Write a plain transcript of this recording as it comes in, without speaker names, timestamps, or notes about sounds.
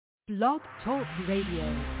Blog Talk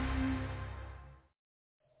Radio.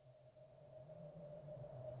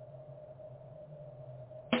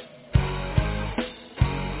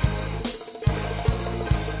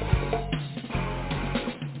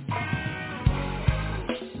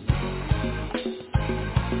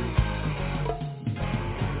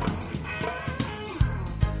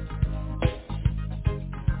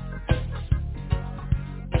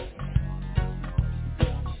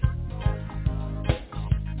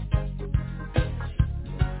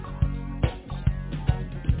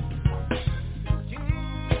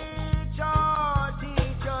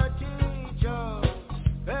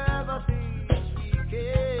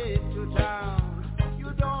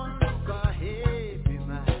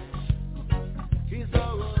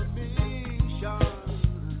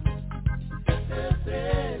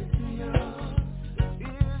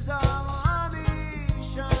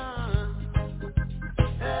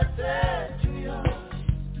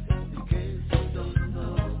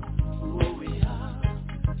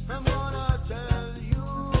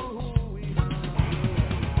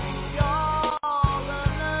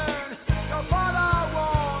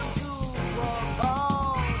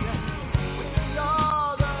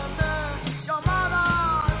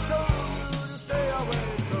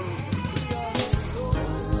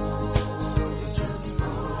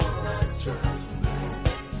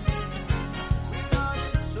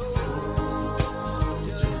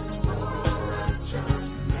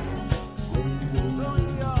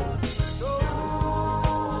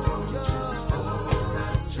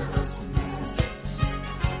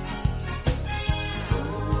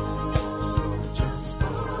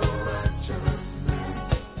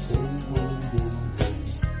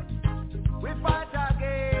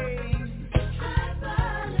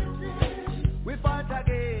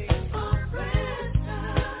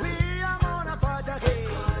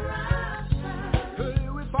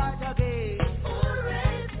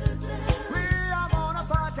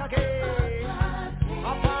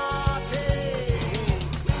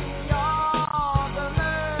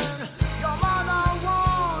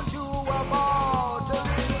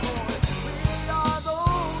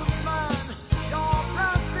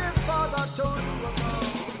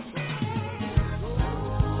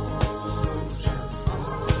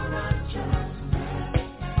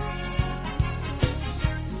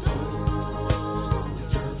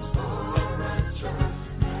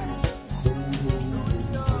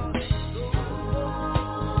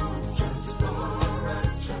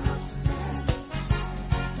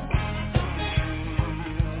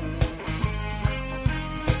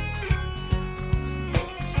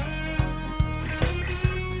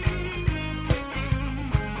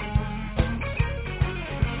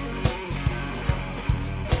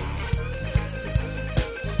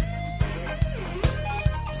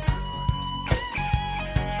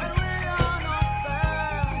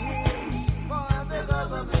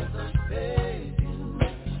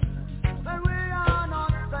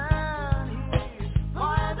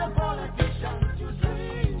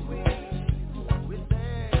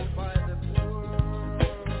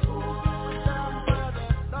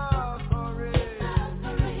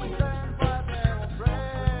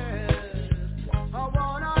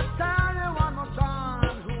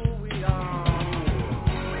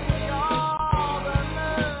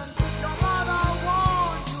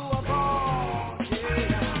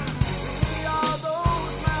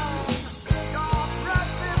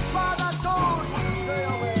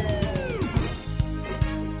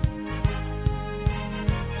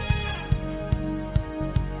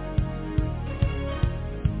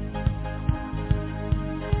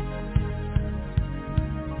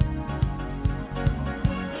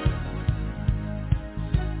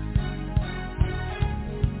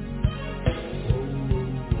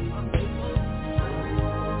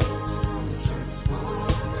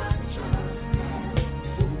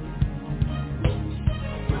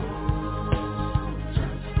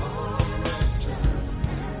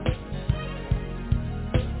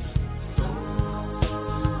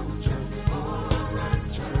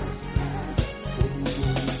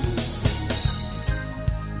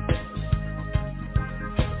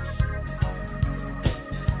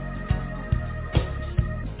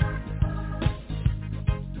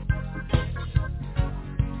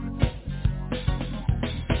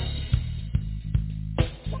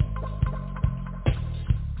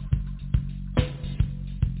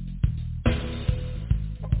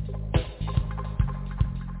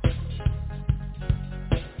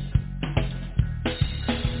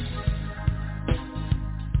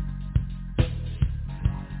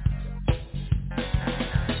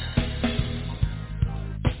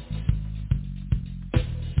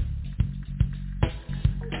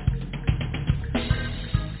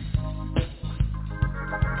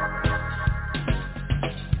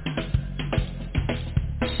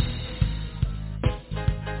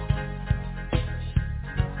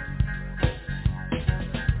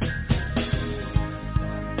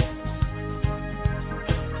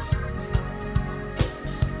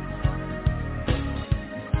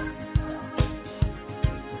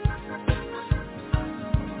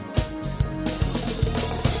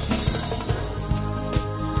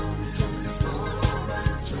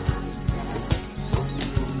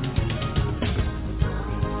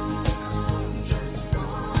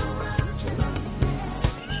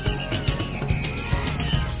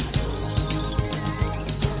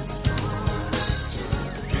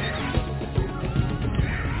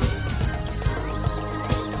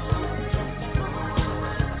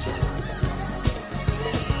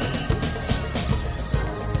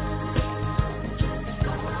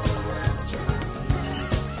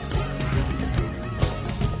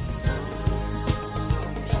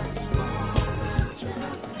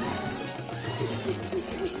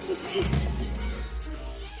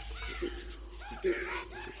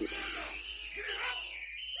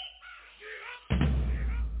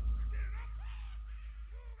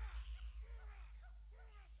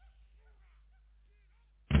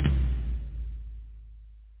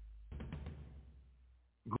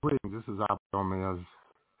 Greetings. This is Abayomi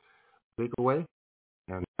Azikiwe,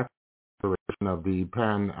 and that's the edition of the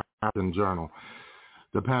Pan-African Journal.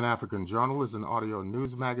 The Pan-African Journal is an audio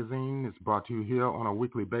news magazine. It's brought to you here on a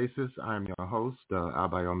weekly basis. I'm your host,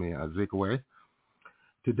 Abayomi Azikiwe.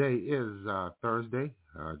 Today is Thursday,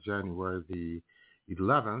 January the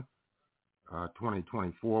 11th,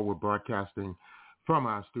 2024. We're broadcasting from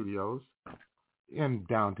our studios in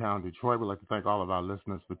downtown Detroit. We'd like to thank all of our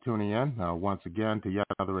listeners for tuning in once again to yet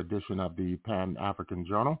another edition of the Pan-African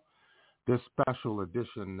Journal, this special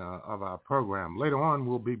edition of our program. Later on,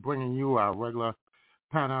 we'll be bringing you our regular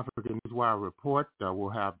Pan-African Newswire report. We'll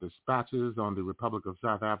have dispatches on the Republic of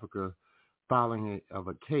South Africa filing of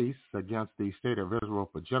a case against the State of Israel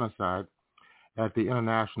for genocide at the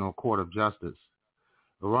International Court of Justice.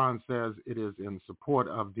 Iran says it is in support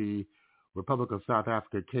of the Republic of South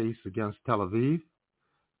Africa case against Tel Aviv.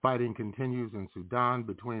 Fighting continues in Sudan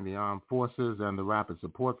between the armed forces and the rapid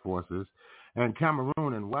support forces. And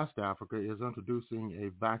Cameroon in West Africa is introducing a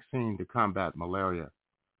vaccine to combat malaria.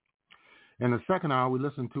 In the second hour, we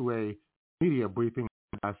listen to a media briefing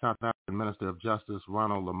by South African Minister of Justice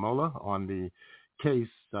Ronald Lamola on the case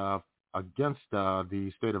against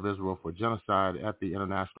the State of Israel for genocide at the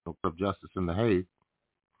International Court of Justice in The Hague.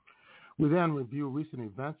 We then review recent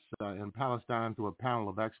events in Palestine through a panel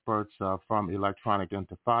of experts from Electronic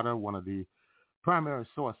Intifada, one of the primary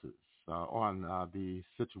sources on the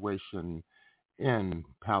situation in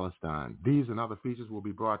Palestine. These and other features will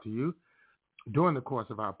be brought to you during the course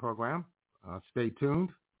of our program. Stay tuned.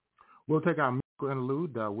 We'll take our musical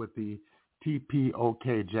interlude with the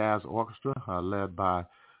TPOK Jazz Orchestra, led by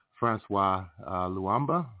Francois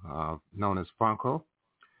Luamba, known as Franco.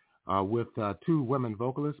 With two women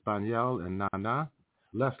vocalists, Banyel and Nana.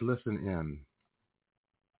 Let's listen in.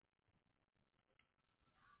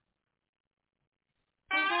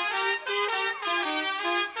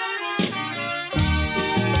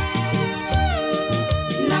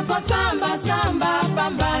 Nakotamba samba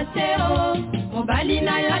pamba teo, mobali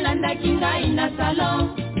na yolanda kinga ina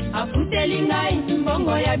salon, afuteli ngai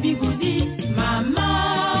mbongo ya bigudi, mama.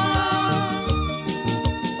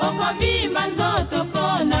 Okobimba nzoto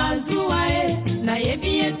kona zuwae, na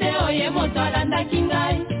yebiete oye motolanda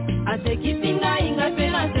kingai, asekisi ngai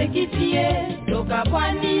ngapela asekisiye, toka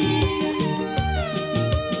pwani.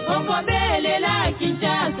 Okobelela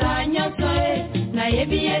Kinshasa nyosoe, na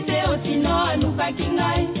yebiete osino aluka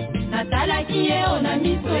kingai, natala kiye ona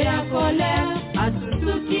miso ya kolea,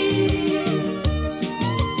 asusuki.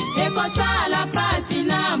 Ekosala pasi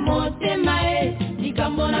na motemae,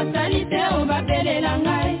 likambo na salite obabelela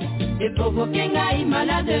ngai, eprovoke ngai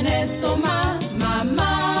malade n'estomac,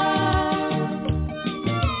 mama.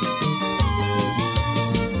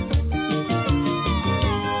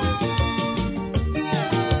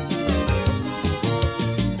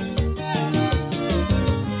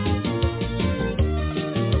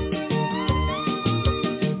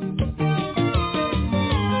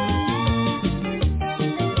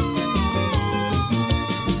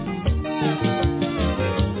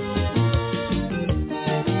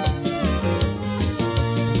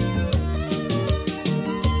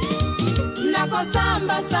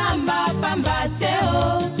 Samba samba pamba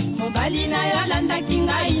teo, mobali na yolanda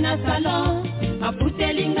kinga ina salon,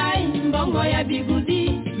 afuteli ngai mbongo ya bigudi,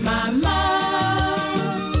 mama.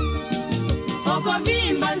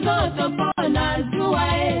 Okobimba nzoto pona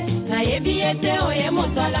zuwae, na yebiete oye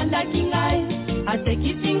motolanda kingai,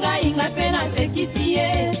 asekisi ngai ngapena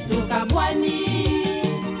asekisiye, tukabwani.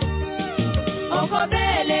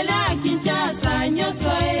 Okobelela Kinshasa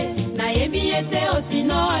nyosoe, na yebiete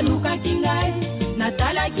osino aluka kingai,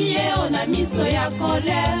 natala kiye ona miso ya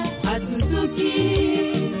kolea, asusuki.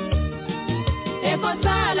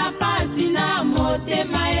 Ekosala pasi na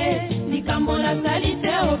motemae, likambo na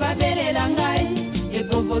salite obabelela ngai,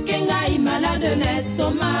 eprovoke ngai malade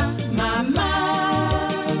n'estomac, mama.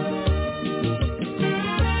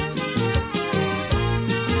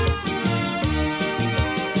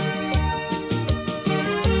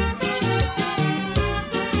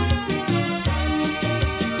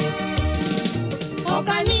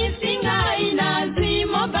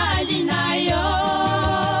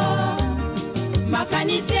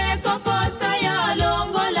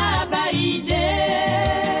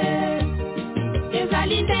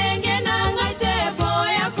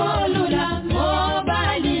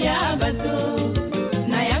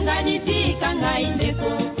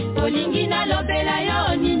 Olingina lobela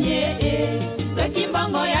yo ninye, soki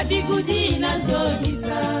mbongo ya bigudi na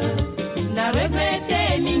zolisa, na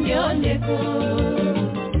regrete mingi ondeko.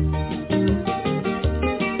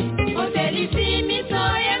 Otelisi miso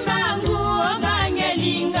ye mbangu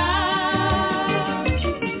ogangelinga,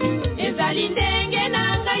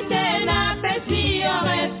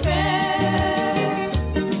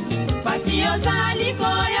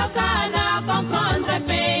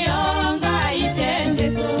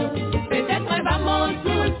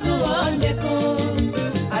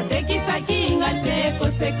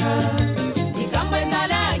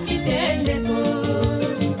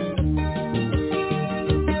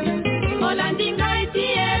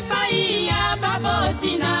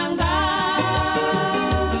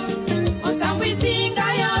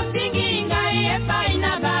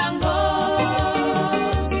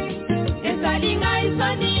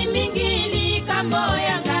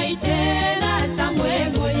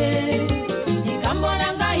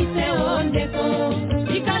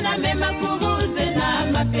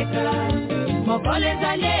 Mokole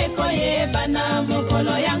zaleko yebana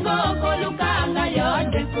mokolo yango kolukanga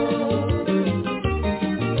yodeko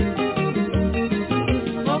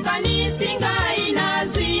Mokani singa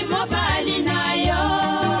inazi mobali nayo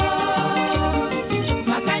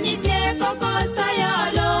Makani teko kosa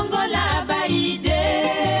yolongo la baide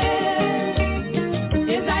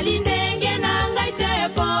Ezali ndenge nanga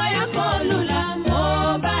itepo ya kolula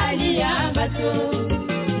mobali ya bato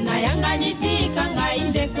Na yanga nitika nga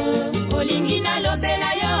indeko Olingina lobela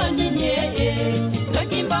yo ninye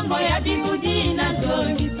Soki mbongo ya bigudi na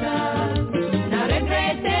zongisa Na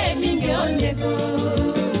regrete mingi ondeko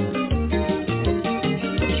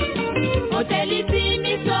Otelisi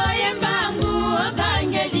miso yembangu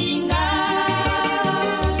ogangelinga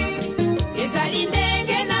Ezali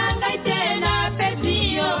ndenge nanga itena pesi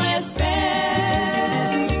yo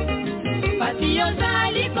respect Pasi yo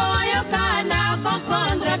zali koyo kana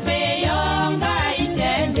comprendre pe yo nga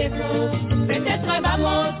itendeko Peut-être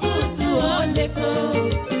vamos tutu ondeko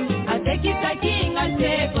Atekisa kinga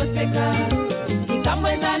seko seka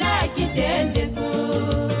Ikamweza na kitendeko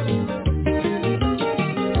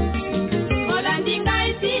Olandinga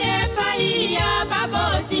isi efaiya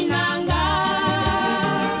babosi nanga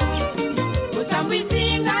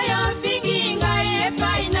Usambwisinga yofinginga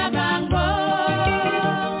efai na bango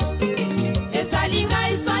Esalinga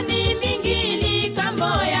isoni mingili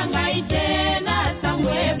kambo yanga itena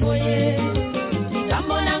samweboye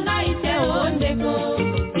Mbona ite ondeko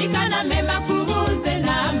Ikana mema kuruze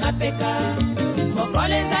na mapeka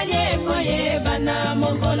Mokole zalieko yebana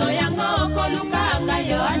Mokolo yango kolukanga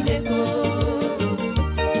yo andeko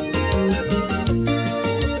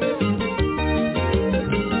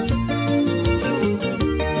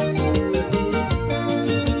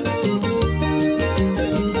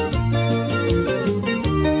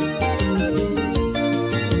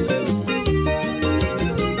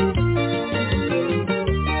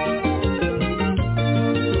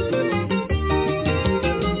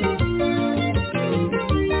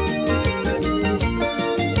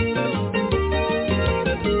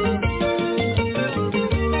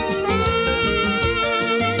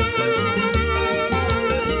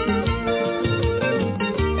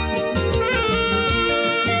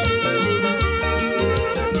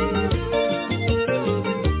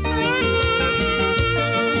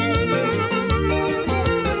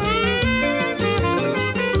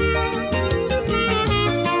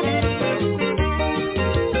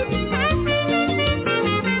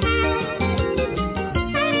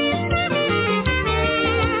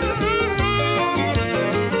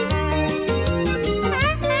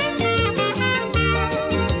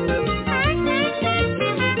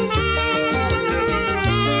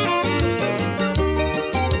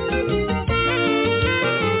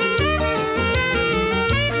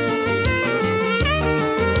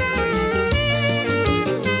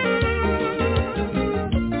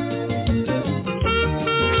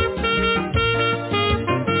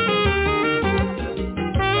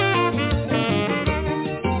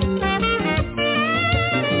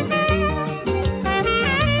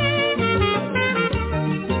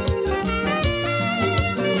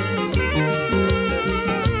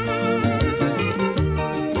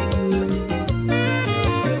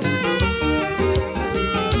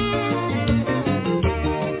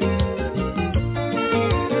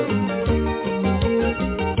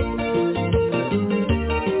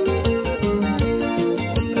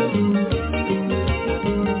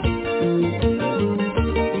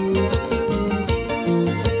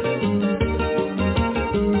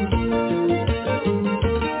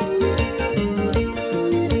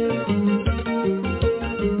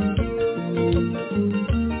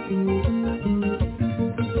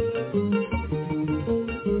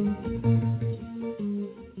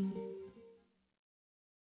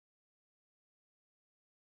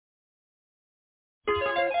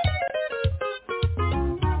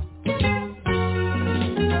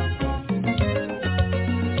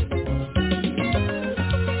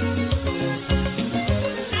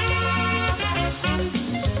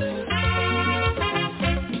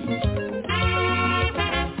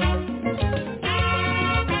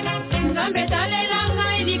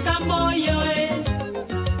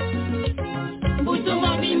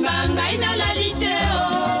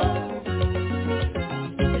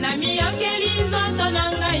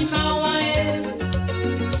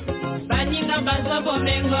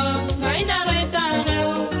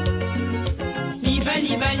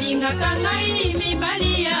Kaka ngai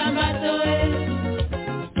mibali ya batoe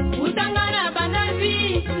Utangana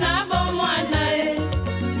bandavi na bomwana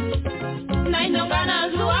Na inongana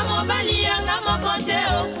zuwa mobali yanga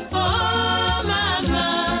mokoteo Oh mama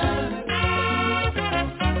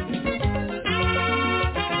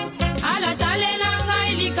Ala talela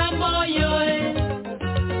ngai likambo yoe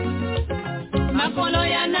Makolo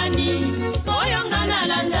ya nani Oyo ngana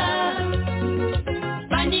landa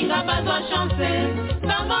Bandinga bazwa chance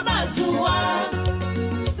Bango bazua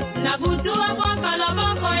Na butua bwaka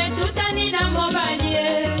loboko Etutani na mobalie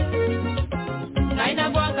Ngai na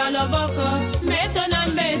bwaka loboko Meto na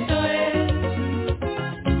mbeto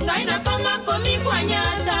Ngai na panga komi kwanya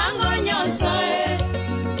Tango nyoso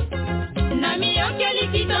Na miyokeli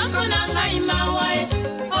kitoko na ngai mawa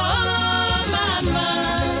Oh mama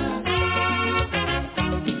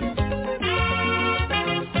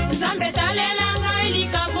Zambe talela ngai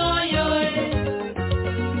likaboyo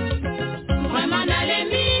Vraiment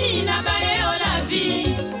nalembi na baye o la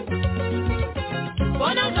vie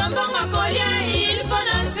Bona zombonga kolia il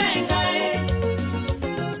bona senga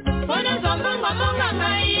Bona zombonga monga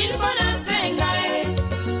ngai il bona senga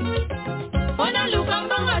Bona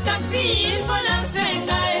lukambonga taxi il bona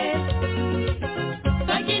senga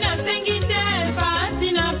Soki na sengite pasi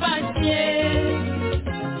na pasie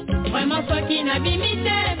Vraiment soki na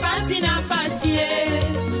bimite pasi na pasie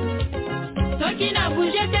Soki na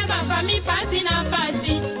bougete ma famille pasi na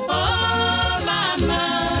pasi Oh mama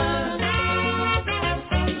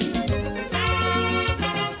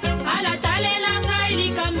Ala talela ngai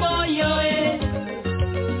likambo yoe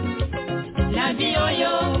La vie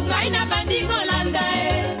oyo ngai na bandi kolanda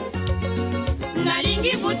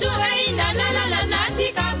Nalingi butu na nalala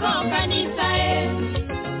natika kokanisa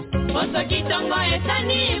Oso kitongo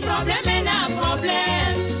etani probleme na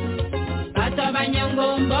problem Bato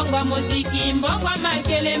banyango mbongwa muziki mbongwa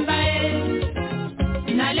makelemba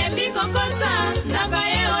Nalembi kokosa na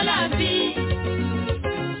baye o la vie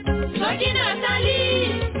Soki natali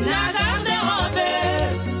na garde robe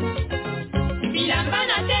Bilamba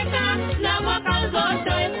na teka na mwaka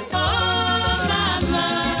zoto Oh mama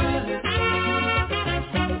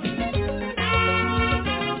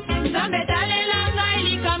Zambe talela ngai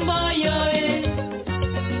likambo yoe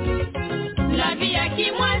La vie ya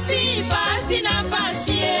kimwasi pasi na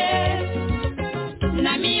pasie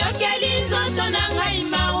Na miyokeli zoto na ngai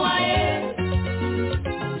mawae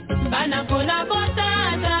Bana kona bota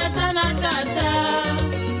tata na tata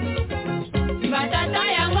Batata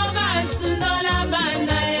yango basundola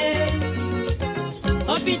bana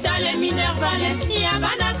Hôpital Minerval ya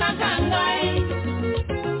bana kakangai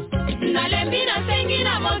Nalembi na sengi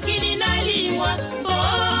na mokili na limwa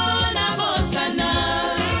Oh na bosana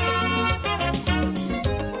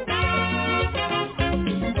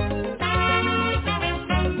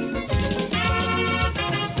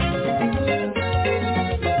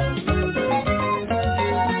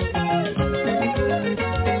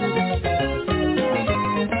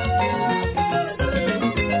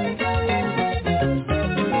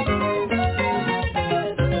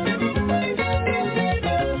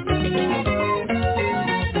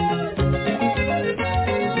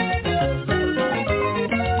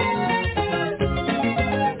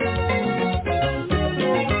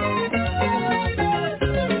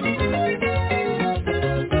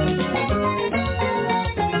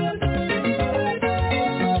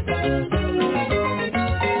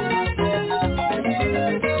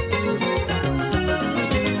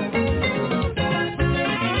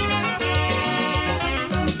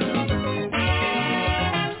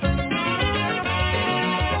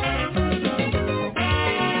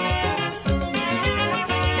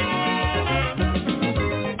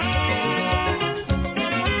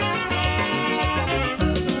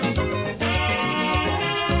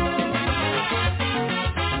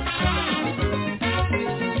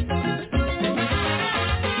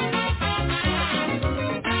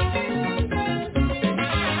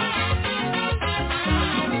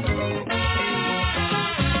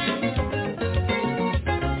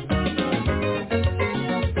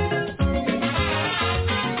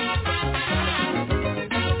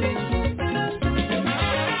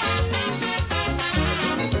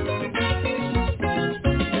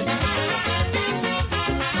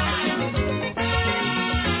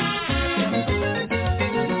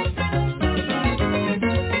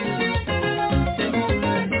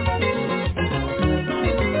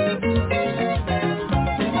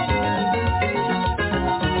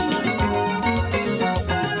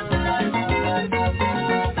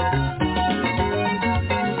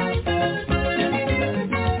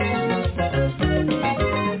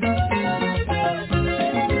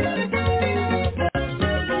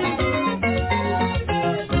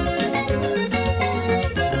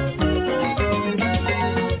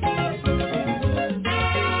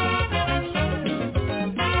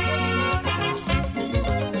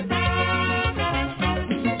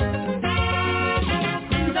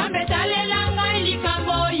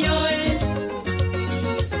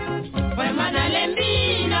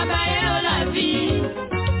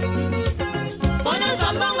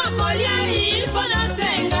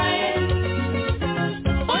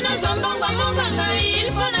il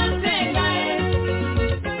faut na senga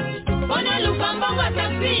Bona lukambongo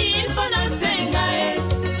taxi il faut na senga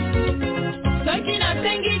Soki na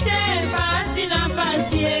sengite pasi na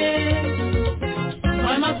pasie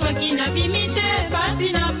Vraiment soki na bimite pasi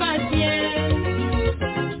na pasie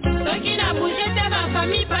Soki na bougete ma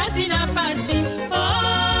famille pasi na pasi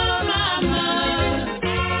Oh mama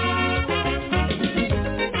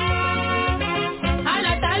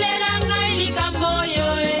Ala talela ngai likambo yo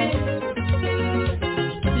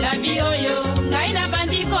La vie oyo ngai na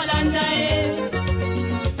bandi kolanda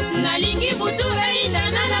Nalingi butu ina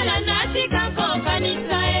nalala natika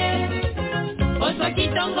kokanisa Osoki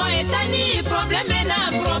tongo etani probleme na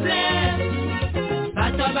probleme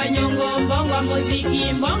Bato banyongo mbongo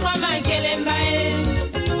muziki mbongo makelemba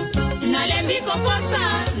Nalembi kokosa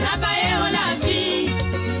na bae olavi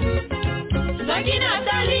Soki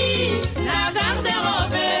natali na garde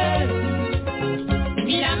robe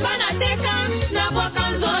Bilamba na teka na boka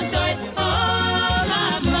nzoto Oh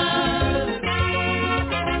mama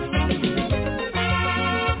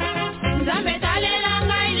Nzambe talela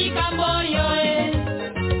ngai likambo yo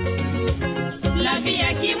La vie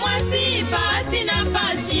ya kimwasi pasi na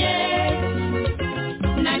pasi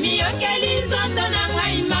Na miyokeli nzoto na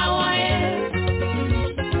ngai mawa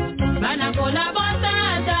Bana kola bota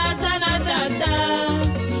tata na tata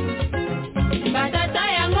Batata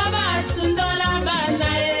yango basundola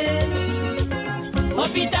bana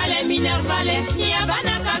Hôpital Minervale ni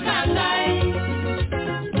abana kakanga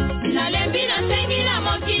Nalembi na sengi na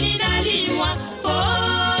mokili na limwa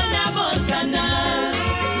Oh na bosana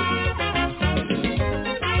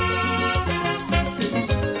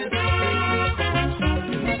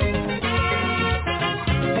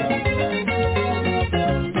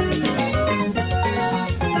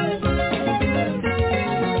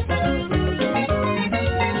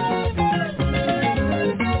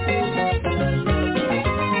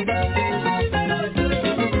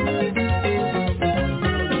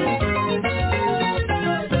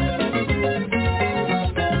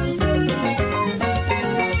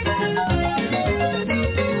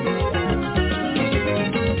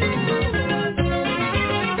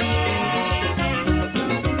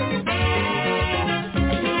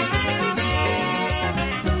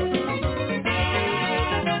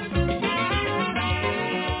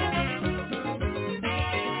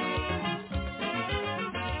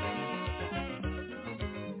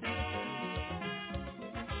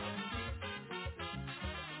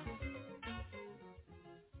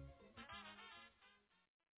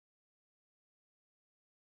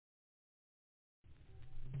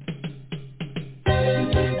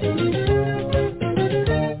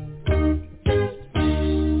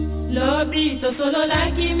Solo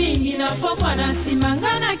laki mingi na pokwa na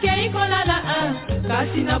simanga na kei kolala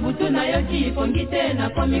Kasi na butu na yoki pongite na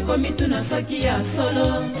komi tu na soki ya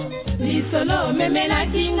solo Ni solo memela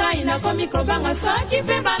kinga ina komi kobanga soki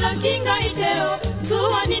pe baloki ngai teo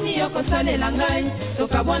Suwa nini yoko salela ngai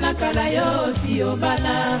Toka bona kala yo si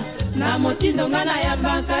obala Na motindo nga na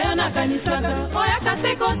yambaka yo na kanisaka Oya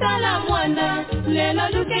kase kotala mwanda Lelo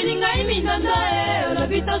lukeli ngai mindondo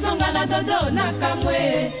Olobito zonga na dodo na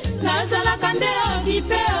kamwe Nazala kandeo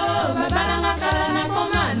kipeo Babalanga kala na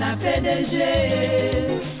koma na PDG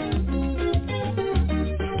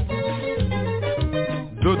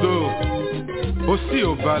Dodo Osi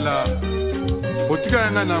obala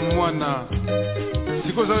Otika nga na mwana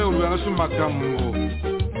Siko zawe uluanga su makambo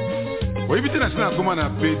Oibite na sina koma na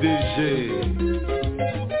PDG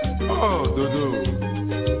Oh Dodo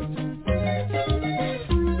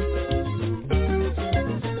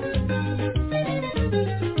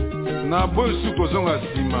Na boy suko zonga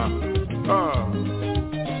sima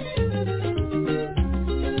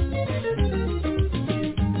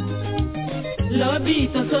Lobi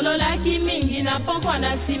tosolo laki mingi na pokwa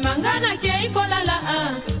na sima Ngana kei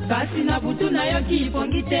kolala Kasi na butu na yoki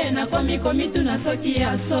pongite na komi tu na soki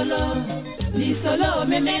ya solo Ni solo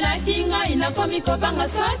memela kinga ina komi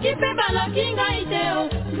kobanga soki pe baloki ngai teo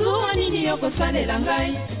Zuwa nini yoko salela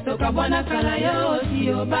ngai Toka bwana kala yo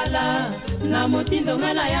si obala Na motindo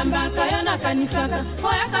nga na yambaka yo na kanisaka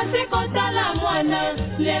Oya kase kotala mwana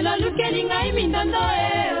Lelo lukeli ngai mindondo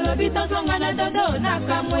Olobito zonga na dodo na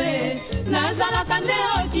kamwe Nazala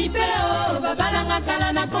kandeo kipeo Babalanga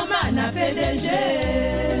kala na koma na PDG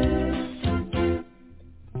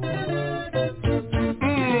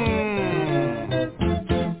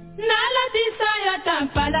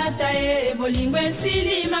Palata bolingwe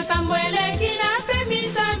sili makambo eleki na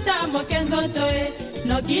pemisa tambo kenzoto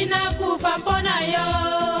nokina kufa pona yo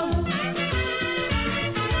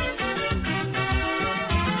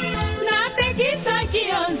na pekisa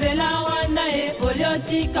kionzela wana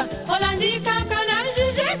oliotika olandika kana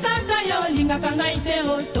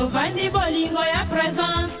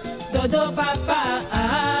dodo papa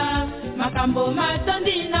makambo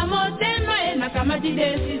matondi na motema na kamati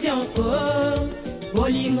decision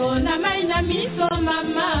bolingo na mai na miso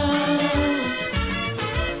mama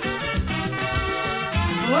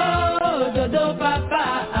dodo papa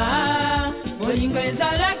bolingo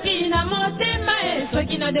ezalaki na motema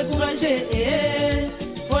soki na découragé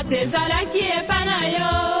pote ezalaki epa na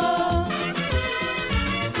yo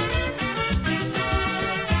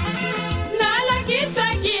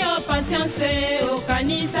nalakisaki yo patience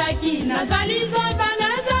okanisaki nazali zomba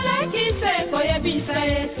nazalaki se koyebisa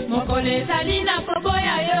ye mokolo ezali na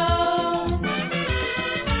koboya yo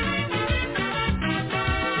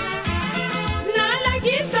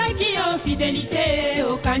nalakisaki yo fidelité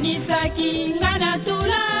okanisaki nga na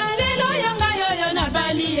tula lelo yanga yoyo na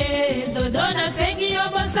bali ye dodo nasengi yo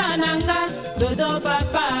bosananga dodo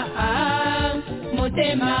papa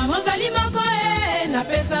motema mozali moko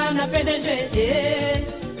napesa na PDG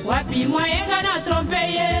wapi mwayenga na trompe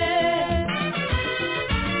ye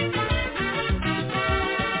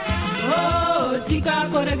tika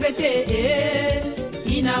koregrete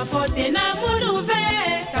inafote na muluve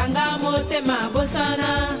kanga motema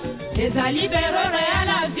bosana ezali berore ya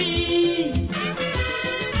la vie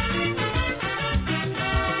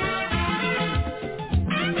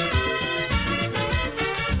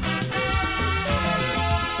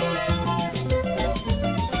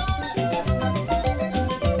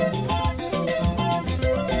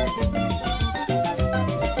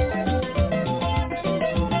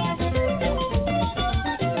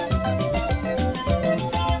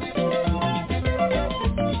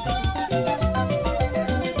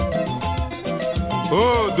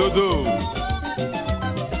Dodo,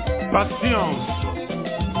 patience,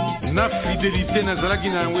 na fidélité na zalaki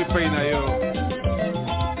na yango epai na yo.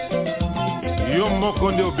 Yo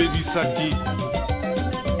moko nde obebisaki.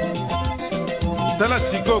 Tala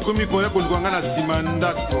siko okomi koya koluka nga na nsima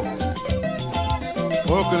ndako.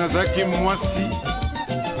 Oke nazalaki mwasi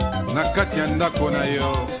na kati ya ndako na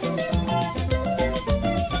yo.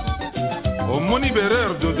 Omoni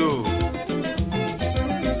bereur dodo.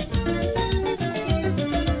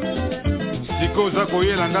 Koza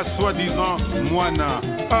koyelanga soi-disant mwana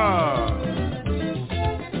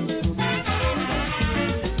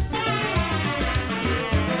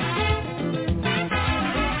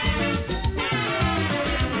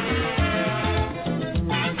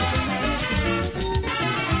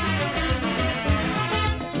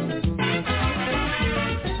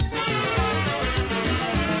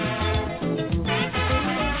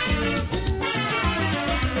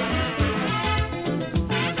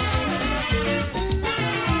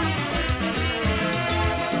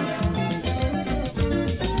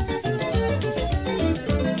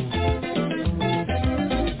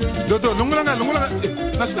Dodo, longolanga,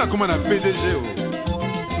 nasina kuma na PDG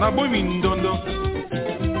na boy mindondo.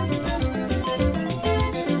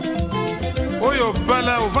 Oyo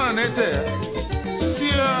bala ovana nete.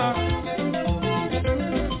 Sia.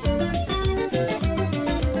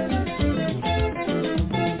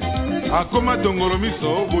 Akoma dongoro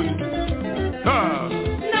miso boni.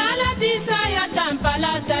 Nala tisa ya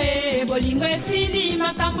tampalata bolingo esili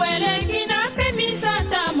makambo eleki na pemisa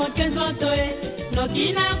ta mokenzoto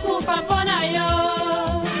nokina kufa pona yo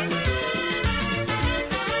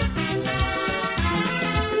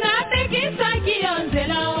napekisaki yo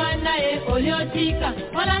nzela wana oliotika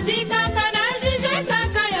olandika kana jije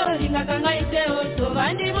kaka yo lingaka ngai te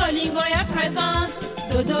otovandi bolingo ya présence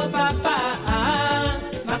dodo papa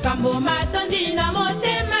makambo matondi na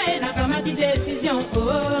motema nakamati décision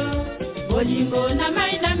bolingo na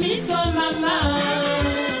mai na miso mama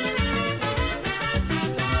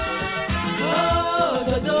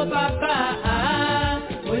dodo papa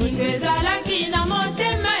bolingo ezalaki na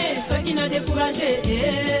motema soki na découragé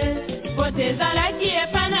pote ezalaki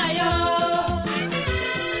epa na yo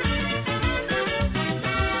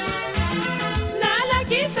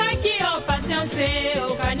nalakisaki yo patience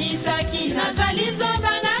okanisaki nazali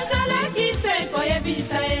zonga nazalaki se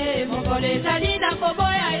koyebisa ye mokolo ezali na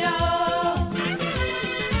koboya yo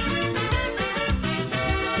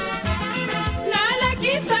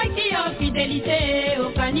nalakisaki yo fidelité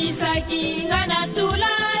okanisaki nga na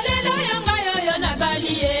tula lelo yanga yoyo na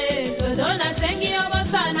bali ye dodo nasengi yo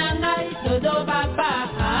bosana ngai dodo papa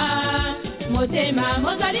motema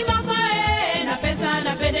mozali moko napesa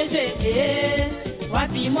na PDG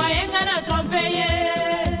wapi mwayenga na trompe ye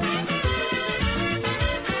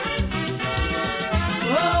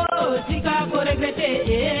tika koregrete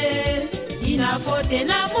inafote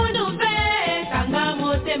na mundu mpe kanga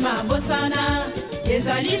motema bosana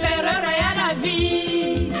ezali berere ya la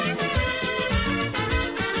vie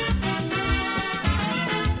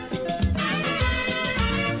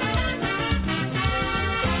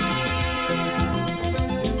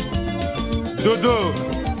Dodo,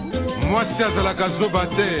 mwasi azalaka zoba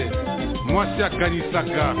te, mwasi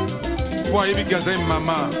akanisaka, po ayebiki azali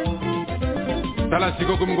mama. Tala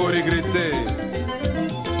sikoyo komiko regrete.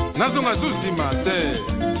 Nazonga zusima te,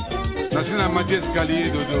 nasina mati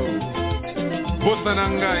escalier dodo. Bosa na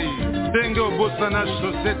ngai, ndenge obosa na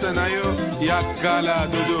chaussette na yo ya kala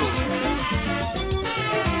dodo.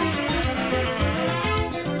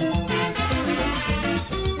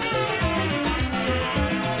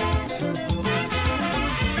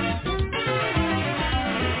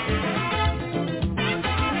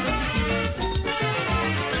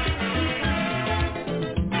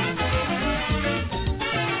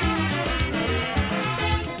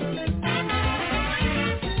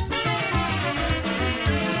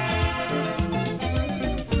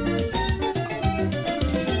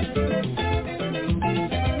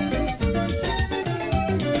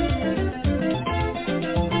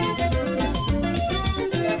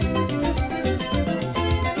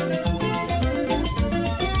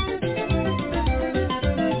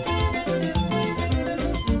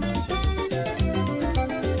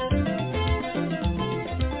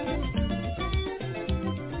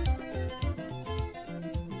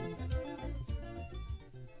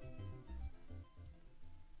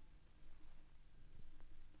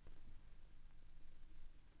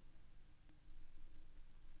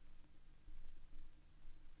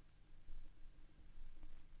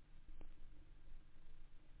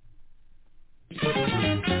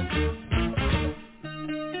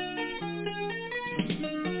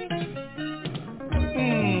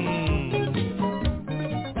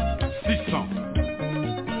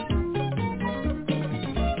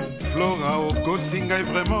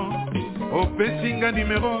 Vraiment, au Pessinga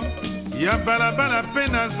numéro, ya balabala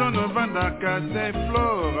pena zone vandaka te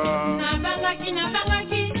Flora. Nabangaki,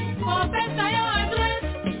 kopesa yo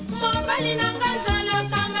adresse, mobali na ngazala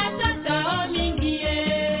kamatata o mingie.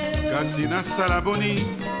 Kasi na salaboni,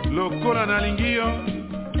 lokola na lingio,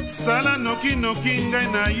 sala noki ngai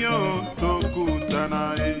na yo,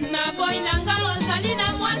 tokutana e. Na boy na ngalo sali na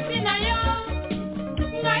mwasi na yo,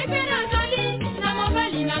 ngai pena zali, na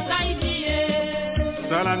mobali na ngai die.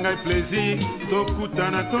 Sala ngai plaisir,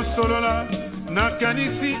 tokutana to solola,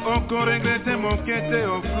 nakanisi oko regrete mokete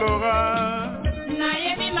o Flora. Na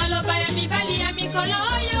yebi maloba ya mibali ya mikolo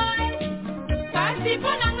oyo, kasi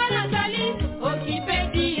pona ngala zali,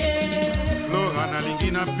 okipedie. Flora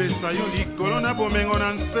nalingi na pesa yo likolo na bomengo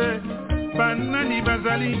na nse, banani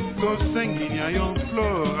bazali kosengi nya yo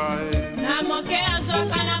Flora e. Na moke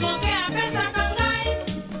azoka na moke apesa kangai,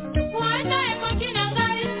 wana ekoki na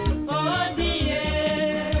ngai, odie.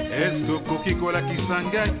 Esko koki kolakisa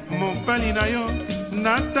ngai mobali na yo,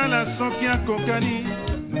 natala soki akokani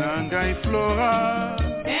na ngai Flora.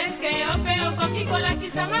 Eske yo pe okoki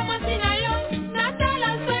kolakisa mwasi na yo, natala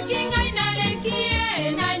soki ngai naleki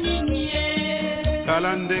ye na nini ye.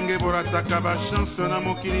 Tala ndenge borataka bachance na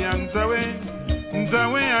mokili ya Nzawe,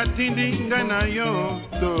 Nzawe atindi ngai na yo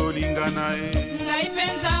tolingana e. Ngai pe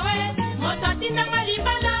Nzawe, moto atindanga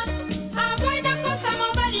libala, avoid akosa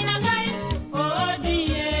mobali na ngai,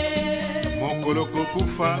 odie. Mokolo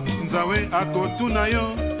kokufa, Nzawe akotuna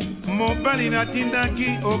yo, mobali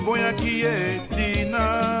natindaki oboyaki ye tina.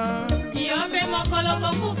 Yo pe mokolo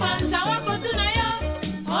kokufa, Nzawe akotuna yo,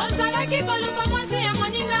 ozalaki koluka mwasi ya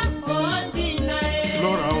moninga, otina e.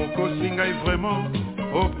 Flora okosi ngai vraiment,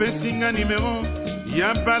 opesinga numero,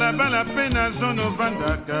 ya balabala pena zone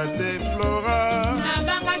vandaka te Flora.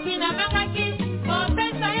 Nabangaki,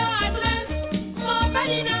 opesa yo adresse,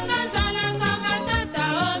 mobali na ngazalanga matata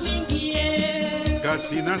o mingie.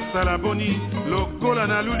 Kasi na salaboni, lokola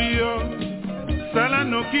na luli yo, sala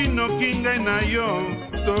noki ngai na yo,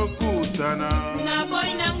 tokutana. Na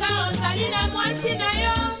boy na nga ozali na mwasi na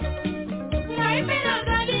yo, ngai pe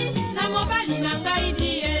nazali na mobali na ngai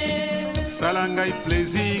die. Sala ngai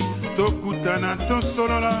plaisir, tokutana to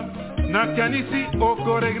solola, nakanisi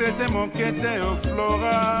oko regrete mokete o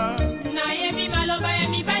Flora. Na yebi maloba ya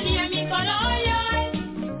mibali ya mikolo oyo,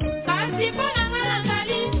 kasi pona nga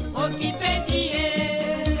nazali okipedie.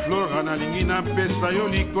 Flora nalingi na pesa yo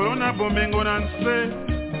likolo na bomengo na nse,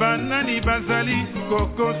 banani bazali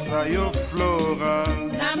kokosa yo Flora.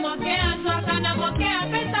 Na moke azoka na moke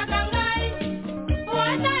apesaka ngai,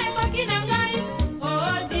 wana ekoki na ngai,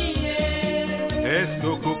 odie.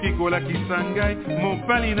 Esko koki kolakisa ngai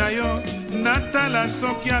mobali na yo, natala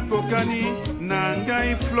soki akokani na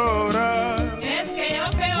ngai Flora. Eske yo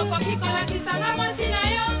pe okoki kolakisa nga mwasi na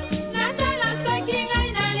yo, natala soki ngai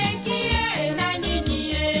naleki ye na nini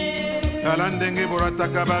ye. Tala ndenge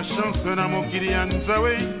borataka bachance na mokili ya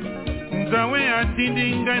Nzawe, Nzawe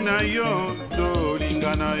atindi ngai na yo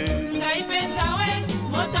tolingana e. Ngai pe Nzawe,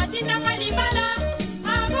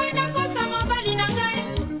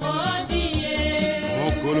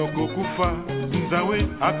 Kokufa nzawe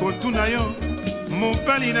akotuna yo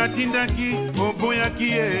mobali natindaki oboyaki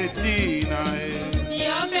etina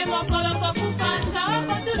yope mokolo kokufa nzawe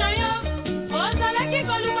akotuna yo ozalaki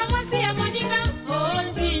koluka mwasi ya moninga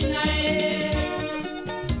otina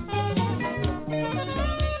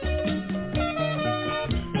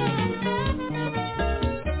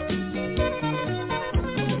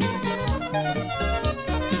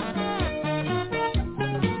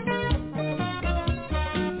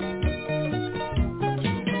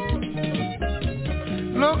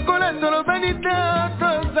Lokola tolo vanité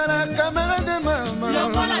tozala camarade mama.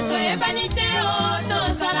 Lokola to e vanité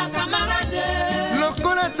tozala camarade.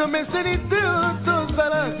 Lokola to mesenité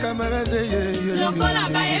tozala camarade. Lokola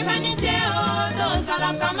ba e vanité tozala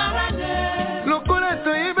camarade. Lokola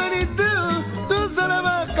to e vanité tozala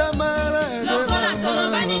ba camarade. Lokola tolo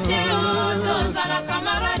vanité tozala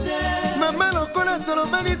camarade. Mama lokola tolo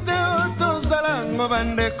vanité tozala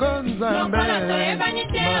ngobande konzambe. Lokola to e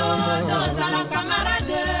vanité tozala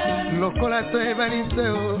camarade. Lokola to e vanité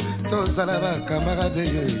tozala ba camarade.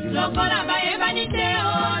 Lokola ba e vanité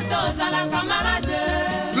tozala camarade.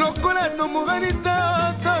 Lokola to muvanité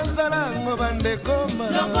tozala ngobande koma.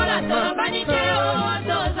 Lokola to vanité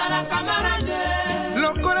tozala camarade.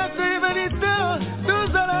 Lokola to e vanité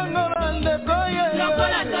tozala ngobande koye.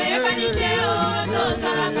 Lokola to e vanité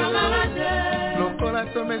tozala camarade. Lokola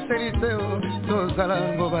to mesenité tozala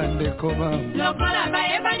ngobande koma. Lokola ba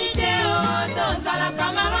e vanité tozala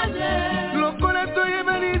camarade. Lokola to e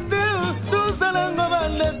vanité tozala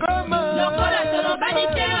ngobande koma. Lokola to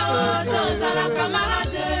vanité tozala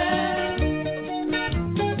camarade.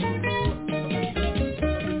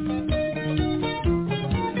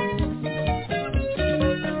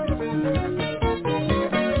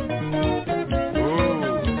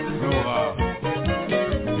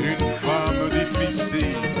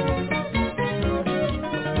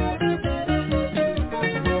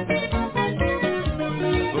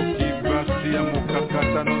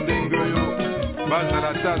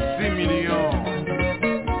 Bazarata 6 millions.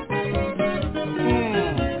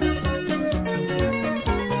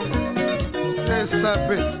 SAP.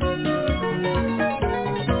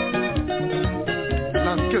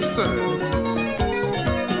 L'encaisseur.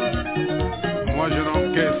 Moi je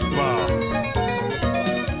n'encaisse pas.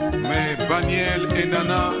 Mais Baniel et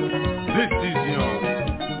Nana, décision.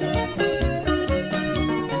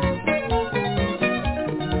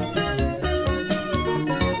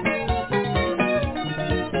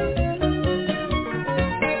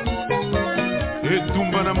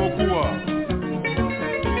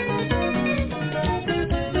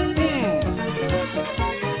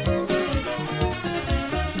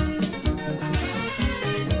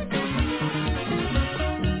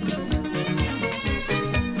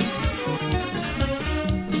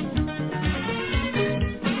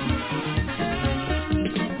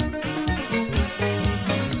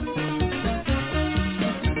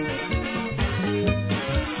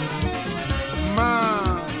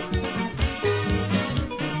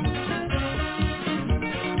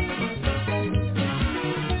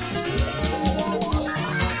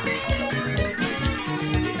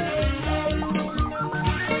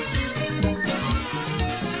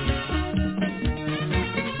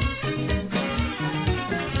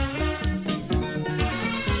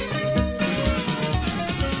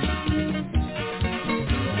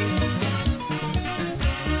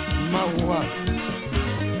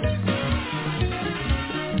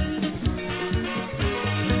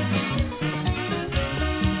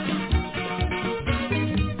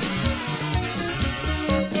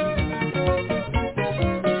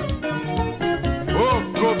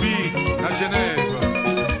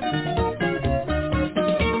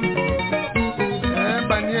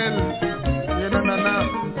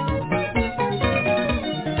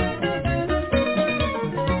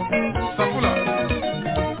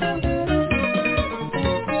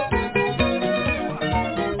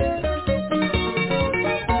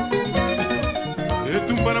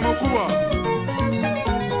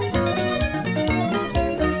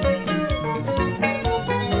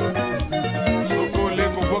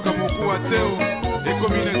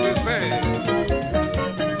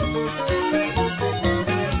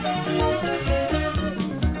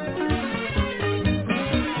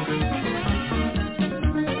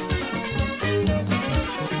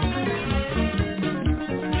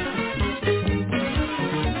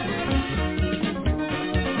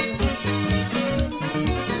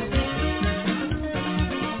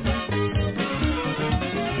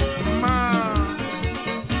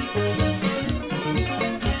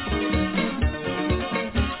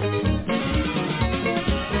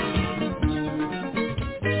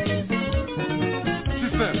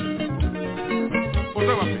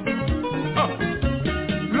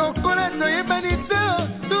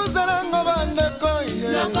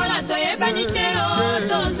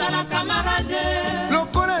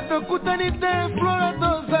 te flora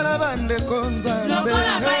tozala bandeko nzambe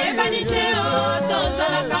lokola bayebani te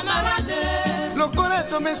tozala camarade lokola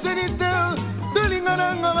tomeseni te tolingana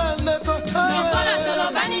nga bandeko lokola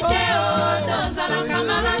tolobani te tozala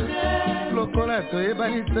camarade lokola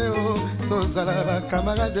toyebani te tozala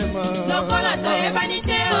bakamarade lokola toyebani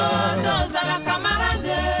te tozala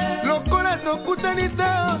camarade lokola tokutani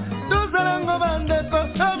te tozala nga bandeko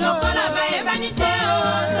lokola bayebani te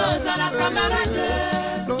tozala camarade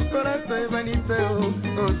lokola toyebani te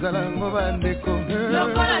tozala nga bandeko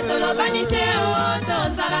lokola tolobani te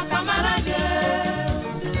tozala camarade.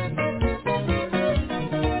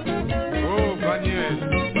 Oh, Daniel,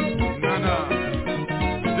 Nana,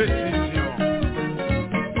 décision.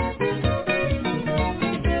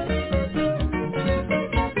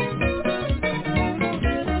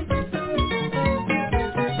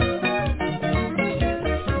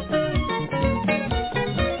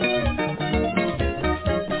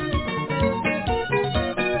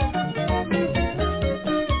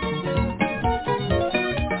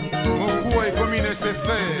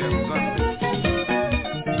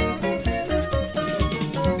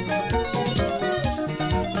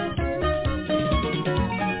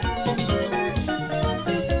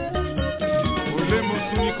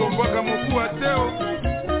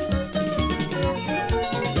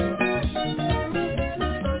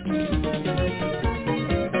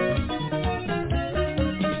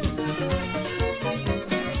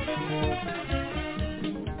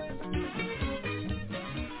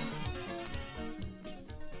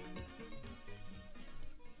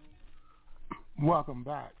 Welcome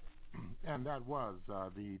back. And that was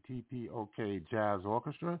the TPOK Jazz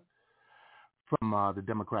Orchestra from the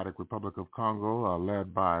Democratic Republic of Congo,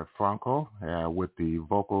 led by Franco, with the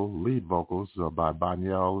lead vocals by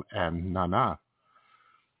Banyel and Nana.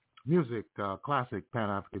 Music, classic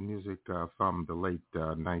Pan-African music from the late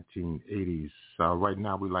 1980s. Right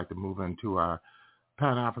now we'd like to move into our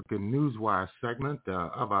Pan-African Newswire segment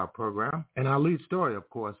of our program. And our lead story, of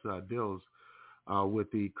course, deals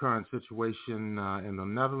with the current situation in the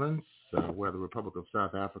Netherlands, where the Republic of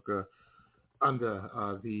South Africa,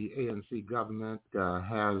 under the ANC government,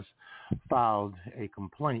 has filed a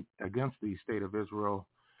complaint against the State of Israel,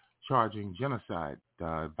 charging genocide,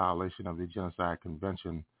 violation of the Genocide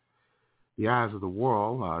Convention. The eyes of the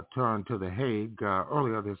world turned to The Hague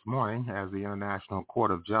earlier this morning as the International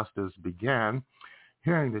Court of Justice began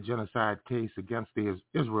hearing the genocide case against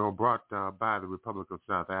Israel brought by the Republic of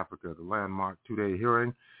South Africa. The landmark two-day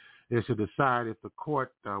hearing is to decide if the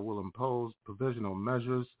court will impose provisional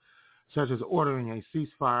measures, such as ordering a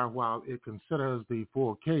ceasefire while it considers the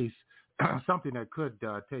full case, something that could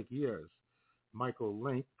take years. Michael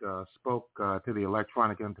Link spoke to the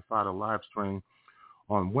Electronic Intifada live stream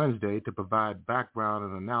on Wednesday to provide background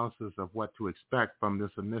and analysis of what to expect from this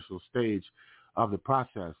initial stage of the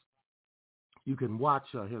process. You can watch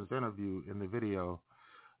his interview in the video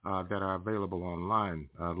that are available online.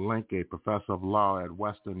 Link, a professor of law at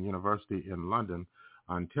Western University in London,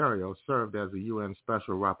 Ontario, served as a UN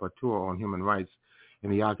Special Rapporteur on Human Rights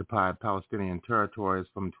in the occupied Palestinian territories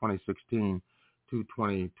from 2016 to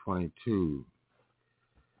 2022.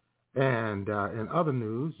 And in other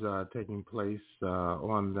news taking place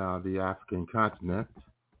on the African continent,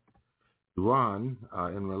 Iran,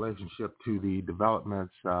 in relationship to the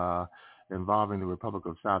developments involving the Republic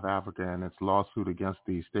of South Africa and its lawsuit against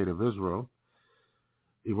the State of Israel,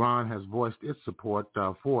 Iran has voiced its support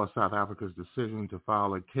for South Africa's decision to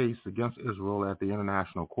file a case against Israel at the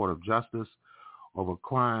International Court of Justice over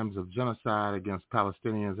crimes of genocide against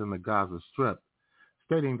Palestinians in the Gaza Strip,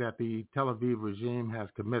 stating that the Tel Aviv regime has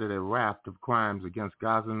committed a raft of crimes against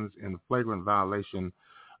Gazans in flagrant violation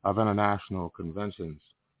of international conventions.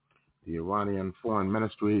 The Iranian Foreign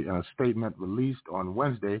Ministry, in a statement released on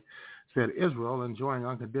Wednesday, said Israel, enjoying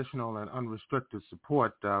unconditional and unrestricted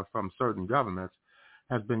support from certain governments,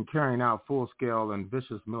 has been carrying out full-scale and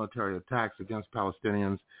vicious military attacks against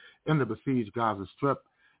Palestinians in the besieged Gaza Strip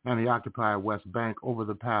and the occupied West Bank over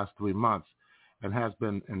the past 3 months, and has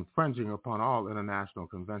been infringing upon all international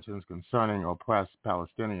conventions concerning oppressed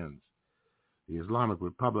Palestinians. The Islamic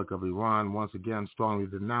Republic of Iran once again strongly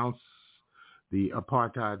denounced the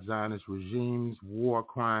apartheid Zionist regime's war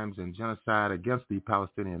crimes and genocide against the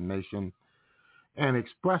Palestinian nation, and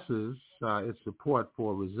expresses its support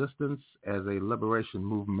for resistance as a liberation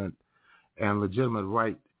movement and legitimate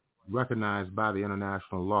right recognized by the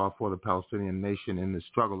international law for the Palestinian nation in the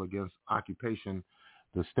struggle against occupation,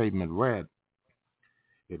 the statement read.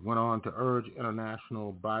 It went on to urge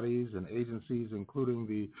international bodies and agencies, including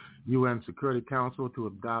the UN Security Council, to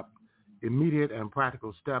adopt immediate and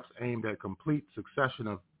practical steps aimed at complete succession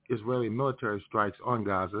of Israeli military strikes on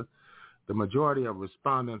Gaza, The majority of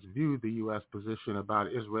respondents viewed the U.S. position about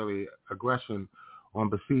Israeli aggression on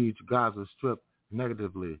besieged Gaza Strip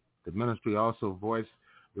negatively. The ministry also voiced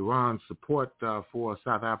Iran's support for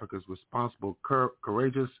South Africa's responsible,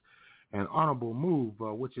 courageous, and honorable move,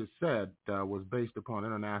 which is said was based upon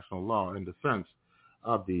international law in defense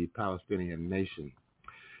of the Palestinian nation.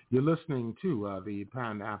 You're listening to the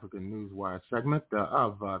Pan-African Newswire segment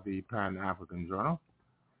of the Pan-African Journal.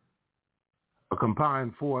 A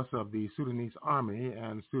combined force of the Sudanese Army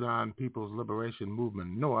and Sudan People's Liberation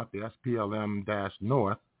Movement North, the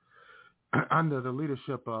SPLM-North, under the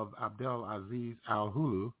leadership of Abdel Aziz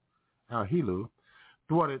al-Hilu,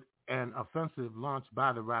 thwarted an offensive launched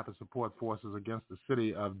by the Rapid Support Forces against the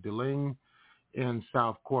city of Diling in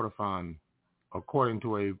South Kordofan. According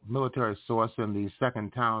to a military source in the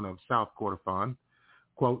second town of South Kordofan,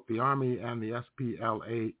 quote, the Army and the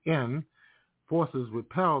SPLAN forces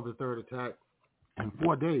repelled the third attack in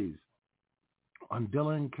 4 days on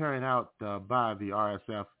Diling, carried out by the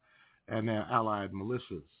RSF and their allied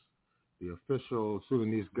militias. The official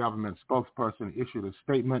Sudanese government spokesperson issued a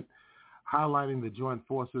statement highlighting the joint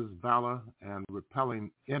forces' valor and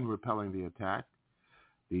repelling the attack.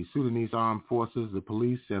 The Sudanese Armed Forces, the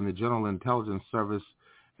police, and the General Intelligence Service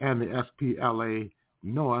and the SPLA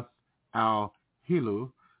North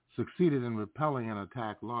al-Hilu succeeded in repelling an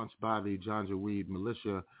attack launched by the Janjaweed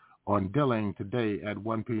militia on Diling today at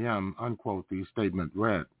 1 p.m., unquote, the statement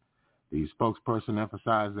read. The spokesperson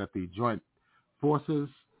emphasized that the joint forces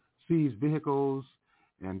seized vehicles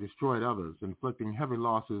and destroyed others, inflicting heavy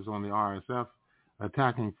losses on the RSF.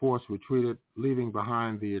 Attacking force retreated, leaving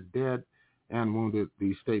behind the dead and wounded,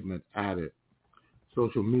 the statement added.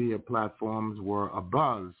 Social media platforms were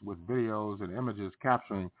abuzz with videos and images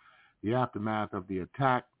capturing the aftermath of the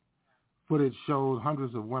attack. Footage showed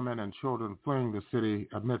hundreds of women and children fleeing the city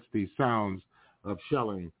amidst the sounds of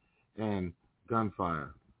shelling and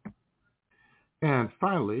gunfire. And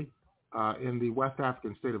finally, in the West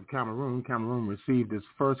African state of Cameroon, Cameroon received its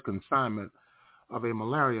first consignment of a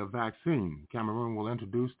malaria vaccine. Cameroon will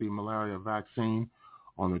introduce the malaria vaccine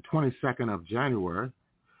on the 22nd of January,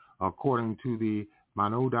 according to the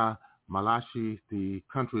Manouda Malashi, the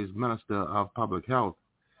country's Minister of Public Health.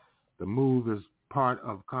 The move is part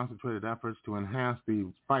of concentrated efforts to enhance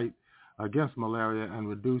the fight against malaria and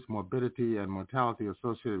reduce morbidity and mortality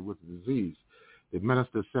associated with the disease. The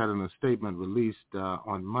minister said in a statement released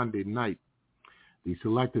on Monday night, the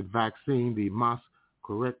selected vaccine, the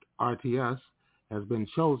Correct RTS, has been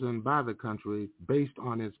chosen by the country based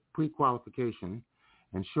on its pre-qualification,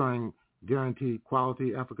 ensuring guaranteed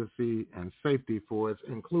quality, efficacy, and safety for its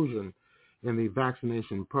inclusion in the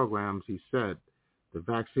vaccination programs, he said. The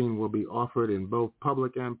vaccine will be offered in both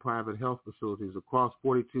public and private health facilities across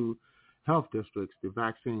 42 health districts. The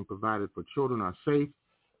vaccine provided for children are safe,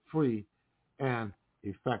 free, and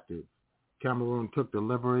effective. Cameroon took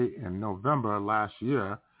delivery in November last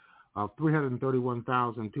year of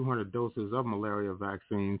 331,200 doses of malaria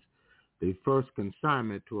vaccines, the first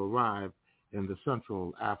consignment to arrive in the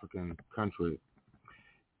Central African country.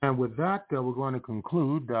 And with that, we're going to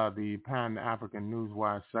conclude the Pan-African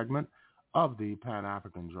Newswire segment of the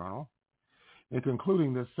Pan-African Journal. In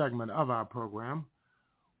concluding this segment of our program,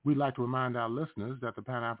 we'd like to remind our listeners that the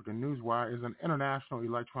Pan-African Newswire is an international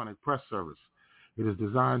electronic press service. It is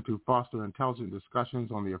designed to foster intelligent discussions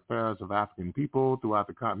on the affairs of African people throughout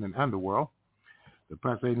the continent and the world. The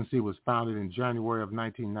press agency was founded in January of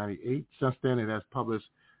 1998. Since then, it has published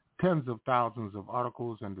tens of thousands of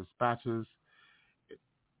articles and dispatches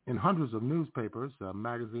in hundreds of newspapers,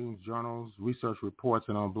 magazines, journals, research reports,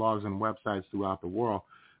 and on blogs and websites throughout the world.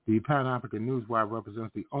 The Pan-African Newswire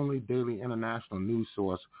represents the only daily international news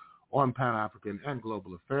source on Pan-African and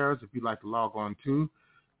global affairs. If you'd like to log on to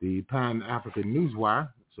the Pan-African Newswire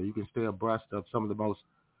so you can stay abreast of some of the most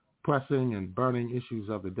pressing and burning issues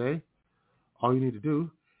of the day, all you need to do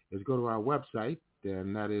is go to our website,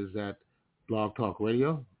 and that is at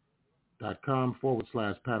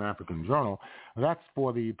blogtalkradio.com/Pan-African Journal. That's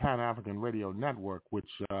for the Pan-African Radio Network, which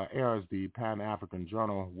airs the Pan-African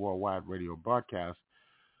Journal worldwide radio broadcast.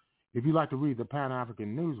 If you'd like to read the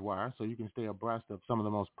Pan-African Newswire so you can stay abreast of some of the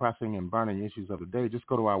most pressing and burning issues of the day, just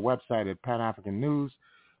go to our website at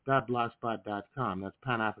panafricannews.blogspot.com. That's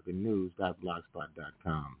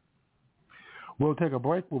panafricannews.blogspot.com. We'll take a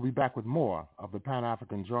break. We'll be back with more of the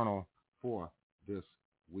Pan-African Journal for this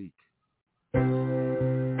week.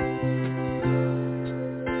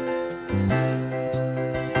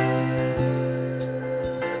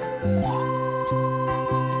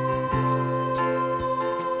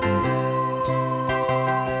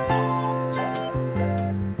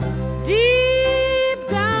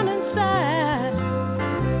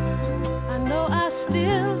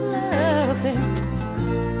 something,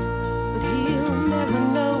 but he'll never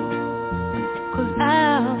know, 'cause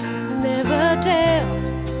I'll never tell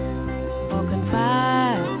or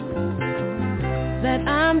confide that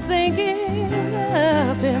I'm thinking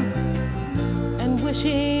of him and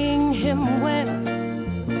wishing him well.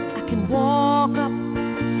 I can walk up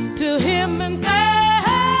to him and say,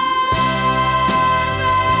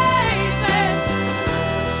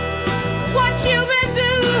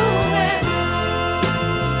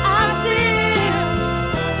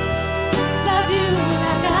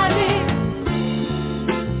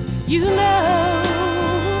 you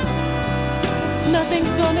know,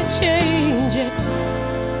 nothing's gonna change it,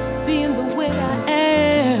 being the way I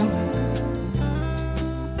am.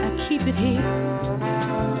 I keep it here.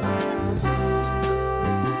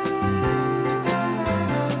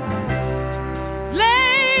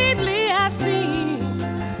 Lately I've seen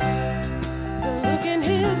the look in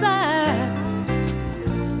his eyes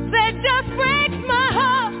that just breaks my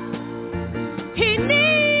heart. He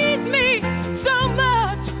needs me so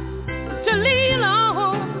much to lean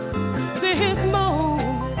on to his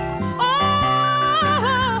moment.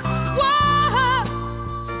 Oh, why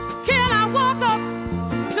can I walk up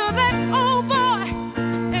to that old boy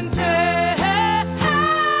and say, hey,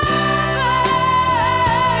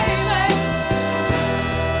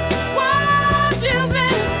 what you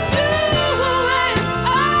been doing?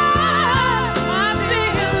 I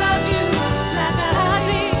still love you like I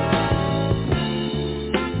did.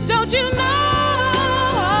 Don't you know?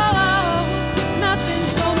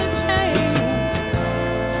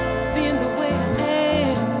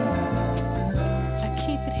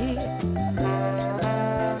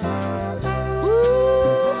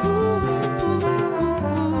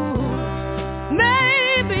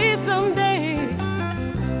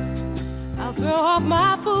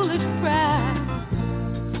 My foolish pride,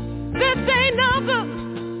 this ain't no good,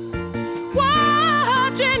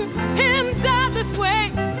 watching him die this way,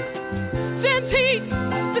 since he's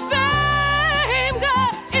the same guy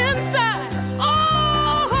inside.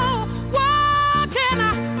 Oh, why can I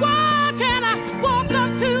walk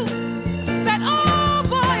up to that old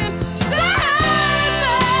boy and say,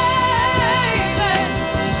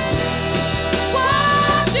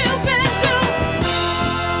 what you been through?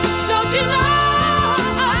 Don't you know?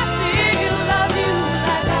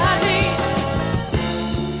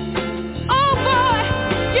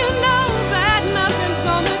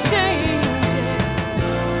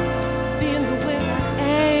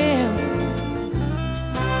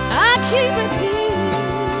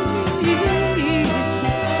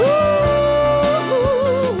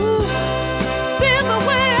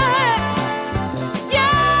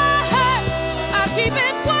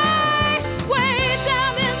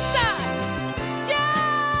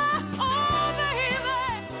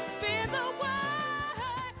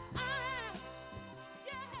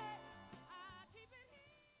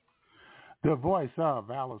 The voice of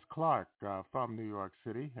Alice Clark from New York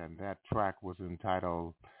City, and that track was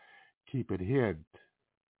entitled Keep It Hid.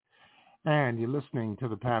 And you're listening to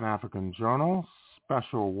the Pan-African Journal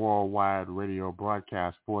special worldwide radio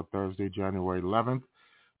broadcast for Thursday, January 11th,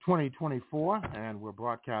 2024, and we're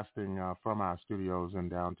broadcasting from our studios in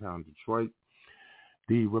downtown Detroit.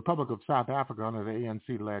 The Republic of South Africa, under the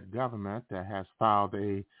ANC-led government, has filed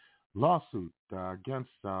a lawsuit against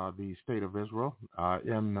the State of Israel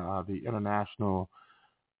in the International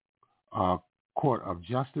Court of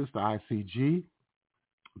Justice, the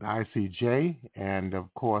ICJ, and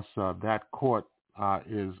of course that court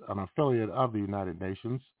is an affiliate of the United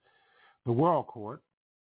Nations, the World Court,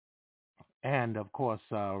 and of course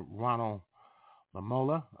Ronald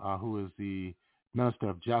Lamola, who is the Minister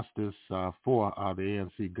of Justice for the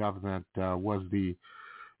ANC government, was the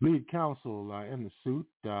lead counsel in the suit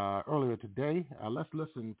earlier today. Let's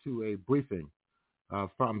listen to a briefing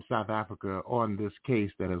from South Africa on this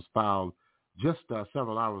case that was filed just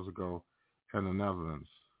several hours ago in the Netherlands.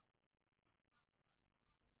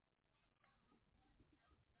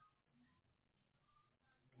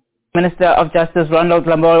 Minister of Justice Ronald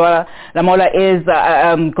Lamola is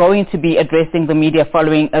going to be addressing the media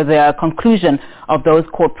following the conclusion of those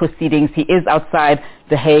court proceedings. He is outside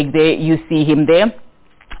The Hague. There you see him there.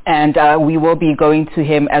 And we will be going to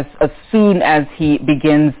him as soon as he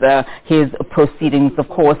begins his proceedings. Of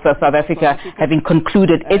course, South Africa having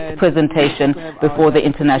concluded its presentation before the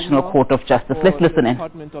International Court of Justice. Let's listen in.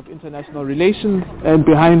 Department of International Relations, and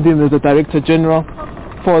behind him is the Director General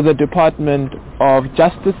for the Department of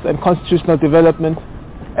Justice and Constitutional Development.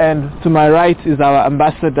 And to my right is our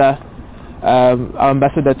ambassador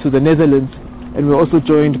to the Netherlands. And we're also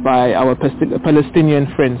joined by our Palestinian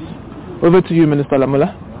friends. Over to you, Minister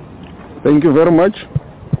Lamola. Thank you very much.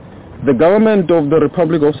 The government of the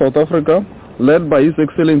Republic of South Africa, led by His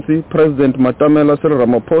Excellency President Matamela Cyril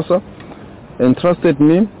Ramaphosa, entrusted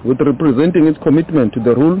me with representing its commitment to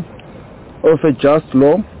the rule of a just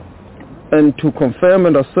law and to confirm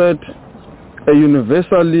and assert a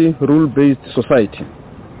universally rule-based society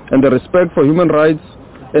and the respect for human rights,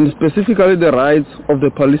 and specifically the rights of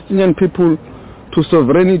the Palestinian people to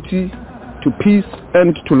sovereignty, to peace,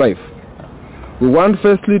 and to life. We want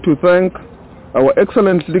firstly to thank our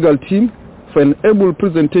excellent legal team for an able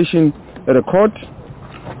presentation at the court.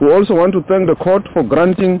 We also want to thank the court for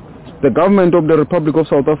granting the government of the Republic of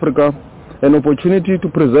South Africa an opportunity to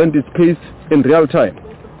present its case in real time.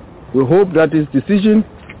 We hope that its decision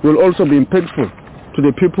will also be impactful to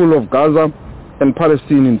the people of Gaza and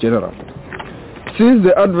Palestine in general. Since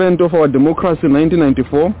the advent of our democracy in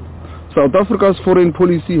 1994, South Africa's foreign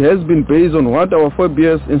policy has been based on what our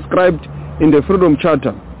forebears inscribed in the Freedom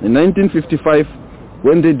Charter in 1955,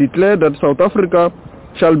 when they declared that South Africa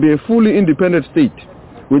shall be a fully independent state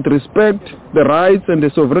with respect the rights and the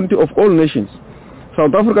sovereignty of all nations.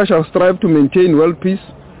 South Africa shall strive to maintain world peace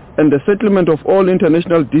and the settlement of all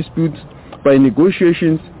international disputes by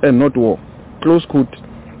negotiations and not war. Close quote.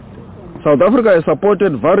 South Africa has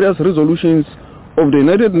supported various resolutions of the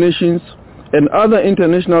United Nations and other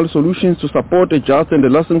international solutions to support a just and a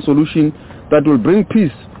lasting solution that will bring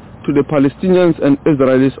peace to the Palestinians and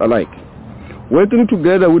Israelis alike. Working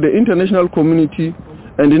together with the international community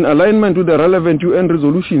and in alignment with the relevant UN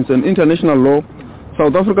resolutions and international law,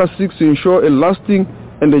 South Africa seeks to ensure a lasting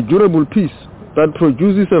and a durable peace that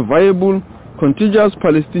produces a viable, contiguous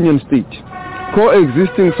Palestinian state,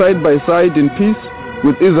 coexisting side by side in peace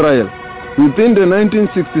with Israel within the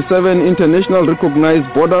 1967 international recognized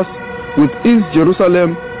borders with East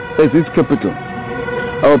Jerusalem as its capital.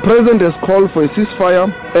 Our president has called for a ceasefire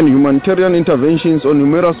and humanitarian interventions on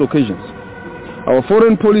numerous occasions. Our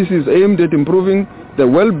foreign policy is aimed at improving the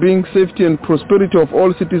well-being, safety and prosperity of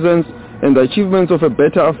all citizens and the achievements of a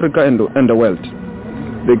better Africa and the world.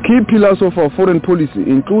 The key pillars of our foreign policy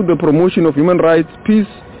include the promotion of human rights, peace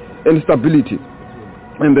and stability,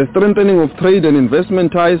 and the strengthening of trade and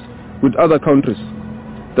investment ties with other countries.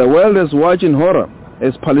 The world has watched in horror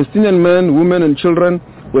as Palestinian men, women and children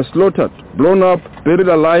were slaughtered, blown up, buried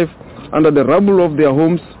alive under the rubble of their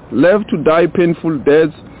homes, left to die painful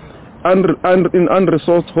deaths and in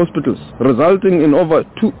unresourced hospitals, resulting in over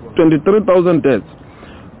 23,000 deaths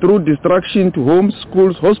through destruction to homes,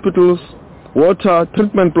 schools, hospitals, water,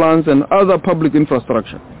 treatment plants and other public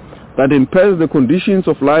infrastructure that impairs the conditions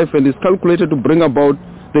of life and is calculated to bring about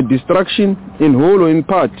the destruction in whole or in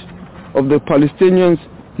part of the Palestinians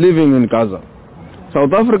living in Gaza.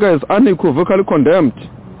 South Africa has unequivocally condemned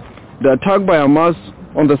the attack by Hamas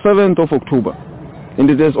on the 7th of October, and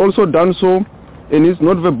it has also done so in its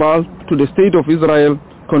note verbal to the State of Israel,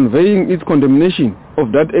 conveying its condemnation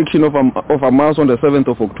of that action of Hamas on the 7th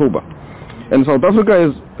of October. And South Africa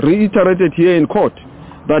has reiterated here in court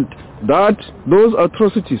that those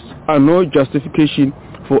atrocities are no justification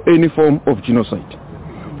for any form of genocide.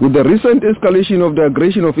 With the recent escalation of the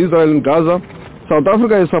aggression of Israel in Gaza, South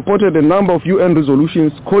Africa has supported a number of UN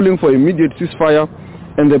resolutions calling for immediate ceasefire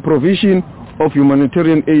and the provision of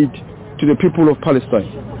humanitarian aid to the people of Palestine.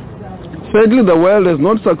 Sadly, the world has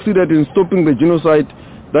not succeeded in stopping the genocide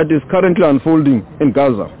that is currently unfolding in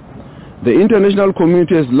Gaza. The international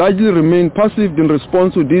community has largely remained passive in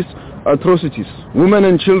response to these atrocities. Women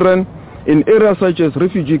and children in areas such as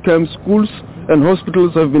refugee camps, schools and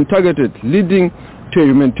hospitals have been targeted, leading to a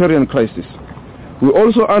humanitarian crisis. We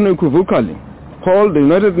also unequivocally call the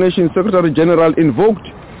United Nations Secretary General invoked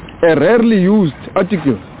a rarely used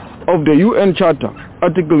article of the UN Charter,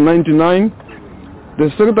 Article 99. The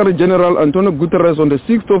Secretary General Antonio Guterres on the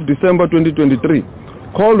 6th of December 2023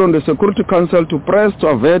 called on the Security Council to press to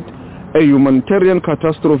avert a humanitarian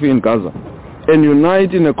catastrophe in Gaza and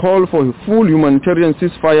unite in a call for a full humanitarian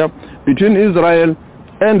ceasefire between Israel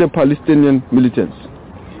and the Palestinian militants.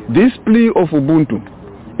 This plea of Ubuntu,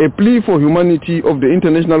 a plea for humanity of the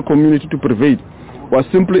international community to prevail, was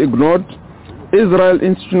simply ignored. Israel's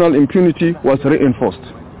institutional impunity was reinforced.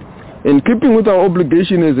 In keeping with our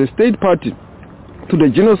obligation as a state party to the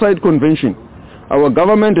Genocide Convention, our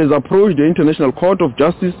government has approached the International Court of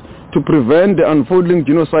Justice to prevent the unfolding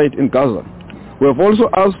genocide in Gaza. We have also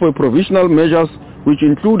asked for provisional measures which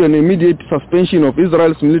include an immediate suspension of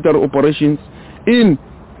Israel's military operations in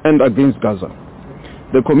and against Gaza.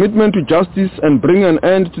 The commitment to justice and bring an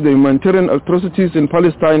end to the humanitarian atrocities in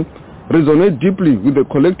Palestine resonate deeply with the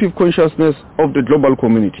collective consciousness of the global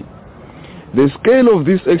community. The scale of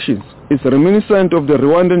these actions is reminiscent of the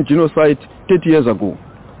Rwandan genocide 30 years ago.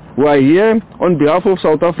 We are here on behalf of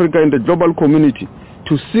South Africa and the global community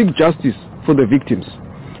to seek justice for the victims,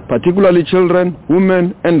 particularly children,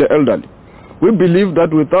 women, and the elderly. We believe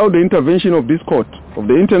that without the intervention of this court, of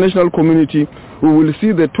the international community, we will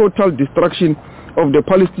see the total destruction of the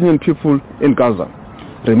Palestinian people in Gaza.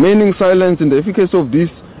 Remaining silent in the efficacy of this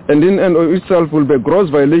and in and of itself will be a gross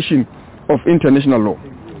violation of international law.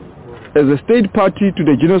 As a state party to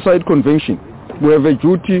the Genocide Convention, we have a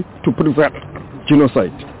duty to prevent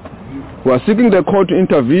genocide. We are seeking the court to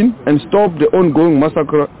intervene and stop the ongoing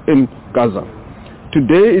massacre in Gaza.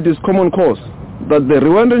 Today it is common cause that the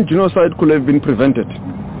Rwandan genocide could have been prevented.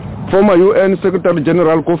 Former UN Secretary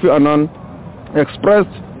General Kofi Annan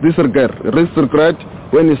expressed this regret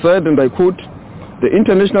when he said, and I quote, "The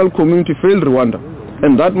international community failed Rwanda,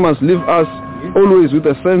 and that must leave us always with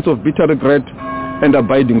a sense of bitter regret and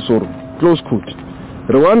abiding sorrow." Close quote.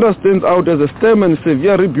 Rwanda stands out as a stern and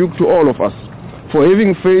severe rebuke to all of us for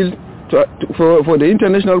having failed, for the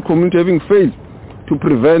international community having failed to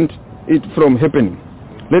prevent it from happening.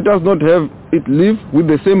 Let us not have it live with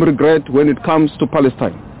the same regret when it comes to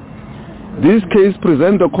Palestine. This case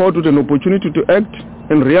presents the court with an opportunity to act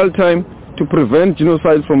in real time to prevent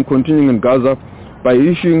genocide from continuing in Gaza by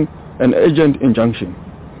issuing an urgent injunction.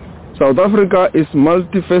 South Africa is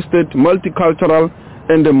multifaceted, multicultural,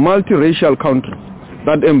 and a multiracial country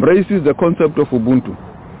that embraces the concept of Ubuntu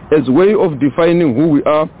as a way of defining who we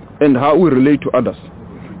are and how we relate to others.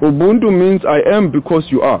 Ubuntu means I am because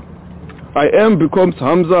you are. I am because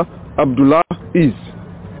Hamza Abdullah is.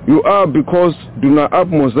 You are because Dunaab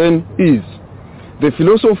Mozen is. The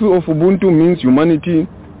philosophy of Ubuntu means humanity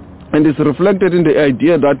and is reflected in the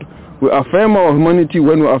idea that we affirm our humanity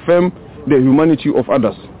when we affirm the humanity of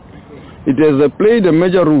others. It has played a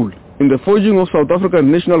major role in the forging of South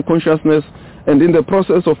African national consciousness and in the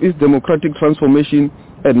process of its democratic transformation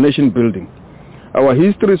and nation building. Our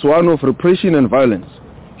history is one of repression and violence,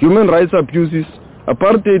 human rights abuses.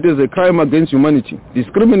 Apartheid is a crime against humanity,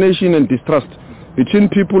 discrimination and distrust between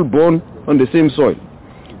people born on the same soil.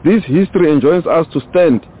 This history enjoins us to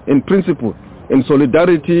stand in principle in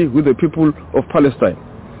solidarity with the people of Palestine,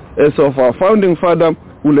 as of our founding father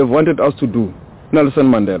would have wanted us to do, Nelson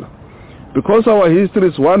Mandela. Because our history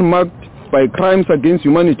is one marked by crimes against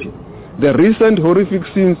humanity, the recent horrific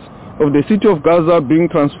scenes of the city of Gaza being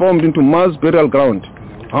transformed into mass burial ground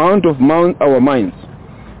haunt of our minds.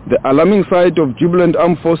 The alarming sight of jubilant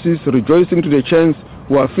armed forces rejoicing to the chants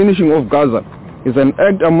who are finishing off Gaza is an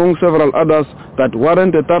act among several others that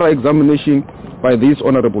warrant a thorough examination by this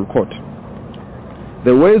honorable court.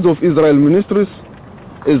 The words of Israel ministers,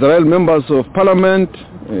 Israel members of parliament,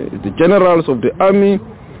 the generals of the army,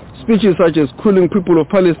 speeches such as killing people of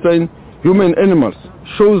Palestine, human animals,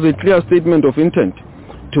 shows a clear statement of intent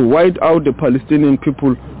to wipe out the Palestinian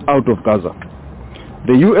people out of Gaza.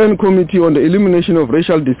 The UN Committee on the Elimination of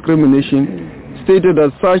Racial Discrimination stated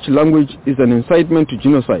that such language is an incitement to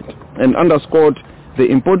genocide and underscored the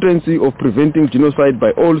importance of preventing genocide by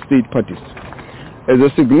all state parties. As a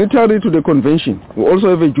signatory to the convention, we also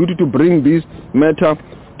have a duty to bring this matter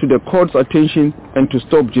to the court's attention and to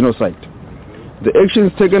stop genocide. The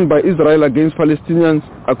actions taken by Israel against Palestinians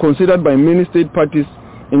are considered by many state parties,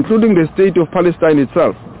 including the state of Palestine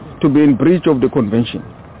itself, to be in breach of the convention.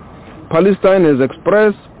 Palestine has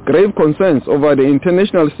expressed grave concerns over the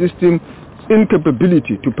international system's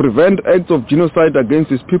incapability to prevent acts of genocide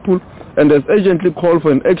against its people and has urgently called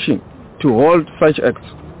for an action to halt such acts.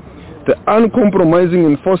 The uncompromising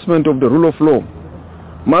enforcement of the rule of law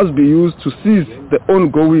must be used to seize the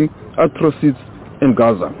ongoing atrocities in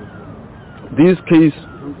Gaza. This case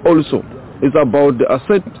also is about the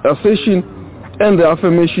assertion and the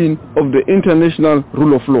affirmation of the international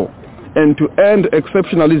rule of law and to end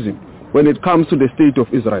exceptionalism when it comes to the state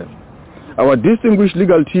of Israel. Our distinguished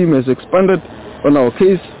legal team has expanded on our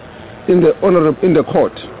case in the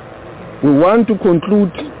court. We want to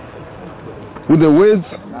conclude with the words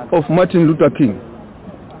of Martin Luther King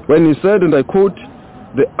when he said, and I quote,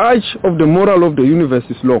 "The arch of the moral of the universe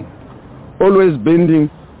is long, always bending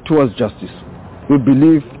towards justice." We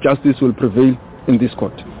believe justice will prevail in this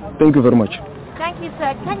court. Thank you very much. Thank you,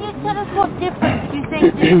 sir. Can you tell us what difference you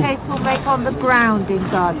think this case will make on the ground in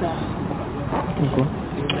Gaza? Okay.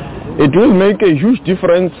 It will make a huge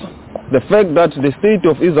difference, the fact that the state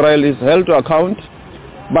of Israel is held to account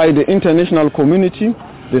by the international community.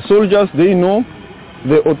 The soldiers, they know,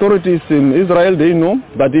 the authorities in Israel, they know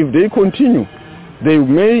that if they continue, they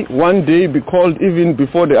may one day be called even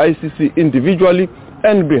before the ICC individually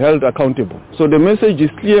and be held accountable. So the message is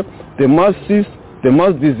clear: they must cease, they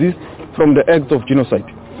must desist from the act of genocide.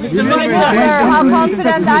 Mr. Minister, how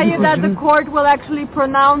confident are you that the court will actually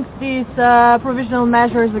pronounce these provisional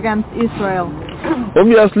measures against Israel?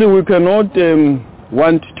 Obviously, we cannot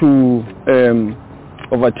want to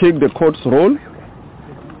overtake the court's role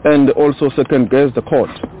and also second guess the court.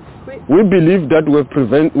 We believe that we've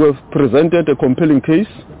presented a compelling case,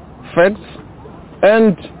 facts,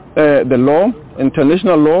 and the law,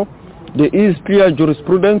 international law. There is clear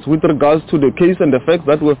jurisprudence with regards to the case and the facts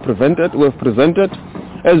that we've presented.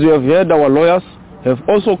 As you have heard, our lawyers have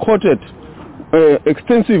also quoted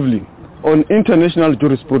extensively on international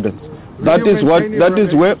jurisprudence. That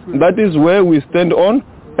is where we stand on,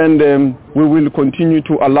 and we will continue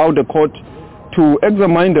to allow the court to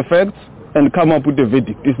examine the facts and come up with a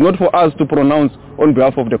verdict. It's not for us to pronounce on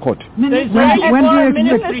behalf of the court. When do you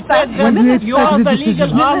expect you are the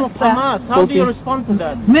legal arm of Hamas? How do you respond to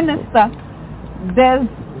that? Minister, there's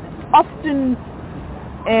often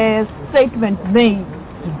a statement made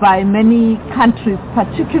by many countries,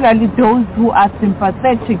 particularly those who are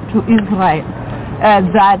sympathetic to Israel,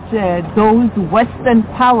 that those Western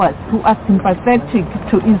powers who are sympathetic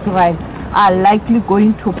to Israel are likely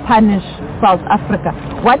going to punish South Africa.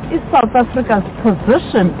 What is South Africa's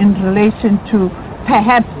position in relation to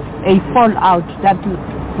perhaps a fallout that is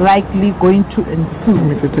likely going to ensue?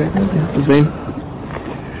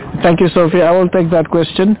 Thank you, Sophie. I will take that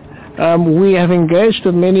question. We have engaged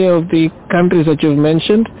with many of the countries that you've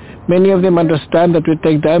mentioned. Many of them understand that we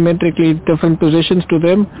take diametrically different positions to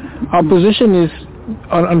them. Our position is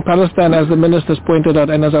on Palestine, as the ministers pointed out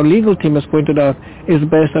and as our legal team has pointed out, is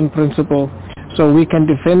based on principle. So we can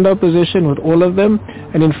defend our position with all of them,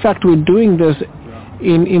 and in fact we're doing this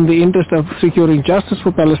in the interest of securing justice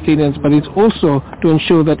for Palestinians, but it's also to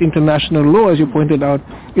ensure that international law, as you pointed out,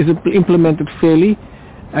 is implemented fairly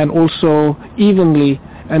and also evenly,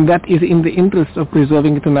 and that is in the interest of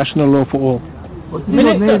preserving international law for all. What's your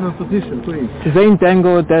name and position, please? Zain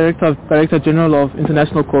Dango, Director General of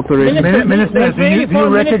International Cooperation. Minister, do you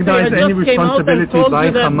recognize any responsibility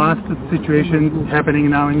by Hamas to the situation happening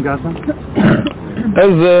now in Gaza?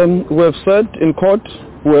 As we have said in court,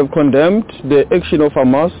 we have condemned the action of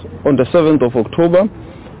Hamas on the 7th of October,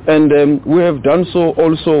 and we have done so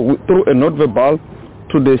also through a note verbal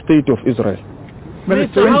to the State of Israel.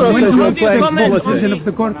 Minister, when do you expect the decision of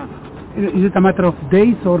the court? Is it a matter of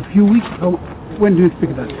days or a few weeks? When do you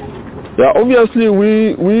expect that? Yeah, obviously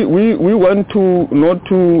we want to not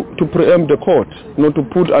to preempt the court, not to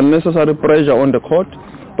put unnecessary pressure on the court,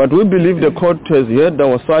 but we believe the court has heard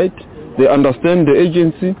our side, they understand the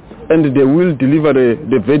agency, and they will deliver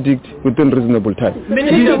the verdict within reasonable time.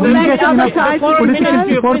 Minister, political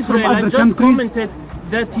support from other countries commented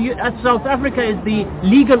that South Africa is the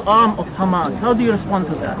legal arm of Hamas. How do you respond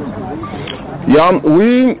to that? Yeah,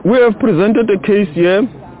 we have presented a case here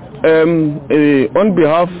on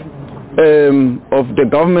behalf of the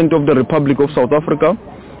government of the Republic of South Africa,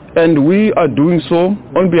 and we are doing so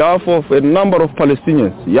on behalf of a number of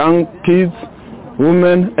Palestinians, young kids,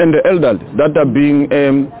 women, and the elderly that are being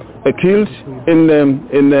killed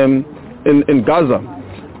in Gaza.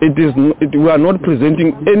 We are not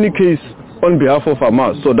presenting any case on behalf of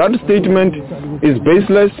Hamas. So that statement is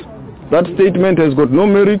baseless. That statement has got no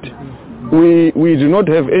merit. We do not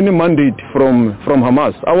have any mandate from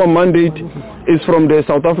Hamas. Our mandate is from the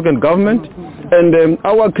South African government, and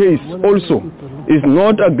our case also is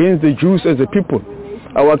not against the Jews as a people.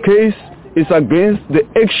 Our case is against the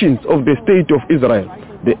actions of the state of Israel,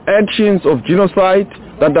 the actions of genocide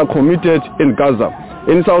that are committed in Gaza.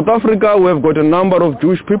 In South Africa, we have got a number of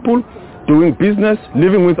Jewish people doing business,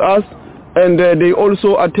 living with us, and they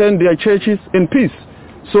also attend their churches in peace.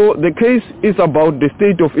 So the case is about the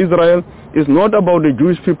state of Israel. It's not about the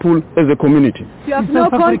Jewish people as a community. You have no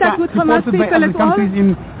contact with Hamas people at all? Countries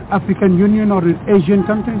in African Union or in Asian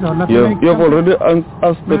countries or Latin American you have already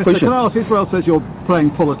asked the question. Can I ask, Israel says you're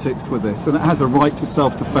playing politics with this and it has a right to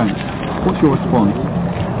self-defense. What's your response?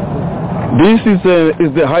 This is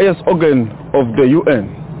the highest organ of the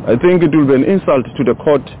UN. I think it will be an insult to the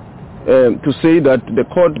court to say that the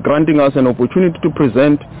court granting us an opportunity to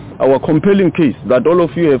present our compelling case that all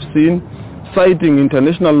of you have seen, citing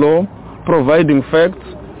international law, providing facts,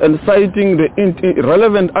 and citing the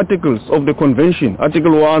relevant articles of the convention,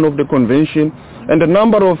 Article 1 of the convention, and a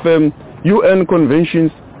number of UN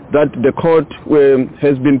conventions that the court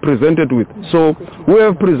has been presented with. So we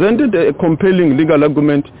have presented a compelling legal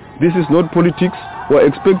argument. This is not politics. We're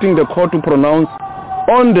expecting the court to pronounce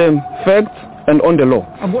on the facts and on the law.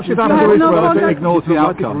 And what should happen to Israel if it ignores the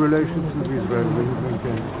outcome?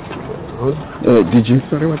 Did you?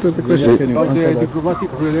 Sorry, what was the question? The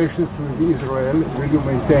diplomatic relations with Israel, will you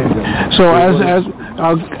maintain them? So as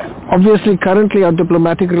obviously currently our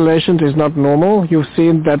diplomatic relations is not normal. You've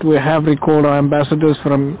seen that we have recalled our ambassadors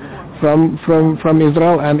from from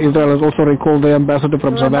Israel, and Israel has also recalled the ambassador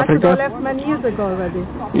from South Africa. Left many years ago already.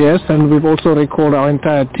 Yes, and we've also recalled our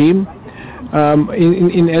entire team.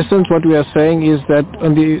 In essence, what we are saying is that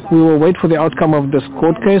we will wait for the outcome of this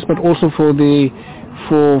court case, but also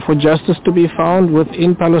for justice to be found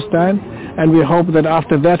within Palestine, and we hope that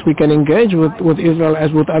after that we can engage with Israel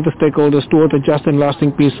as with other stakeholders towards a just and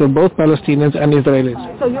lasting peace for both Palestinians and Israelis.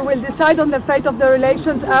 So you will decide on the fate of the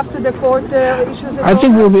relations after the court issues? I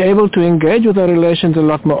think we'll be able to engage with our relations a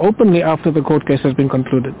lot more openly after the court case has been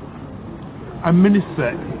concluded. And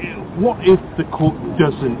Minister, what if the court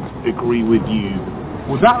doesn't agree with you?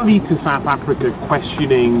 Will that lead to South Africa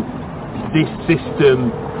questioning this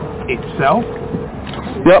system itself?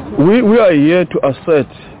 Yeah, we are here to assert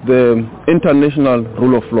the international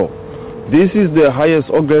rule of law. This is the highest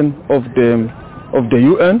organ of the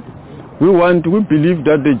UN. We believe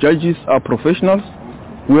that the judges are professionals.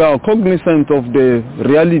 We are cognizant of the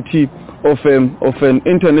reality of an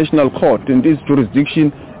international court in this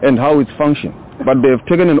jurisdiction and how it functions. But they have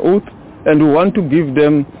taken an oath, and we want to give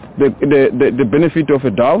them the benefit of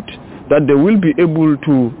a doubt that they will be able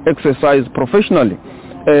to exercise professionally.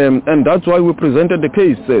 And that's why we presented the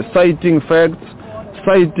case, citing facts,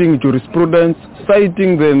 citing jurisprudence,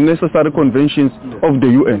 citing the necessary conventions of the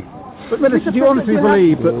UN. But Minister, do you honestly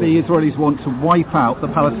believe that the Israelis want to wipe out the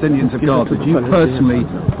Palestinians of Gaza? Do you personally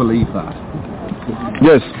believe that?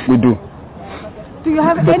 Yes, we do. Do you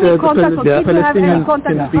have any contact, or did you have any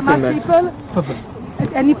contact with Hamas people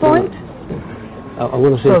at any point? I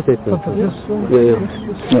want to say a statement.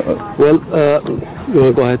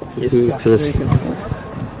 Well, go ahead.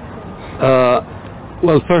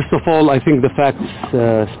 Well, first of all, I think the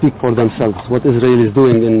facts speak for themselves. What Israel is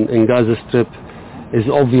doing in Gaza Strip is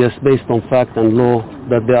obvious based on fact and law,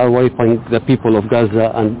 that they are wiping the people of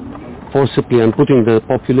Gaza and forcibly and putting the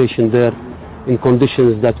population there in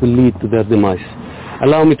conditions that will lead to their demise.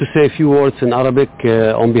 Allow me to say a few words in Arabic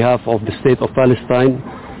on behalf of the state of Palestine,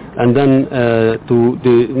 and then to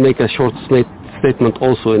make a short statement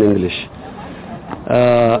also in English.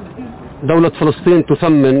 دولة فلسطين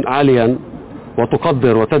تثمن عاليا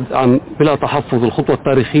وتقدر وتدعم بلا تحفظ الخطوة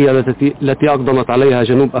التاريخية التي أقدمت عليها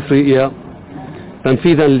جنوب أفريقيا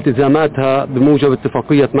تنفيذا لالتزاماتها بموجب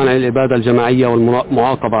اتفاقية منع الإبادة الجماعية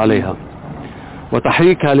والمعاقبة عليها،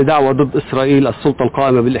 وتحريكها لدعوة ضد إسرائيل السلطة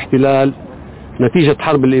القائمة بالاحتلال نتيجة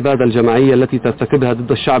حرب الإبادة الجماعية التي ترتكبها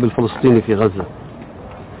ضد الشعب الفلسطيني في غزة.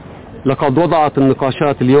 لقد وضعت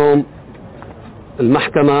النقاشات اليوم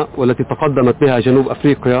المحكمة والتي تقدمت بها جنوب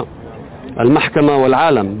أفريقيا المحكمة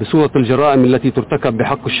والعالم بصورة الجرائم التي ترتكب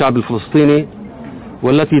بحق الشعب الفلسطيني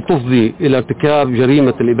والتي تفضي إلى ارتكاب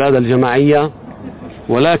جريمة الإبادة الجماعية،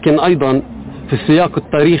 ولكن أيضا في السياق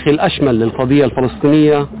التاريخي الأشمل للقضية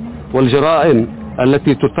الفلسطينية والجرائم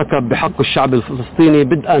التي ترتكب بحق الشعب الفلسطيني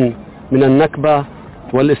بدءا من النكبة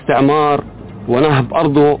والاستعمار ونهب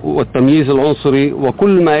أرضه والتمييز العنصري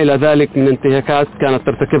وكل ما إلى ذلك من انتهاكات كانت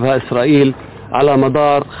ترتكبها إسرائيل على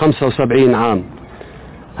مدار 75 عام.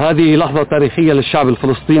 هذه لحظة تاريخية للشعب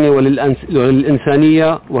الفلسطيني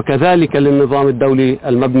وللإنسانية وكذلك للنظام الدولي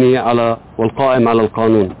المبني على والقائم على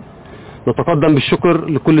القانون. نتقدم بالشكر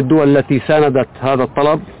لكل الدول التي ساندت هذا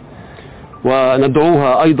الطلب،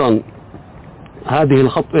 وندعوها أيضا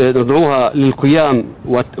ندعوها للقيام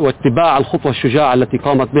واتباع الخطوة الشجاعة التي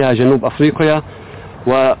قامت بها جنوب أفريقيا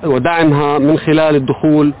ودعمها من خلال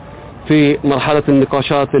الدخول في مرحلة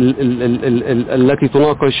النقاشات التي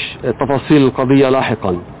تناقش تفاصيل القضية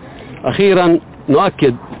لاحقا. أخيرا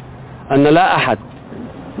نؤكد أن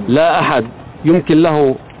لا أحد يمكن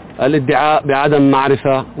له الادعاء بعدم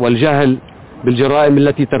معرفة والجهل بالجرائم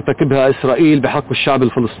التي ترتكبها إسرائيل بحق الشعب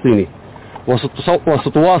الفلسطيني،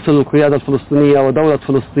 وستواصل القيادة الفلسطينية ودولة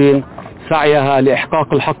فلسطين سعيها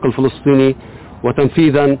لإحقاق الحق الفلسطيني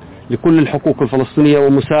وتنفيذا لكل الحقوق الفلسطينية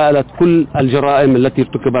ومساءلة كل الجرائم التي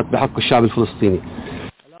ارتكبت بحق الشعب الفلسطيني.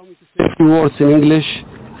 Allow me to say a few words in English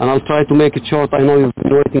and I'll try to make it short. I know you've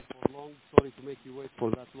been waiting for long. Sorry to make you wait for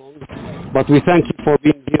that long. But we thank you for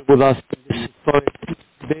being here with us this historic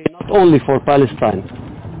day, not only for Palestine,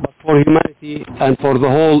 but for humanity and for the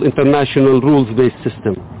whole international rules-based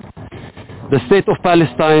system. The state of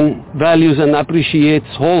Palestine values and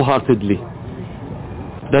appreciates wholeheartedly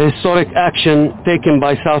the historic action taken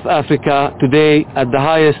by South Africa today at the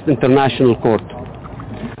highest international court.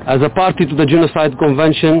 As a party to the Genocide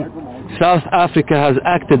Convention, South Africa has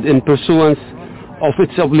acted in pursuance of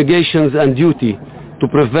its obligations and duty to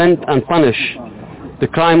prevent and punish the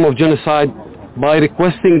crime of genocide by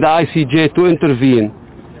requesting the ICJ to intervene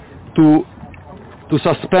to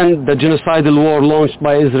suspend the genocidal war launched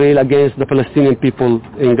by Israel against the Palestinian people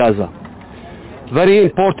in Gaza. Very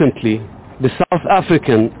importantly, The South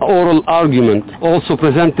African oral argument also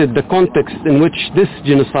presented the context in which this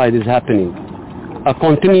genocide is happening. A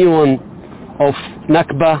continuum of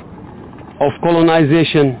Nakba, of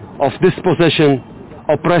colonization, of dispossession,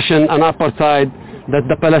 oppression and apartheid that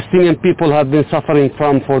the Palestinian people have been suffering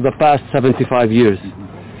from for the past 75 years.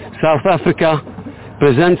 South Africa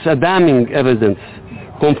presents a damning evidence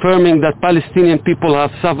confirming that Palestinian people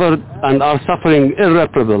have suffered and are suffering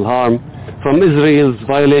irreparable harm from Israel's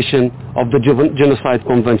violation of the Genocide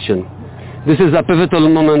Convention. This is a pivotal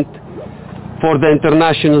moment for the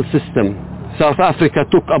international system. South Africa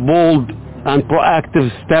took a bold and proactive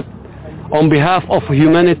step on behalf of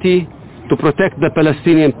humanity to protect the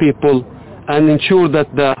Palestinian people and ensure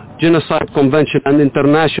that the Genocide Convention and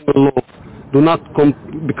international law do not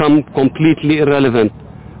become completely irrelevant,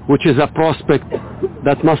 which is a prospect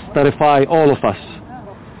that must terrify all of us.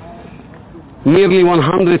 Nearly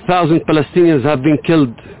 100,000 Palestinians have been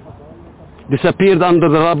killed, disappeared under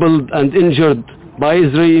the rubble and injured by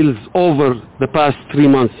Israel over the past 3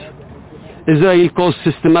 months. Israel caused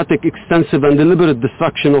systematic, extensive and deliberate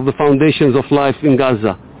destruction of the foundations of life in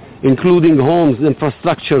Gaza, including homes,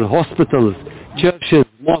 infrastructure, hospitals, churches,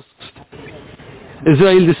 mosques.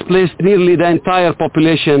 Israel displaced nearly the entire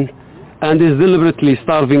population and is deliberately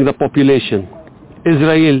starving the population.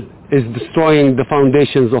 Israel is destroying the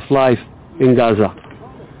foundations of life in Gaza.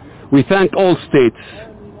 We thank all states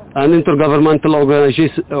and intergovernmental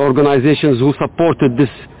organizations who supported this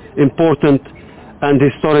important and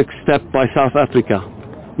historic step by South Africa.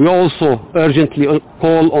 We also urgently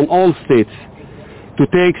call on all states to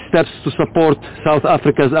take steps to support South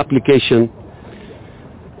Africa's application.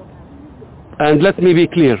 And let me be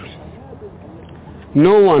clear,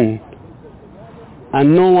 no one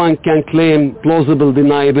can claim plausible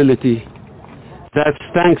deniability that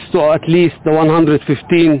thanks to at least the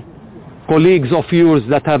 115 colleagues of yours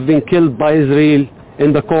that have been killed by Israel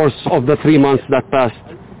in the course of the 3 months that passed.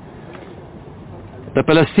 The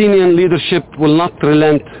Palestinian leadership will not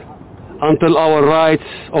relent until our rights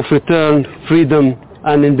of return, freedom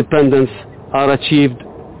and independence are achieved.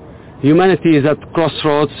 Humanity is at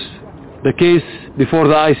crossroads. The case before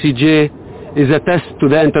the ICJ is a test to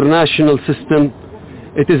the international system.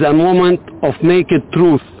 It is a moment of naked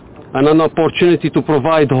truth and an opportunity to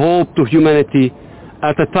provide hope to humanity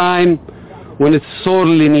at a time when it's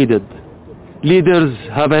sorely needed. Leaders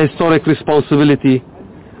have a historic responsibility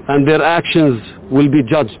and their actions will be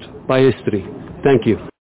judged by history. Thank you.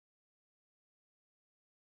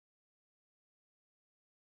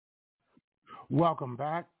 Welcome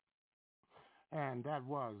back. And that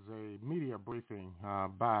was a media briefing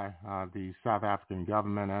by the South African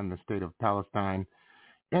government and the state of Palestine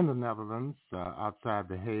in the Netherlands, outside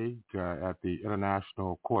The Hague, at the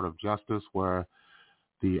International Court of Justice, where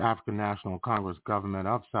the African National Congress government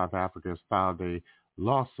of South Africa has filed a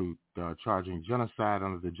lawsuit charging genocide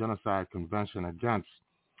under the Genocide Convention against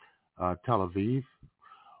Tel Aviv.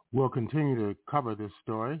 We'll continue to cover this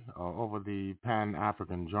story over the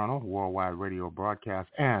Pan-African Journal, worldwide radio broadcast,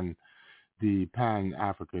 and the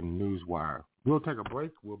Pan-African Newswire. We'll take a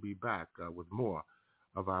break. We'll be back with more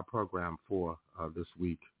of our program for this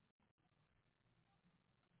week.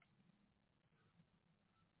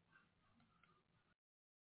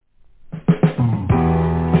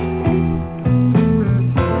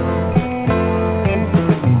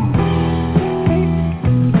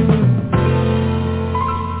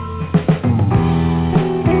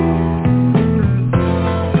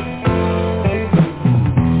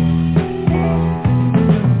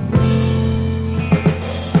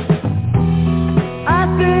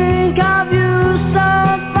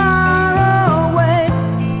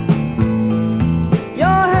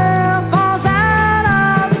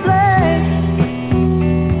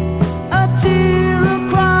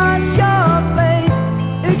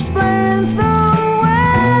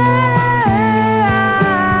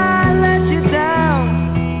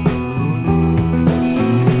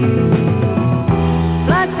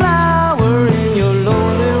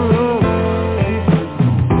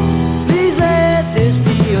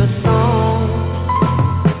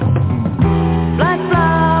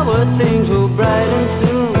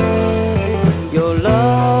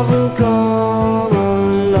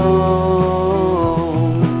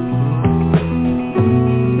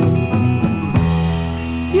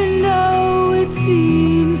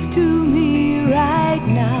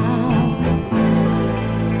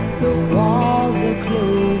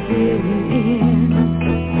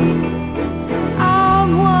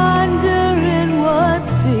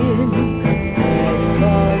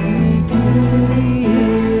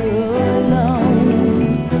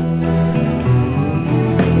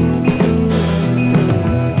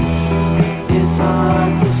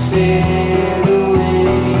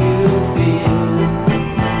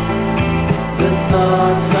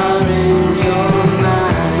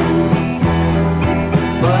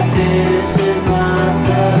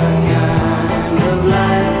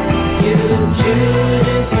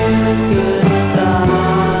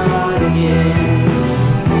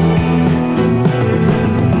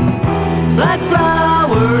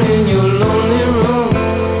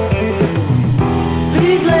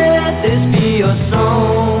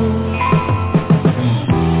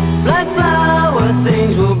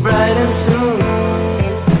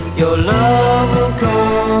 your love will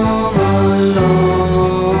come along.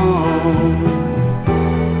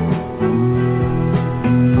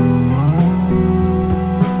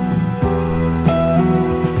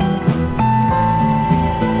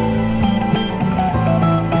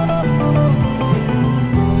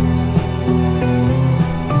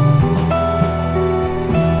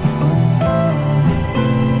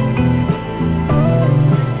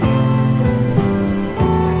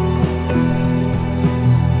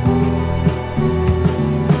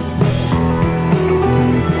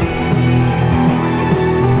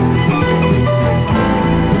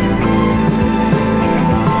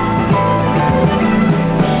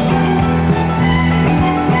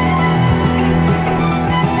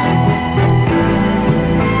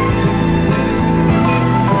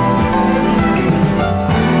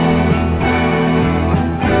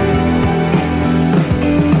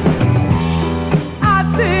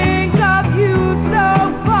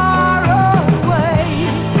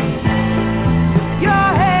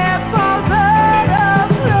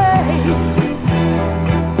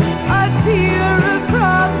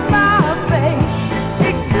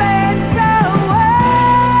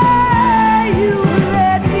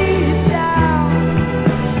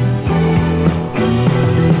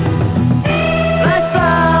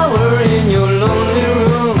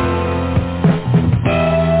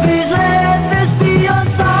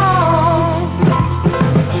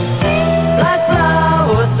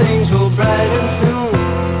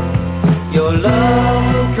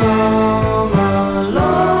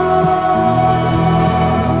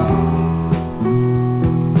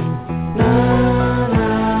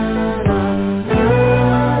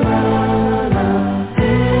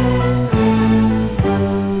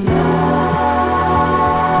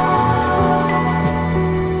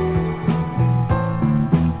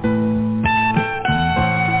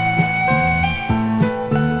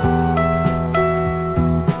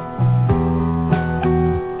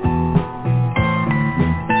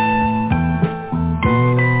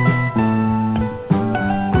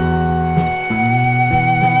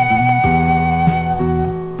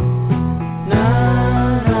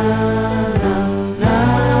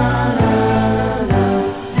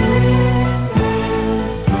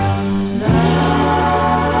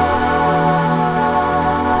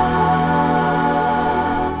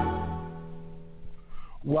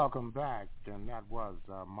 Welcome back, and that was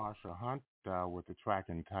Marsha Hunt with the track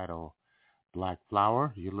entitled Black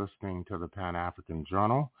Flower. You're listening to the Pan-African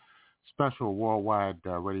Journal, special worldwide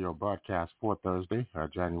radio broadcast for Thursday,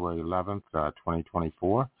 January 11th,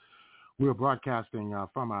 2024. We are broadcasting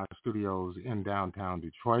from our studios in downtown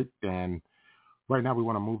Detroit, and right now we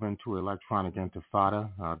want to move into Electronic Intifada.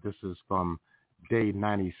 This is from day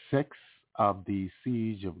 96 of the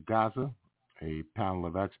Siege of Gaza. A panel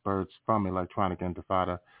of experts from Electronic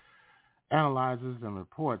Intifada analyzes and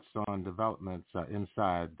reports on developments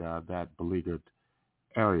inside that beleaguered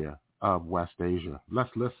area of West Asia.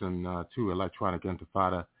 Let's listen to Electronic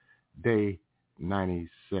Intifada, day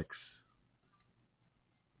 96.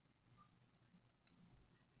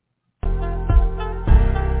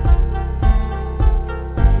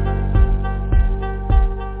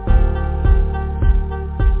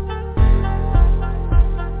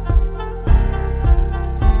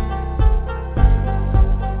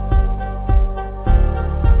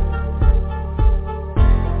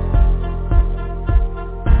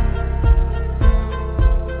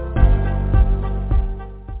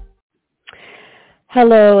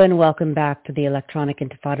 Hello and welcome back to the Electronic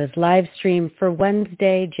Intifada's live stream for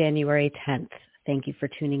Wednesday, January 10th. Thank you for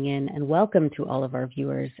tuning in and welcome to all of our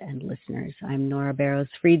viewers and listeners. I'm Nora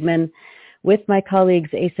Barrows-Friedman with my colleagues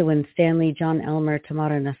Asa Winstanley, John Elmer,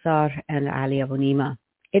 Tamara Nassar, and Ali Abunima.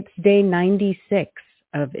 It's day 96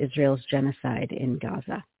 of Israel's genocide in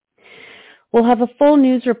Gaza. We'll have a full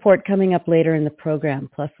news report coming up later in the program.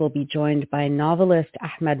 Plus, we'll be joined by novelist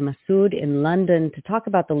Ahmed Massoud in London to talk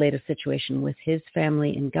about the latest situation with his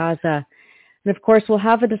family in Gaza. And of course, we'll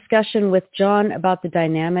have a discussion with John about the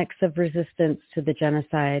dynamics of resistance to the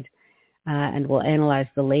genocide, and we'll analyze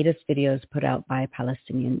the latest videos put out by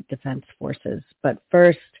Palestinian Defense Forces. But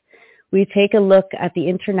first, we take a look at the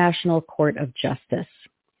International Court of Justice.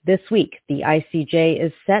 This week, the ICJ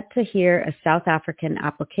is set to hear a South African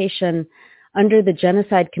application under the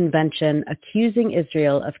Genocide Convention accusing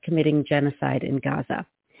Israel of committing genocide in Gaza.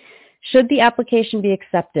 Should the application be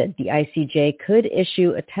accepted, the ICJ could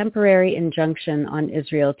issue a temporary injunction on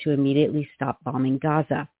Israel to immediately stop bombing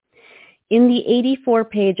Gaza. In the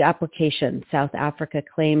 84-page application, South Africa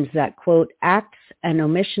claims that, quote, acts and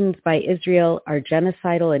omissions by Israel are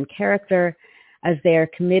genocidal in character as they are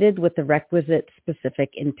committed with the requisite specific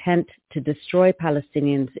intent to destroy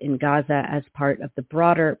Palestinians in Gaza as part of the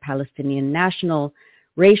broader Palestinian national,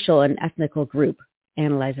 racial, and ethnical group,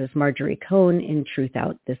 analyzes Marjorie Cohn in Truth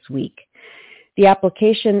Out this week. The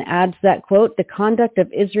application adds that, quote, the conduct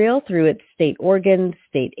of Israel through its state organs,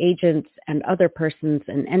 state agents, and other persons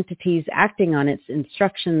and entities acting on its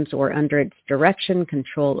instructions or under its direction,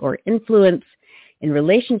 control, or influence in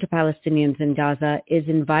relation to Palestinians in Gaza is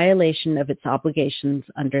in violation of its obligations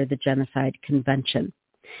under the Genocide Convention.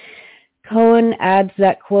 Cohen adds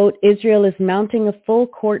that, quote, Israel is mounting a full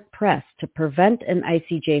court press to prevent an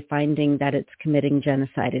ICJ finding that it's committing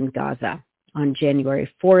genocide in Gaza. On January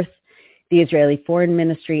 4th, the Israeli Foreign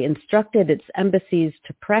Ministry instructed its embassies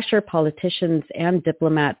to pressure politicians and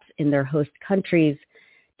diplomats in their host countries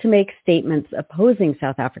to make statements opposing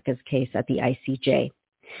South Africa's case at the ICJ.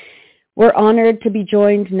 We're honored to be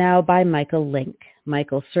joined now by Michael Link.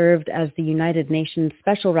 Michael served as the United Nations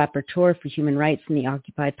Special Rapporteur for Human Rights in the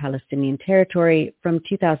Occupied Palestinian Territory from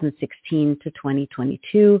 2016 to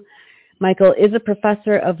 2022. Michael is a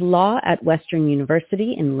professor of law at Western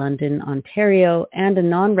University in London, Ontario, and a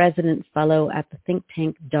non-resident fellow at the think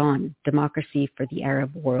tank Dawn, Democracy for the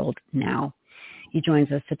Arab World Now. He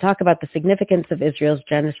joins us to talk about the significance of Israel's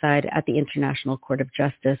genocide at the International Court of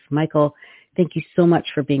Justice. Michael, thank you so much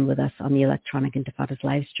for being with us on the Electronic Intifada's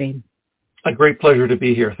live stream. A great pleasure to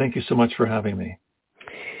be here. Thank you so much for having me.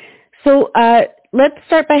 So let's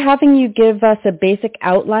start by having you give us a basic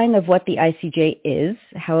outline of what the ICJ is,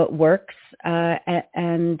 how it works,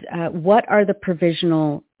 and what are the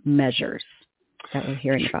provisional measures that we're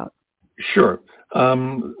hearing about. Sure.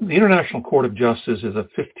 The International Court of Justice is a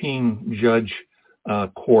 15-judge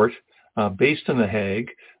court based in The Hague.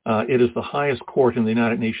 It is the highest court in the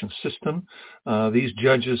United Nations system. These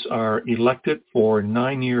judges are elected for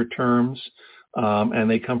 9-year terms, and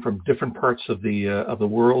they come from different parts of the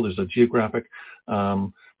world. There's a geographic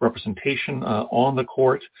representation on the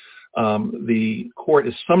court. The court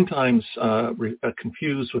is sometimes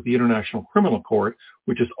confused with the International Criminal Court,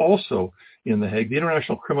 which is also in The Hague. The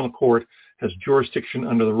International Criminal Court has jurisdiction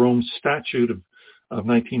under the Rome Statute of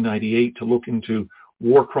 1998 to look into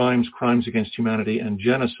war crimes, crimes against humanity, and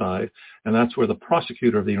genocide, and that's where the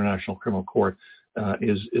prosecutor of the International Criminal Court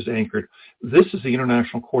is anchored. This is the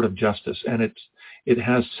International Court of Justice, and it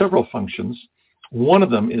has several functions. One of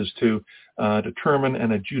them is to determine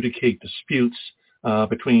and adjudicate disputes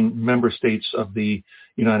between member states of the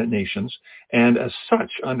United Nations, and as such,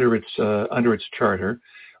 under its charter,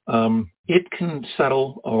 it can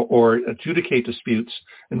settle or adjudicate disputes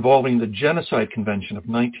involving the Genocide Convention of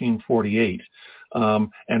 1948.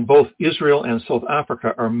 And both Israel and South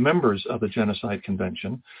Africa are members of the Genocide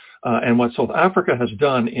Convention. And what South Africa has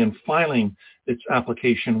done in filing its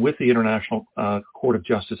application with the International Court of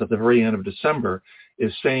Justice at the very end of December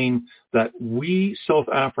is saying that we, South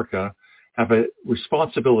Africa, have a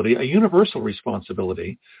responsibility, a universal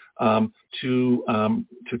responsibility, to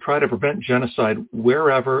try to prevent genocide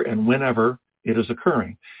wherever and whenever it is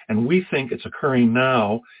occurring. And we think it's occurring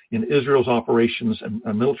now in Israel's operations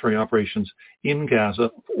and military operations in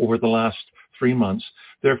Gaza over the last 3 months.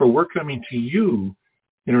 Therefore, we're coming to you,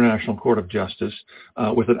 International Court of Justice,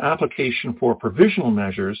 with an application for provisional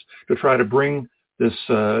measures to try to bring this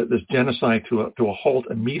genocide to a halt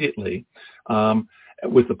immediately,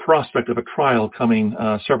 with the prospect of a trial coming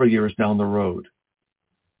several years down the road.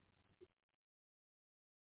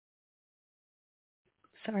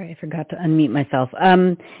 Sorry, I forgot to unmute myself.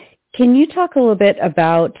 Can you talk a little bit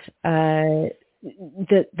about the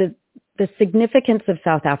significance of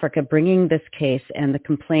South Africa bringing this case and the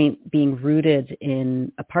complaint being rooted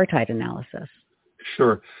in apartheid analysis?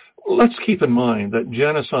 Sure. Let's keep in mind that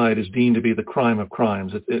genocide is deemed to be the crime of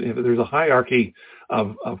crimes. There's a hierarchy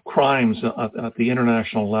of crimes at the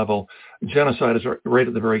international level. Genocide is right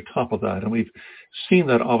at the very top of that. And we've seen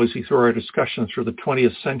that obviously through our discussions through the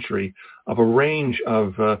 20th century of a range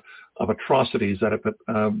of atrocities that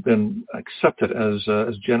have been accepted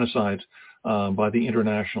as genocide by the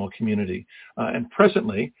international community. And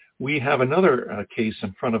presently, we have another case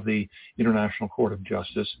in front of the International Court of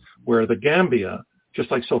Justice where the Gambia, just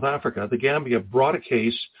like South Africa, the Gambia brought a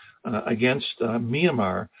case against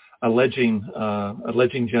Myanmar alleging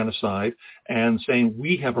genocide and saying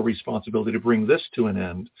we have a responsibility to bring this to an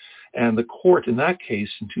end. And the court in that case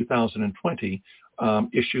in 2020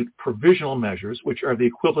 issued provisional measures, which are the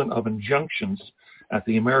equivalent of injunctions at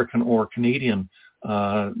the American or Canadian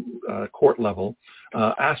court level,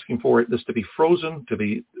 asking for this to be frozen,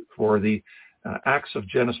 for the acts of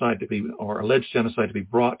genocide to be, or alleged genocide to be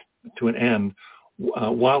brought to an end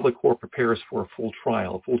while the court prepares for a full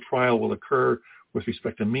trial. A full trial will occur with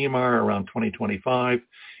respect to Myanmar around 2025.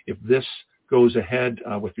 If this goes ahead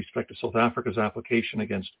with respect to South Africa's application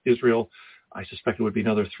against Israel, I suspect it would be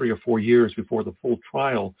another 3 or 4 years before the full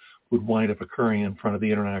trial would wind up occurring in front of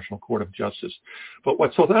the International Court of Justice. But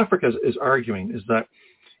what South Africa is arguing is that,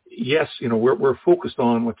 yes, we're focused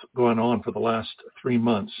on what's going on for the last 3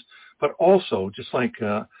 months, but also, just like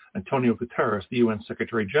Antonio Guterres, the UN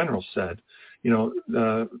Secretary General, said,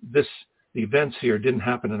 the events here didn't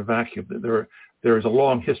happen in a vacuum. There is a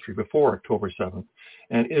long history before October 7th.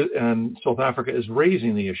 And South Africa is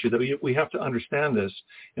raising the issue that we have to understand this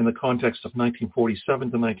in the context of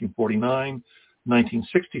 1947 to 1949,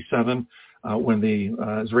 1967, when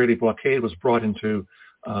the Israeli blockade was brought into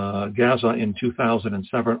Gaza in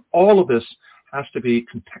 2007. All of this has to be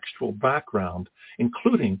contextual background,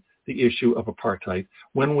 including the issue of apartheid.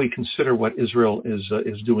 When we consider what Israel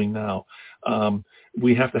is doing now,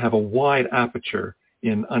 we have to have a wide aperture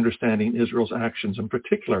in understanding Israel's actions, in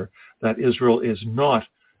particular that Israel is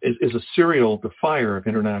a serial defier of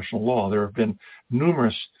international law. There have been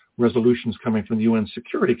numerous resolutions coming from the UN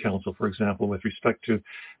Security Council, for example, with respect to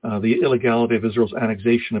the illegality of Israel's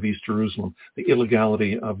annexation of East Jerusalem, the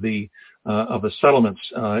illegality of the settlements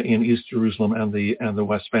in East Jerusalem and the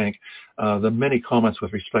West Bank, the many comments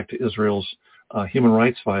with respect to Israel's human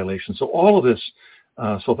rights violations. So all of this,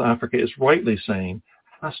 South Africa is rightly saying,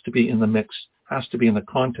 has to be in the mix, has to be in the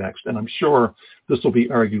context. And I'm sure this will be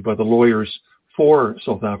argued by the lawyers for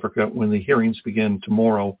South Africa when the hearings begin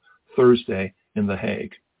tomorrow, Thursday, in The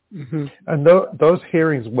Hague. Mm-hmm. And those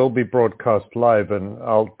hearings will be broadcast live, and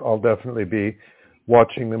I'll definitely be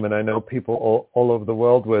watching them, and I know people all over the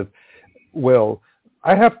world will.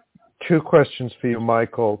 I have 2 questions for you,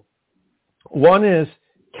 Michael. One is,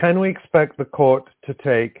 can we expect the court to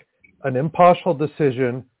take an impartial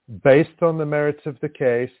decision based on the merits of the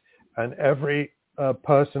case, and every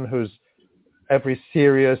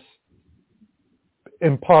serious,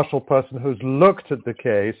 impartial person who's looked at the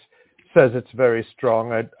case says it's very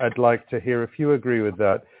strong? I'd like to hear if you agree with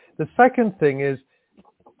that. The second thing is,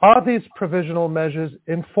 are these provisional measures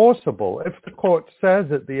enforceable? If the court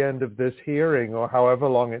says at the end of this hearing, or however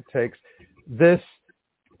long it takes, this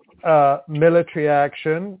military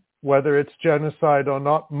action, whether it's genocide or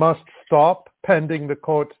not, must stop pending the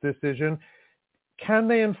court's decision, can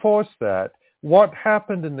they enforce that? What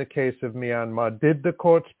happened in the case of Myanmar? Did the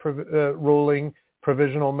court's ruling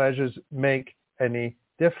provisional measures make any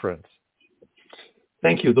difference?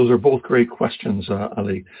 Thank you. Those are both great questions,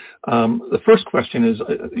 Ali. The first question is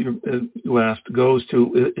you asked goes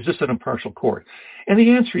to, is this an impartial court? And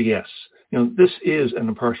the answer, yes. This is an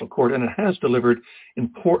impartial court, and it has delivered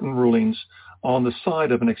important rulings on the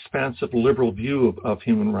side of an expansive liberal view of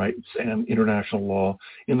human rights and international law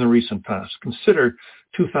in the recent past. Consider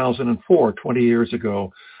 2004, 20 years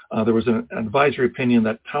ago, there was an advisory opinion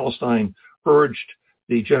that Palestine urged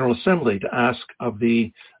the General Assembly to ask of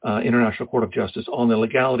the International Court of Justice on the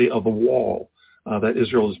legality of the wall that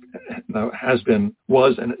Israel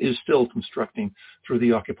was and is still constructing through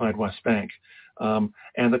the occupied West Bank.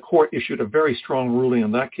 And the court issued a very strong ruling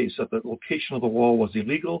in that case that the location of the wall was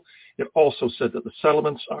illegal. It also said that the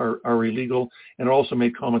settlements are illegal, and it also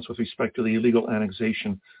made comments with respect to the illegal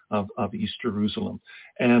annexation of East Jerusalem.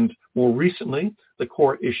 And more recently, the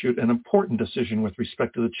court issued an important decision with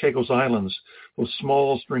respect to the Chagos Islands, those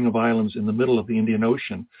small string of islands in the middle of the Indian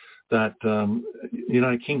Ocean that the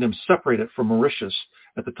United Kingdom separated from Mauritius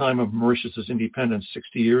at the time of Mauritius's independence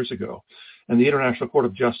 60 years ago. And the International Court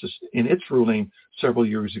of Justice, in its ruling several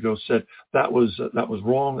years ago, said that was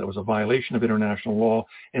wrong, that was a violation of international law,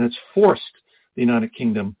 and it's forced the United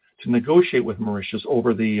Kingdom to negotiate with Mauritius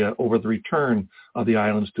over the return of the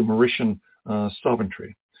islands to Mauritian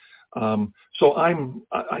sovereignty. So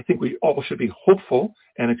I think we all should be hopeful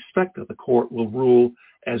and expect that the court will rule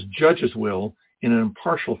as judges will in an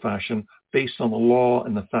impartial fashion based on the law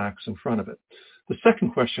and the facts in front of it. The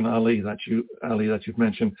second question, Ali, that you've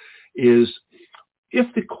mentioned is, if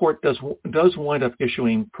the court does wind up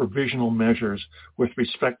issuing provisional measures with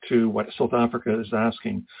respect to what South Africa is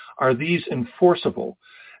asking, are these enforceable?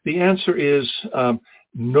 The answer is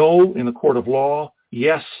no in the court of law,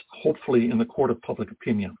 yes, hopefully in the court of public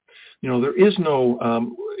opinion. There is no,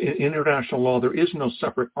 in international law, there is no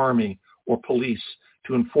separate army or police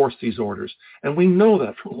to enforce these orders. And we know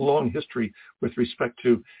that from a long history with respect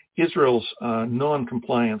to Israel's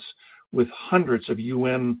non-compliance with hundreds of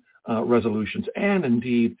UN resolutions, and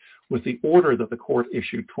indeed with the order that the court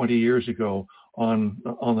issued 20 years ago on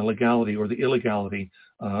the legality or the illegality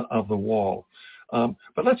of the wall.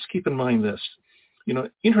 But let's keep in mind this.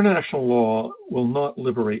 International law will not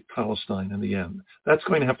liberate Palestine in the end. That's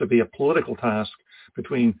going to have to be a political task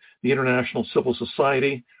between the international civil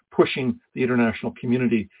society pushing the international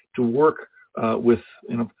community to work with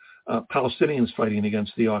Palestinians fighting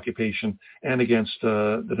against the occupation and against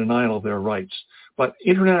the denial of their rights. But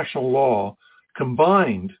international law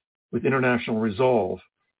combined with international resolve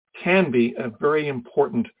can be a very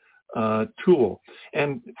important tool.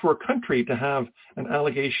 And for a country to have an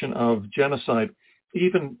allegation of genocide,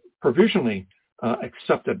 even provisionally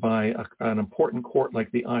accepted by an important court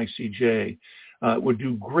like the ICJ, would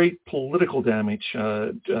do great political damage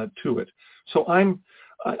to it. So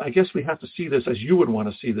I guess we have to see this as you would want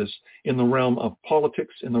to see this in the realm of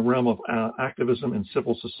politics, in the realm of activism and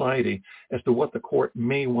civil society as to what the court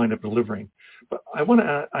may wind up delivering. But I want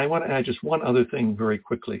to add just one other thing very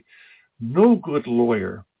quickly. No good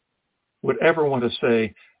lawyer would ever want to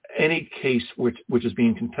say any case which is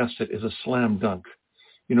being contested is a slam dunk.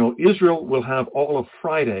 Israel will have all of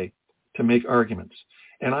Friday to make arguments.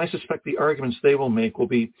 And I suspect the arguments they will make will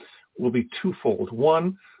be twofold.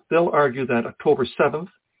 One, they'll argue that October 7th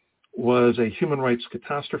was a human rights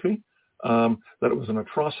catastrophe, that it was an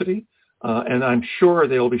atrocity, and I'm sure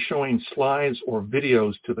they'll be showing slides or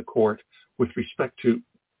videos to the court with respect to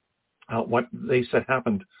what they said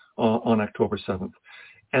happened on October 7th.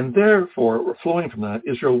 And therefore, flowing from that,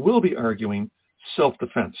 Israel will be arguing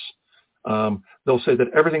self-defense. They'll say that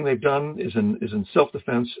everything they've done is in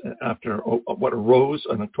self-defense after what arose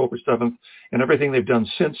on October 7th, and everything they've done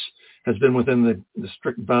since has been within the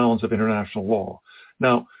strict bounds of international law.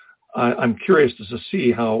 Now, I'm curious to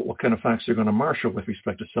see what kind of facts they're going to marshal with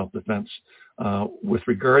respect to self-defense, with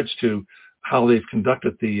regards to how they've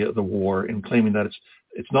conducted the war, in claiming that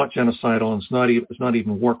it's not genocidal and it's not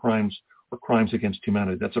even war crimes or crimes against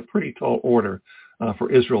humanity. That's a pretty tall order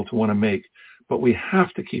for Israel to want to make. But we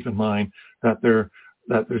have to keep in mind that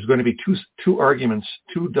there's going to be two arguments,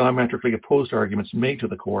 two diametrically opposed arguments made to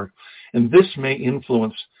the court, and this may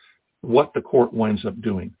influence what the court winds up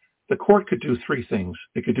doing. The court could do three things.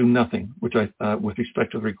 It could do nothing, which with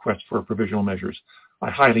respect to the request for provisional measures. I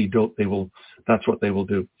highly doubt that's what they will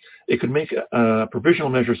do. It could make a provisional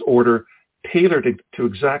measures order tailored to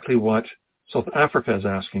exactly what South Africa is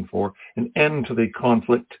asking for, an end to the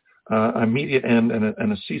conflict, immediate end and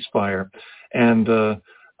a ceasefire, and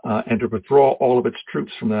to withdraw all of its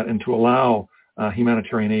troops from that and to allow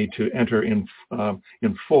humanitarian aid to enter in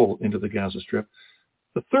full into the Gaza Strip.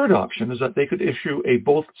 The third option is that they could issue a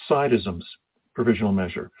both-sidisms provisional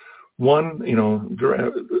measure. One,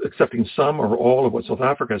 accepting some or all of what South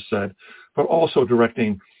Africa has said, but also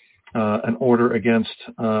directing an order against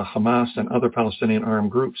Hamas and other Palestinian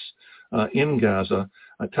armed groups in Gaza,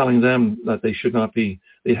 telling them that they should not be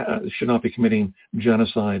committing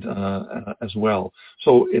genocide as well.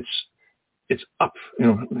 So it's up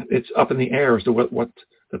in the air as to what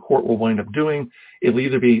the court will wind up doing. It'll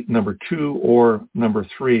either be number 2 or number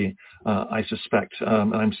 3, I suspect.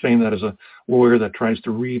 I'm saying that as a lawyer that tries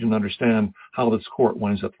to read and understand how this court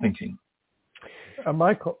winds up thinking.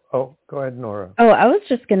 Michael, go ahead, Nora. I was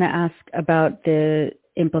just going to ask about the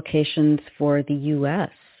implications for the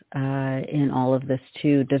U.S. In all of this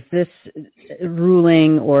too. Does this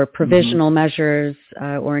ruling or provisional measures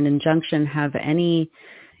or an injunction have any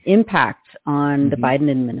impact on the Biden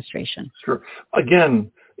administration? Sure.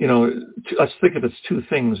 Again, let's think of it as two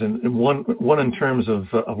things, and one in terms of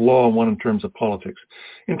law and one in terms of politics.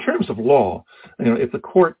 In terms of law, if the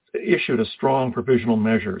court issued a strong provisional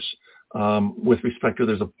measures with respect to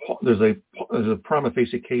there's a prima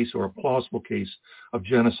facie case or a plausible case of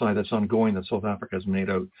genocide that's ongoing that South Africa has made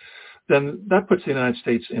out, then that puts the United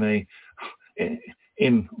States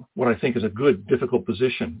in what I think is a good, difficult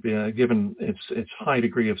position, given its high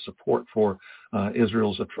degree of support for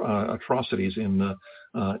Israel's atrocities in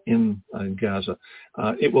Gaza.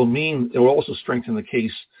 It will also strengthen the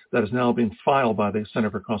case that has now been filed by the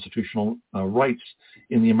Center for Constitutional Rights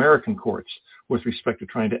in the American courts with respect to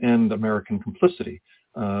trying to end American complicity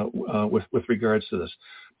with regards to this.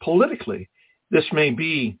 Politically, this may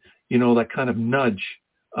be, that kind of nudge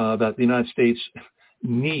that the United States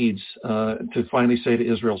needs to finally say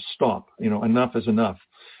to Israel, stop, enough is enough.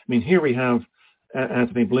 I mean, here we have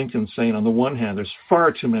Anthony Blinken saying, on the one hand, there's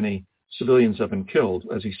far too many civilians have been killed,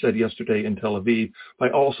 as he said yesterday in Tel Aviv, by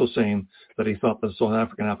also saying that he thought the South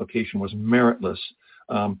African application was meritless.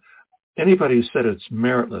 Anybody who said it's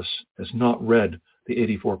meritless has not read the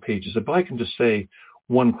 84 pages. If I can just say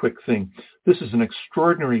one quick thing, this is an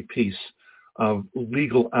extraordinary piece of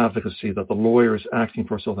legal advocacy that the lawyers acting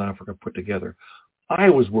for South Africa put together. I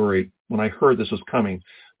was worried when I heard this was coming.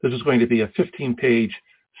 This was going to be a 15-page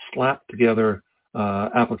slapped together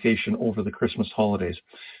application over the Christmas holidays.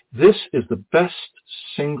 This is the best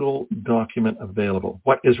single document available,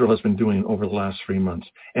 what Israel has been doing over the last 3 months,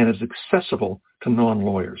 and is accessible to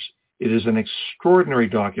non-lawyers. It is an extraordinary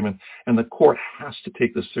document, and the court has to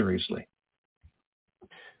take this seriously.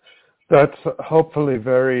 That's hopefully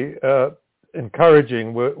very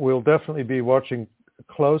encouraging. We'll definitely be watching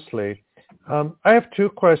closely. I have two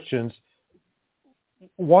questions.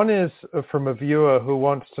 One is from a viewer who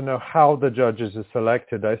wants to know how the judges are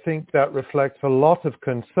selected. I think that reflects a lot of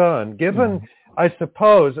concern, given, I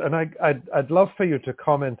suppose, and I'd love for you to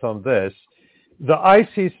comment on this, the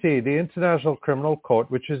ICC, the International Criminal Court,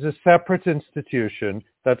 which is a separate institution,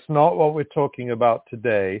 that's not what we're talking about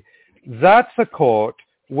today, that's a court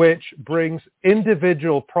which brings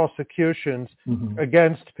individual prosecutions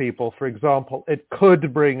against people. For example, it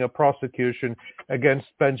could bring a prosecution against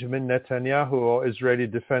Benjamin Netanyahu or Israeli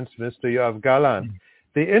Defense Minister Yoav Gallant.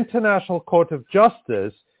 The International Court of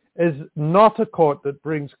Justice is not a court that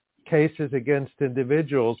brings cases against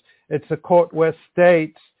individuals. It's a court where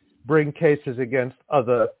states bring cases against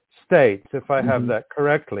other states, if I have that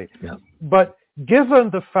correctly. Yeah. But given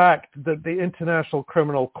the fact that the International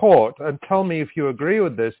Criminal Court, and tell me if you agree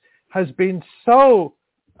with this, has been so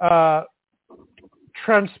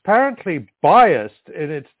transparently biased in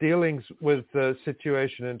its dealings with the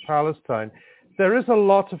situation in Palestine, there is a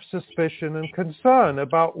lot of suspicion and concern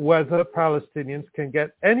about whether Palestinians can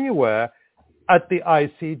get anywhere at the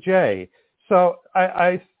ICJ. So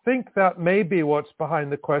I think that may be what's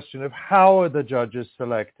behind the question of how are the judges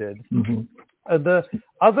selected. The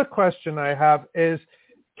other question I have is,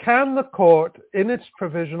 can the court, in its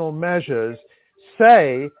provisional measures,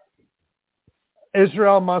 say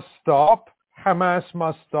Israel must stop, Hamas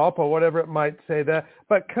must stop, or whatever it might say there,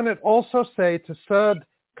 but can it also say to third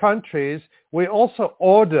countries, we also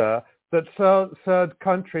order that third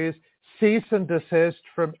countries cease and desist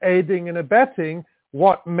from aiding and abetting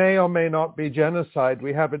what may or may not be genocide?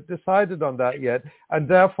 We haven't decided on that yet, and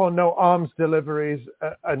therefore no arms deliveries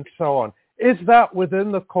and so on. Is that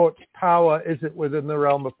within the court's power? Is it within the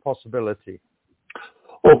realm of possibility?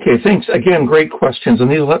 Okay, thanks. Again, great questions, and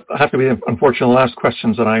these have to be, unfortunately, the last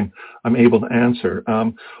questions that I'm able to answer.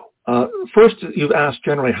 First, you've asked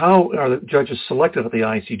generally, how are the judges selected at the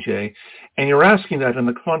ICJ? And you're asking that in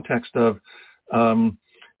the context of,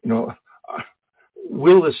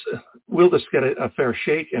 will this get a fair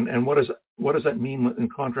shake, and what does that mean in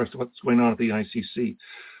contrast to what's going on at the ICC?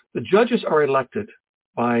 The judges are elected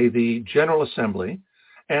by the General Assembly,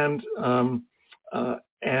 and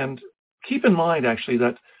keep in mind actually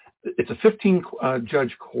that it's a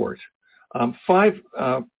 15-judge court, and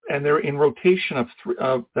they're in rotation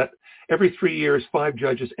of that every 3 years 5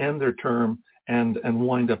 judges end their term and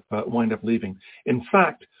wind up leaving. In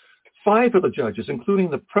fact, 5 of the judges, including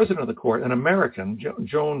the president of the court, an American,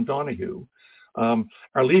 Joan Donoghue,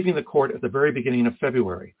 are leaving the court at the very beginning of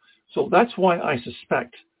February. So that's why I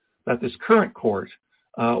suspect that this current court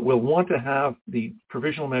will want to have the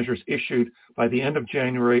provisional measures issued by the end of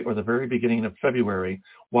January or the very beginning of February,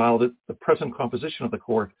 while the present composition of the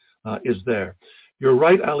court is there. You're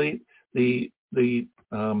right, Ali. The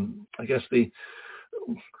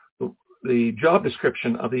job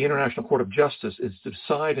description of the International Court of Justice is to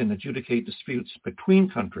decide and adjudicate disputes between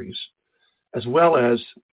countries, as well as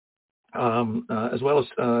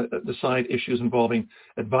decide issues involving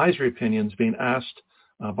advisory opinions being asked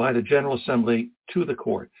by the General Assembly to the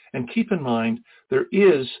court. And keep in mind, there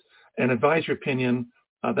is an advisory opinion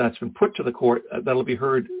that's been put to the court that'll be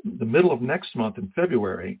heard the middle of next month in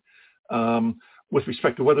February with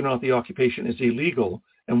respect to whether or not the occupation is illegal,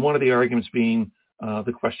 and one of the arguments being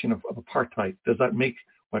the question of apartheid. Does that make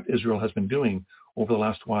what Israel has been doing over the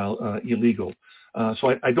last while illegal?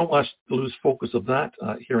 So I don't want to lose focus of that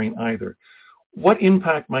hearing either. What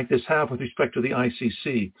impact might this have with respect to the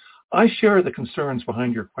ICC? I share the concerns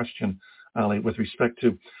behind your question, Ali, with respect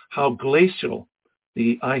to how glacial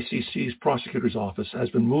the ICC's prosecutor's office has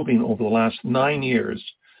been moving over the last 9 years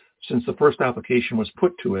since the first application was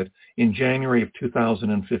put to it in January of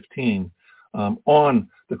 2015 on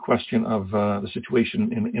the question of the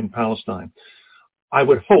situation in Palestine. I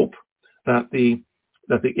would hope that the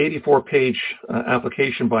 84-page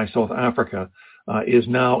application by South Africa is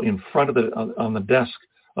now in front of on the desk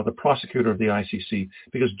of the prosecutor of the ICC,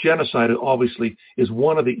 because genocide obviously is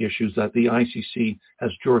one of the issues that the ICC has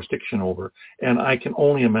jurisdiction over. And I can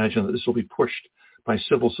only imagine that this will be pushed by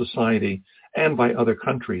civil society and by other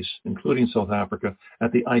countries, including South Africa,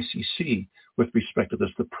 at the ICC with respect to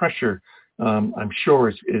this. The pressure, I'm sure,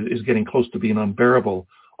 is getting close to being unbearable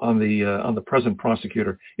on the present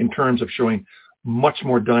prosecutor in terms of showing much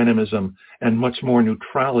more dynamism and much more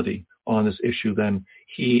neutrality on this issue than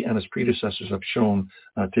he and his predecessors have shown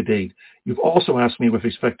to date. You've also asked me with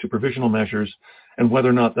respect to provisional measures and whether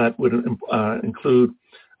or not that would include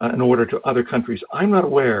an order to other countries. I'm not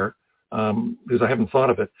aware, because I haven't thought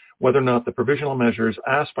of it, whether or not the provisional measures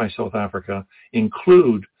asked by South Africa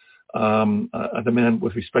include a demand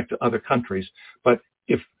with respect to other countries. But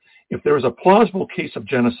if there is a plausible case of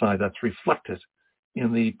genocide that's reflected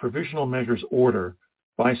in the provisional measures order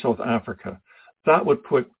by South Africa, that would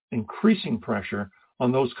put increasing pressure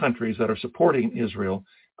on those countries that are supporting Israel,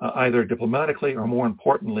 either diplomatically or, more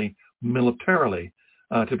importantly, militarily,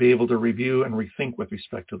 to be able to review and rethink with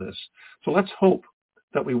respect to this. So let's hope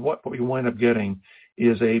that what we wind up getting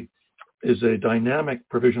is a dynamic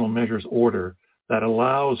provisional measures order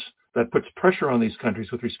that puts pressure on these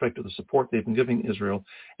countries with respect to the support they've been giving Israel,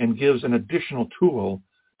 and gives an additional tool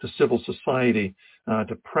to civil society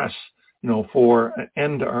to press, for an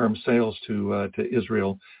end to arms sales to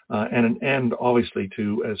Israel, and an end, obviously,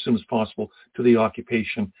 to, as soon as possible, to the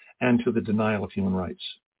occupation and to the denial of human rights.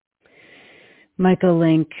 Michael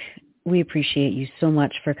Link, we appreciate you so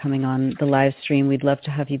much for coming on the live stream. We'd love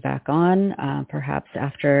to have you back on, perhaps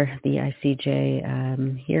after the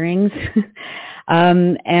ICJ hearings.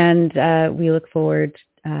 And we look forward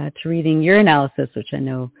to reading your analysis, which I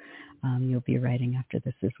know you'll be writing after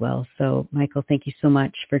this as well. So, Michael, thank you so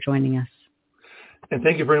much for joining us. And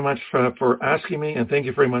thank you very much for asking me, and thank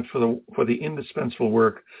you very much for the indispensable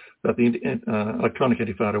work that the Electronic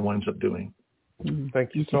Intifada winds up doing.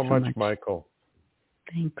 Thank you so much, Michael.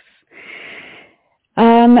 Thanks.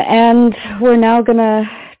 And we're now going to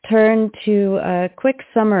turn to a quick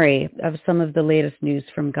summary of some of the latest news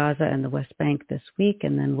from Gaza and the West Bank this week,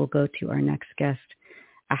 and then we'll go to our next guest,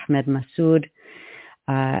 Ahmed Massoud,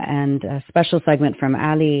 and a special segment from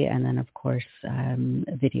Ali, and then, of course,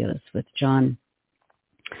 videos with John.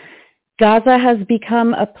 Gaza has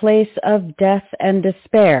become a place of death and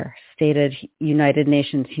despair, stated United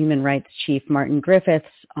Nations Human Rights Chief Martin Griffiths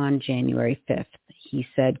on January 5th. He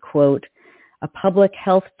said, quote, "A public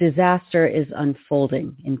health disaster is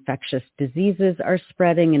unfolding. Infectious diseases are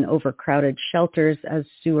spreading in overcrowded shelters as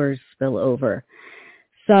sewers spill over.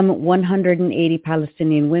 Some 180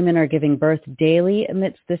 Palestinian women are giving birth daily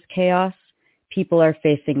amidst this chaos. People are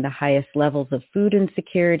facing the highest levels of food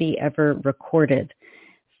insecurity ever recorded.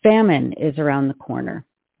 Famine is around the corner."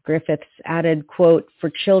 Griffiths added, quote, "For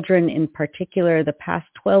children in particular, the past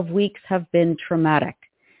 12 weeks have been traumatic.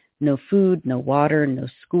 No food, no water, no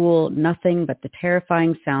school, nothing but the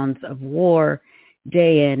terrifying sounds of war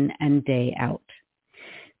day in and day out."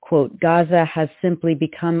 Quote, "Gaza has simply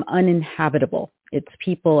become uninhabitable. Its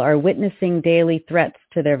people are witnessing daily threats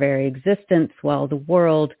to their very existence while the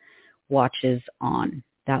world watches on."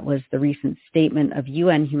 That was the recent statement of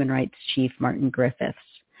UN Human Rights Chief Martin Griffiths.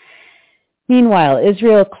 Meanwhile,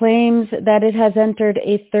 Israel claims that it has entered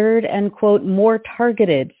a third and, quote, "more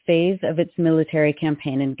targeted phase of its military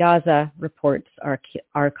campaign in Gaza," reports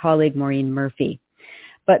our colleague Maureen Murphy.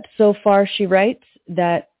 But so far, she writes,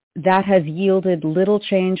 that has yielded little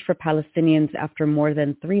change for Palestinians after more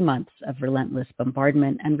than 3 months of relentless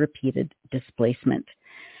bombardment and repeated displacement.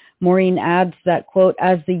 Maureen adds that, quote,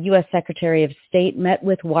 "As the U.S. Secretary of State met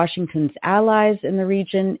with Washington's allies in the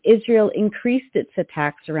region, Israel increased its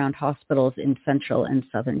attacks around hospitals in central and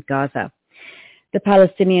southern Gaza." The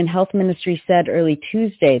Palestinian Health Ministry said early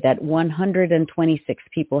Tuesday that 126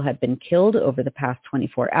 people had been killed over the past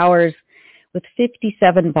 24 hours, with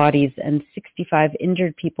 57 bodies and 65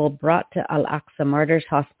 injured people brought to Al-Aqsa Martyrs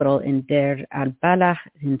Hospital in Deir al-Balah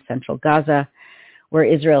in central Gaza, where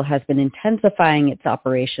Israel has been intensifying its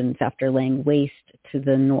operations after laying waste to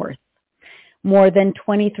the north. More than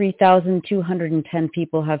 23,210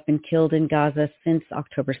 people have been killed in Gaza since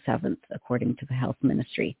October 7th, according to the health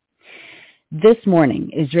ministry. This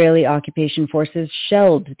morning, Israeli occupation forces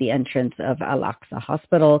shelled the entrance of Al-Aqsa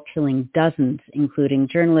Hospital, killing dozens, including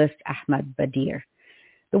journalist Ahmad Badir.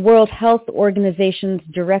 The World Health Organization's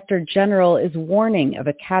Director General is warning of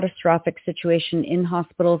a catastrophic situation in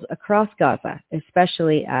hospitals across Gaza,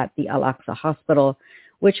 especially at the Al-Aqsa Hospital,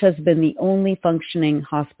 which has been the only functioning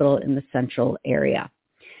hospital in the central area.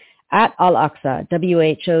 At Al-Aqsa,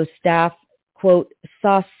 WHO staff, quote,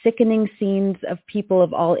 "saw sickening scenes of people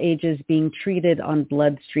of all ages being treated on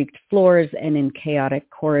blood-streaked floors and in chaotic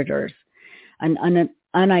corridors. An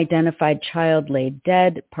unidentified child lay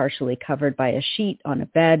dead, partially covered by a sheet on a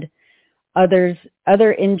bed.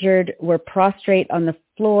 Other injured were prostrate on the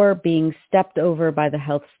floor, being stepped over by the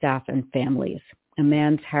health staff and families. A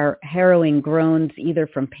man's harrowing groans, either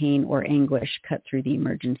from pain or anguish, cut through the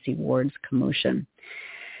emergency ward's commotion."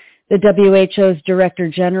 The WHO's Director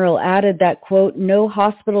General added that, quote, no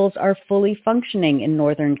hospitals are fully functioning in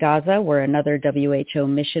northern Gaza, where another WHO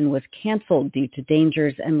mission was canceled due to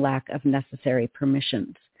dangers and lack of necessary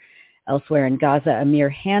permissions. Elsewhere in Gaza, a mere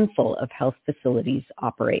handful of health facilities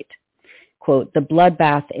operate. Quote, the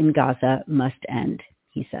bloodbath in Gaza must end,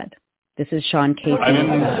 he said. This is Sean Casey I'm in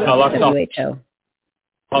WHO.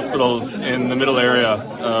 Hospitals in the middle area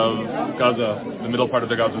of Gaza, the middle part of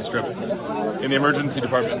the Gaza Strip, in the emergency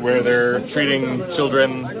department where they're treating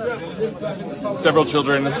children, several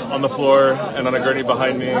children on the floor and on a gurney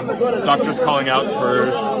behind me, doctors calling out for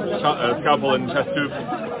scalpel and chest tubes,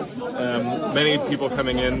 many people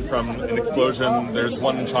coming in from an explosion. There's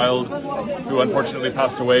one child who unfortunately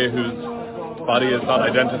passed away whose body is not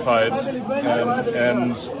identified,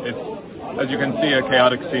 and it's, as you can see, a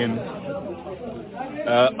chaotic scene.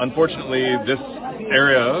 Unfortunately, this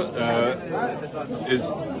area is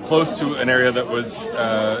close to an area that was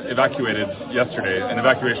evacuated yesterday. An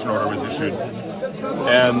evacuation order was issued.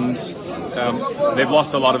 And they've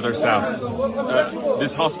lost a lot of their staff.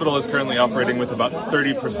 This hospital is currently operating with about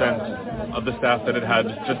 30% of the staff that it had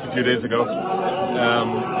just a few days ago.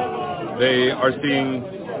 They are seeing,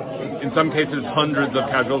 in some cases, hundreds of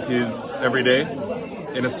casualties every day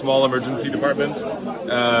in a small emergency department.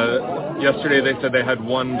 Yesterday they said they had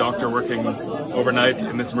one doctor working overnight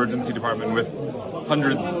in this emergency department with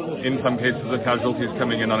hundreds, in some cases, of casualties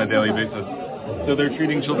coming in on a daily basis. So they're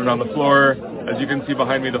treating children on the floor. As you can see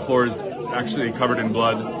behind me, the floor is actually covered in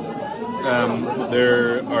blood.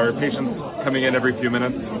 There are patients coming in every few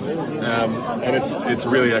minutes, and it's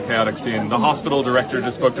really a chaotic scene. The hospital director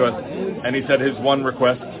just spoke to us, and he said his one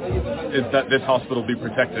request is that this hospital be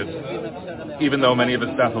protected. Even though many of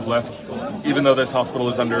his staff have left, even though this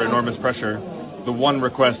hospital is under enormous pressure, the one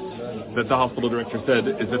request that the hospital director said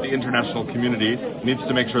is that the international community needs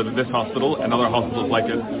to make sure that this hospital and other hospitals like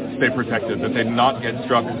it stay protected, that they not get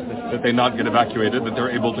struck, that they not get evacuated, that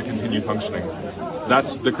they're able to continue functioning.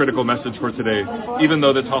 That's the critical message for today. Even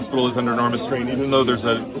though this hospital is under enormous strain, even though there's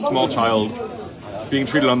a small child being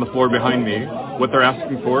treated on the floor behind me, what they're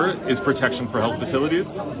asking for is protection for health facilities,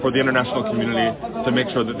 for the international community to make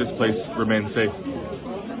sure that this place remains safe.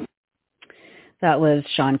 That was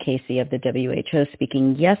Sean Casey of the WHO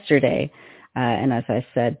speaking yesterday. And as I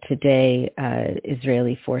said, today,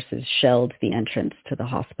 Israeli forces shelled the entrance to the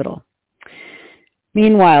hospital.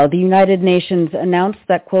 Meanwhile, the United Nations announced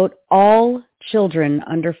that, quote, all children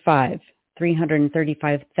under 5,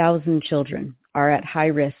 335,000 children, are at high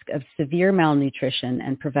risk of severe malnutrition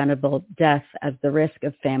and preventable death as the risk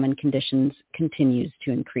of famine conditions continues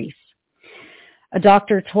to increase. A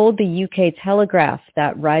doctor told the UK Telegraph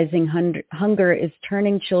that rising hunger is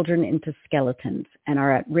turning children into skeletons and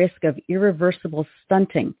are at risk of irreversible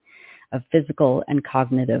stunting of physical and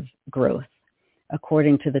cognitive growth.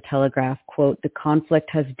 According to the Telegraph, quote, the conflict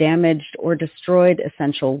has damaged or destroyed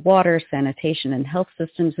essential water, sanitation, and health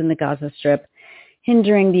systems in the Gaza Strip,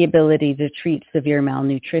 hindering the ability to treat severe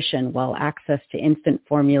malnutrition, while access to infant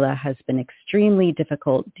formula has been extremely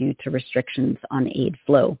difficult due to restrictions on aid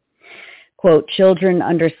flow. Quote, children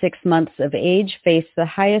under 6 months of age face the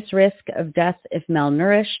highest risk of death if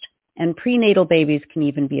malnourished, and prenatal babies can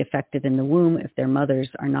even be affected in the womb if their mothers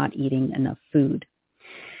are not eating enough food.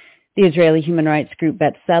 The Israeli human rights group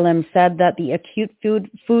B'Tselem said that the acute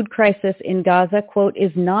food crisis in Gaza, quote,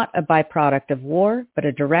 is not a byproduct of war, but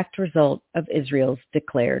a direct result of Israel's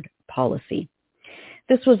declared policy.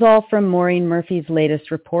 This was all from Maureen Murphy's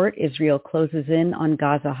latest report, Israel Closes In on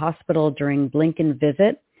Gaza Hospital During Blinken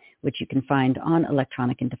Visit, which you can find on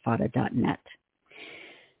electronicintifada.net.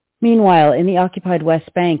 Meanwhile, in the occupied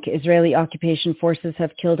West Bank, Israeli occupation forces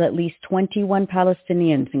have killed at least 21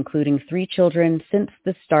 Palestinians, including 3 children, since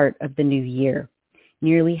the start of the new year.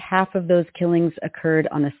 Nearly half of those killings occurred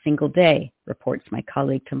on a single day, reports my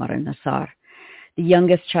colleague Tamara Nassar. The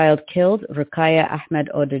youngest child killed, Ruqayya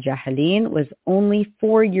Ahmed Oda-Jahalin, was only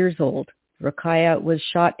 4 years old. Ruqayya was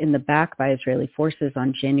shot in the back by Israeli forces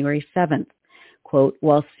on January 7th. Quote,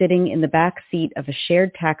 while sitting in the back seat of a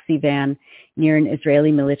shared taxi van near an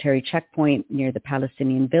Israeli military checkpoint near the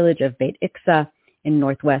Palestinian village of Beit Iksa in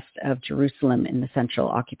northwest of Jerusalem in the central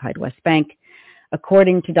occupied West Bank,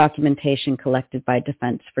 according to documentation collected by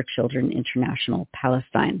Defense for Children International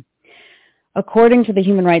Palestine. According to the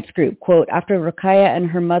human rights group, quote, after Ruqayya and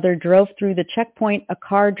her mother drove through the checkpoint, a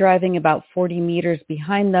car driving about 40 meters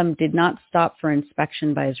behind them did not stop for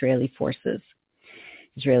inspection by Israeli forces.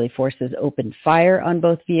 Israeli forces opened fire on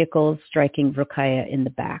both vehicles, striking Ruqayya in the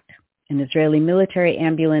back. An Israeli military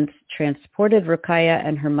ambulance transported Ruqayya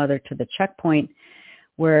and her mother to the checkpoint,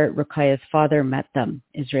 where Ruqaya's father met them.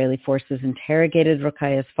 Israeli forces interrogated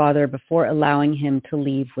Ruqaya's father before allowing him to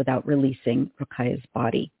leave without releasing Ruqaya's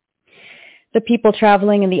body. The people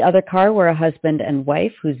traveling in the other car were a husband and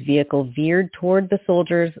wife whose vehicle veered toward the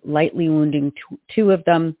soldiers, lightly wounding two of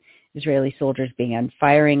them. Israeli soldiers began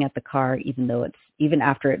firing at the car even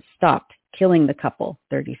after it stopped, killing the couple,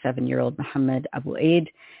 37-year-old Mohammed Abu Aid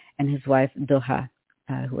and his wife Doha,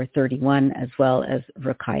 who are 31, as well as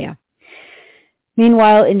Ruqaya.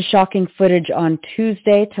 Meanwhile, in shocking footage on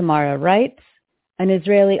Tuesday, Tamara writes, an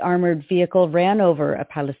Israeli armored vehicle ran over a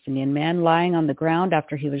Palestinian man lying on the ground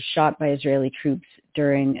after he was shot by Israeli troops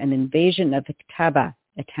during an invasion of Iktaba,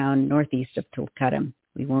 a town northeast of Tulkarem.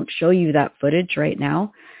 We won't show you that footage right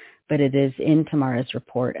now, but it is in Tamara's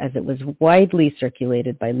report as it was widely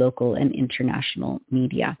circulated by local and international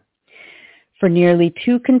media. For nearly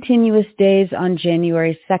 2 continuous days on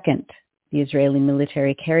January 2nd, the Israeli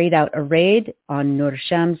military carried out a raid on Nur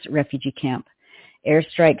Shams refugee camp.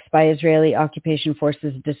 Airstrikes by Israeli occupation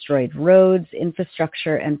forces destroyed roads,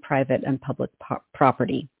 infrastructure, and private and public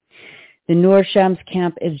property. The Nur Shams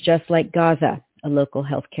camp is just like Gaza, a local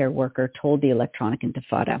healthcare worker told the Electronic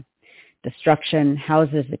Intifada. Destruction,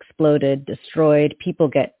 houses exploded, destroyed, people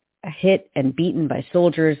get hit and beaten by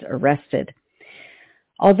soldiers, arrested.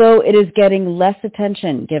 Although it is getting less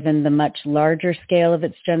attention given the much larger scale of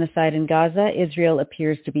its genocide in Gaza, Israel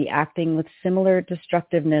appears to be acting with similar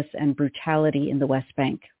destructiveness and brutality in the West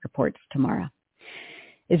Bank, reports Tamara.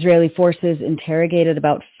 Israeli forces interrogated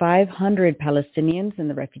about 500 Palestinians in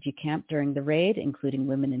the refugee camp during the raid, including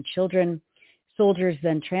women and children. Soldiers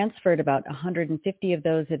then transferred about 150 of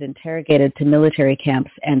those it interrogated to military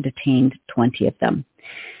camps and detained 20 of them.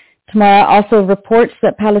 Tamara also reports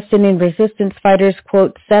that Palestinian resistance fighters,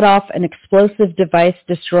 quote, set off an explosive device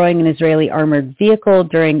destroying an Israeli armored vehicle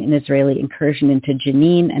during an Israeli incursion into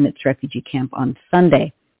Jenin and its refugee camp on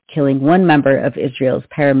Sunday, killing one member of Israel's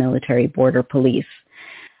paramilitary border police.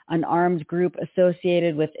 An armed group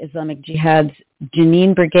associated with Islamic Jihad's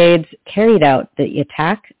Jenin brigades carried out the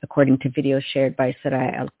attack, according to videos shared by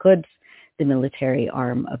Saraya al-Quds, the military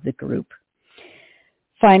arm of the group.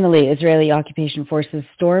 Finally, Israeli occupation forces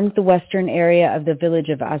stormed the western area of the village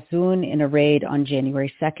of Azun in a raid on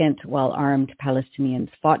January 2nd, while armed Palestinians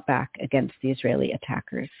fought back against the Israeli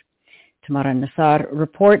attackers. Tamara Nassar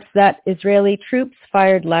reports that Israeli troops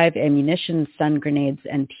fired live ammunition, stun grenades,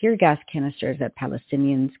 and tear gas canisters at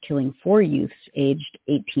Palestinians, killing 4 youths aged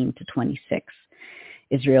 18 to 26.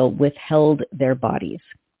 Israel withheld their bodies,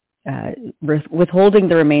 withholding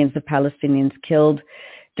the remains of Palestinians killed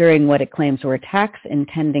during what it claims were attacks,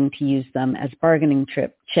 intending to use them as bargaining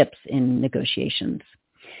chips in negotiations.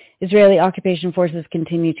 Israeli occupation forces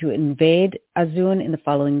continue to invade Azun in the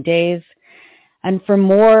following days. And for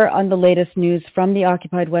more on the latest news from the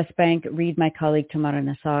occupied West Bank, read my colleague Tamara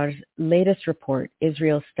Nassar's latest report,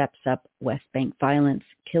 Israel Steps Up West Bank Violence,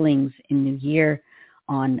 Killings in New Year,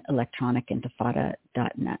 on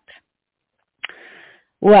electronicintifada.net.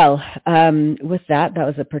 Well, with that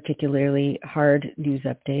was a particularly hard news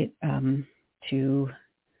update to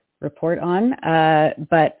report on.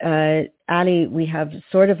 But Ali, we have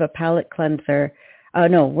sort of a palate cleanser. Oh,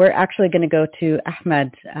 no, we're actually going to go to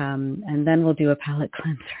Ahmed, and then we'll do a palate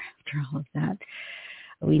cleanser after all of that.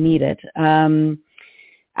 We need it. Ahmed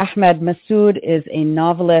Massoud is a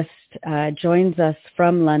novelist, joins us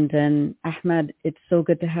from London. Ahmed, it's so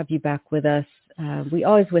good to have you back with us. We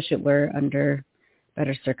always wish it were under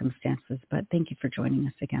better circumstances, but thank you for joining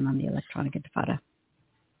us again on the Electronic Intifada.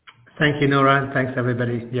 Thank you, Nora. Thanks,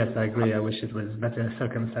 everybody. Yes, I agree. I wish it was better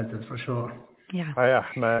circumstances for sure. Yeah. Hi,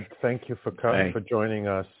 Ahmed. Thank you for coming, for joining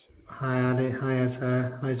us. Hi, Ali. Hi,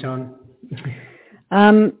 Esther. Hi, John.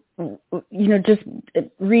 Just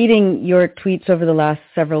reading your tweets over the last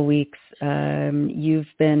several weeks, you've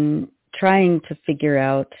been trying to figure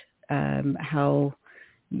out how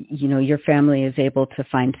your family is able to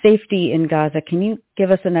find safety in Gaza. Can you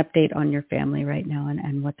give us an update on your family right now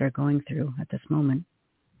and what they're going through at this moment?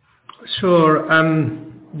 Sure.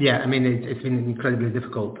 It's been incredibly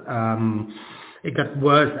difficult. It got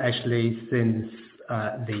worse, actually, since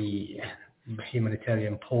the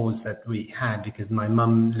humanitarian pause that we had, because my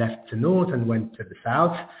mum left the north and went to the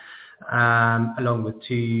south, along with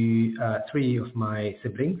three of my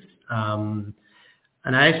siblings.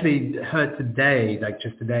 And I actually heard today,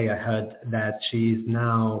 just today, I heard that she is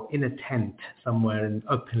now in a tent somewhere in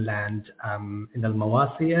open land in the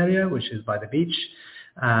Mawasi area, which is by the beach.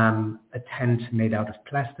 A tent made out of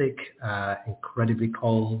plastic, incredibly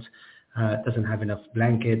cold. doesn't have enough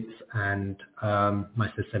blankets, and my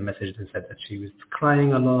sister messaged and said that she was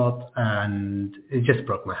crying a lot, and it just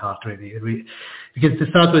broke my heart really. Because to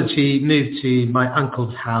start with, she moved to my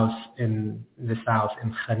uncle's house in the south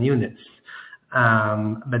in Khan Yunis,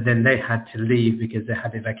 but then they had to leave because they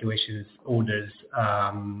had evacuation orders,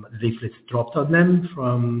 leaflets dropped on them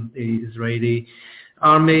from the Israeli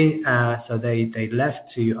army, so they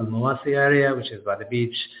left to Al-Mawasi area, which is by the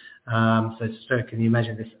beach. So can you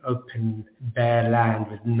imagine this open, bare land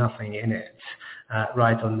with nothing in it,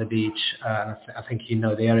 right on the beach? I think you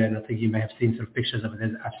know the area, and I think you may have seen sort of pictures of it.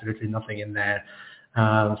 There's absolutely nothing in there.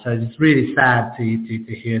 So it's really sad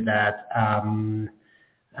to hear that,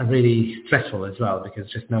 and really stressful as well, because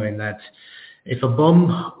just knowing that if a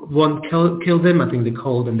bomb won't kill them, I think the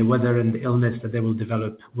cold and the weather and the illness that they will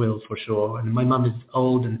develop will for sure. And my mum is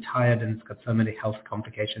old and tired and has got so many health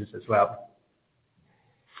complications as well.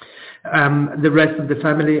 The rest of the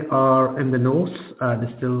family are in the north.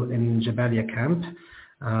 They're still in Jabalia camp,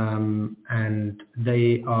 and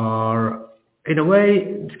they are, in a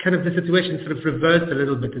way, kind of the situation sort of reversed a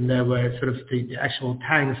little bit in there, where sort of the actual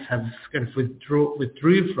tanks have kind of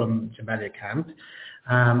withdrew from Jabalia camp,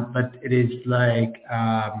 but it is like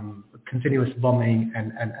continuous bombing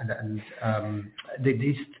and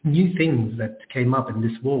these new things that came up in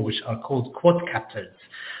this war, which are called quadcopters.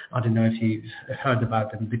 I don't know if you've heard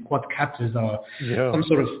about them. The quadcopters are some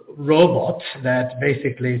sort of robot that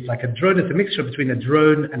basically is like a drone. It's a mixture between a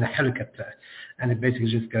drone and a helicopter, and it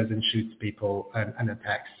basically just goes and shoots people and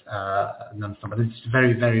attacks non-stop. But it's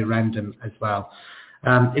very, very random as well.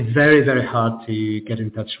 It's very, very hard to get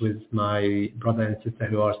in touch with my brother and sister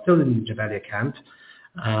who are still in Jabalia camp.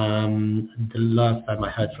 The last time I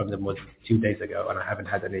heard from them was 2 days ago, and I haven't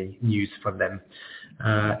had any news from them.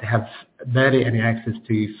 They have barely any access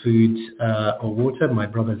to food or water. My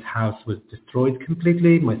brother's house was destroyed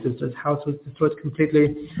completely. My sister's house was destroyed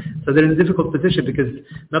completely. So they're in a difficult position because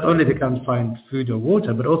not only they can't find food or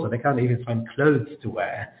water, but also they can't even find clothes to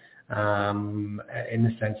wear. In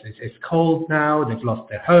a sense, it's cold now. They've lost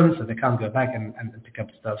their home, so they can't go back and pick up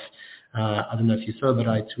stuff. I don't know if you saw, but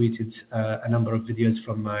I tweeted a number of videos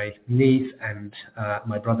from my niece and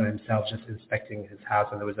my brother himself just inspecting his house,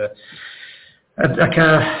 and there was a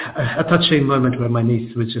touching moment where my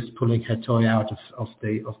niece was just pulling her toy out of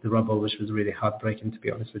the rubble, which was really heartbreaking, to be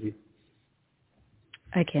honest with you.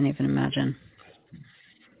 I can't even imagine.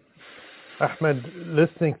 Ahmed,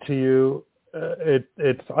 listening to you,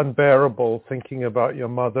 it's unbearable thinking about your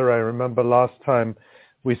mother. I remember last time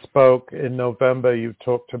we spoke in November, you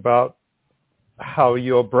talked about how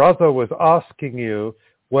your brother was asking you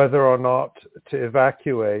whether or not to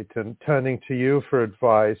evacuate and turning to you for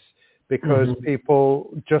advice because people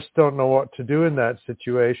just don't know what to do in that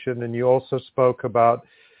situation. And you also spoke about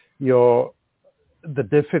the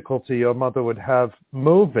difficulty your mother would have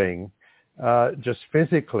moving just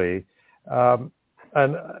physically. And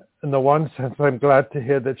in the one sense, I'm glad to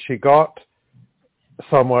hear that she got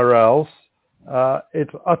somewhere else.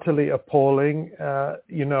 It's utterly appalling.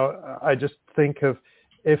 I just think of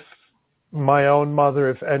if my own mother,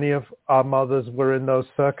 if any of our mothers were in those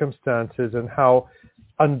circumstances and how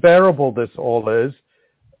unbearable this all is.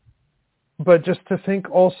 But just to think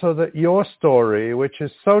also that your story, which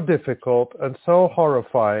is so difficult and so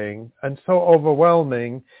horrifying and so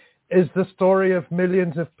overwhelming, is the story of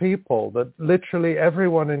millions of people, that literally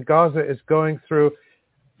everyone in Gaza is going through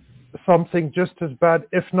something just as bad,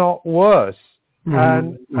 if not worse.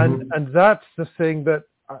 And that's the thing that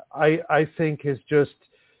I think is just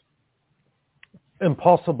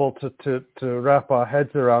impossible to wrap our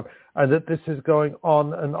heads around, and that this is going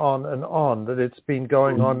on and on and on, that it's been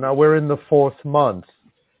going on. Now we're in the 4th month,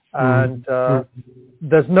 and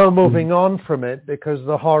there's no moving on from it because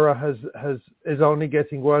the horror is only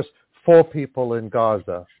getting worse for people in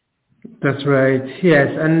Gaza. That's right. Yes,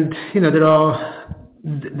 and there are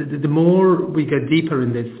the more we go deeper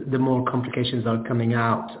in this, the more complications are coming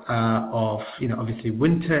out of obviously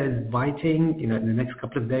winter is biting. In the next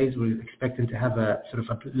couple of days we're expecting to have a sort of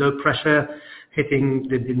a low pressure hitting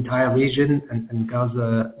the entire region, and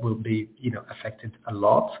Gaza will be affected a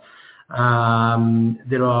lot.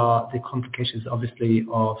 There are the complications obviously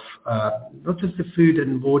of not just the food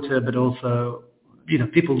and water, but also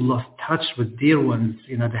people lost touch with dear ones.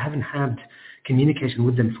 They haven't had communication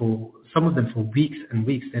with them some of them for weeks and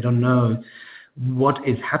weeks. They don't know what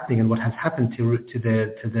is happening and what has happened to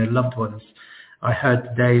their loved ones. I heard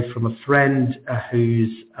today from a friend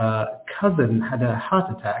whose cousin had a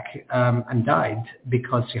heart attack and died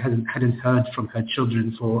because she hadn't heard from her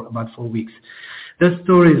children for about 4 weeks. Those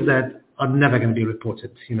stories that are never going to be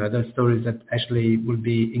reported. Those stories that actually will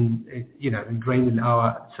be ingrained in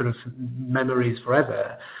our sort of memories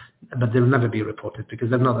forever, but they'll never be reported because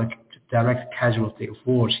they're not a direct casualty of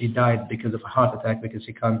war. She died because of a heart attack because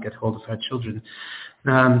she can't get hold of her children.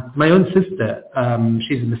 My own sister,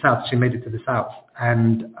 she's in the south. She made it to the south,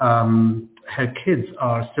 and her kids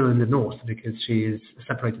are still in the north because she is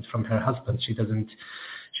separated from her husband. She has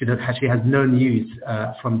no news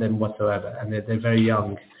from them whatsoever, and they're very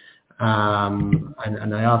young.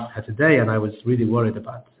 And I asked her today, and I was really worried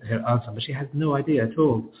about her answer, but she has no idea at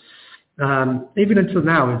all. Even until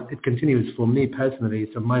now, it continues for me personally.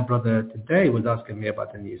 So my brother today was asking me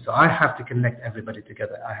about the news. So I have to connect everybody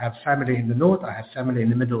together. I have family in the north, I have family in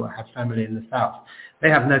the middle, I have family in the south. They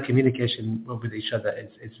have no communication with each other.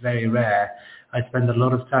 It's very rare. I spend a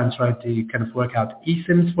lot of time trying to kind of work out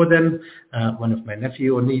eSIMs for them. One of my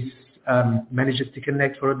nephew or niece manages to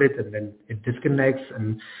connect for a bit, and then it disconnects,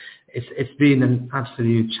 and it's been an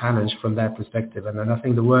absolute challenge from that perspective. And then I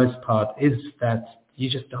think the worst part is that you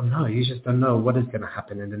just don't know. You just don't know what is going to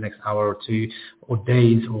happen in the next hour or two, or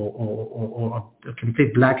days, or a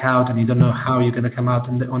complete blackout, and you don't know how you're going to come out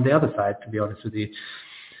on the other side, to be honest with you.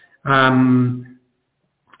 And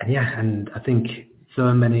I think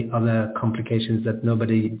so many other complications that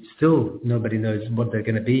nobody knows what they're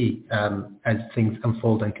going to be as things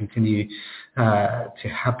unfold and continue to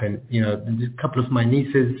happen. A couple of my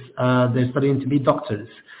nieces, they're studying to be doctors.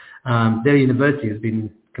 Their university has been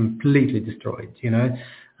completely destroyed,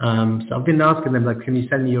 So I've been asking them, like, can you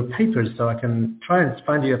send me your papers so I can try and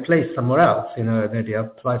find you a place somewhere else? Maybe I'll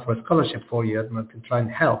apply for a scholarship for you and I can try and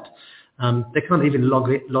help. They can't even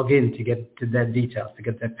log in to get to their details, to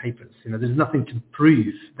get their papers. There's nothing to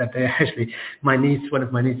prove that they actually. One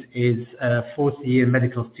of my nieces is a fourth-year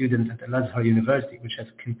medical student at Al-Azhar University, which has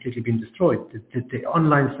completely been destroyed. The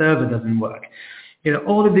online server doesn't work.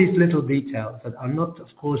 All of these little details that are not,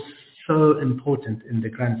 of course, so important in the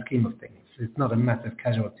grand scheme of things. It's not a massive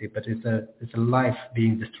casualty, but it's a life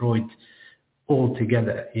being destroyed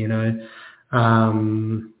altogether. And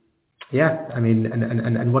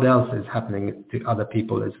what else is happening to other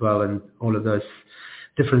people as well, and all of those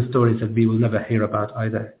different stories that we will never hear about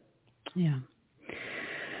either. Yeah.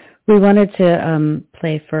 We wanted to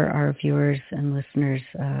play for our viewers and listeners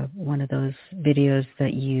one of those videos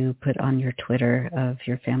that you put on your Twitter of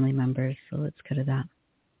your family members. So let's go to that.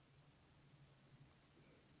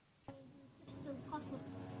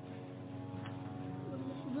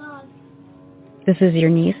 This is your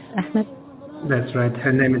niece, Ahmed? That's right.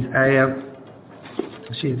 Her name is Aya.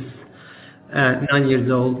 She's 9 years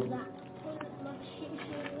old.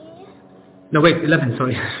 No, wait, 11,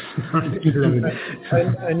 sorry. 11.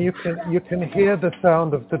 And you can hear the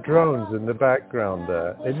sound of the drones in the background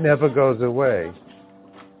there. It never goes away.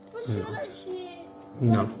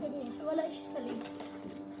 No.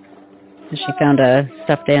 She found a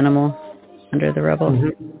stuffed animal under the rubble.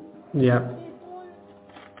 Mm-hmm. Yeah.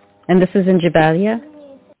 And this is in Jabalia?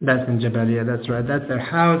 That's in Jabalia, that's right. That's her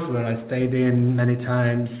house where I stayed in many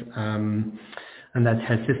times. And that's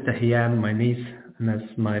her sister Hiyam, my niece. And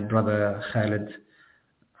that's my brother Khalid.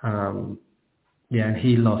 And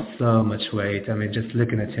he lost so much weight. I mean, just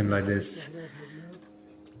looking at him like this.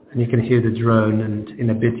 And you can hear the drone, and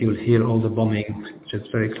in a bit you'll hear all the bombing just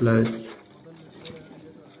very close.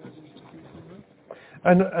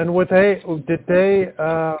 And did they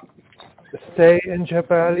stay in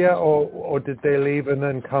Jabalia, or did they leave and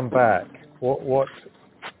then come back? What?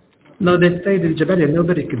 No, they stayed in Jabalia.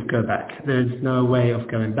 Nobody could go back. There's no way of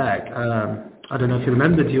going back. I don't know if you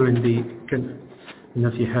remember during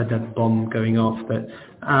if you heard that bomb going off, but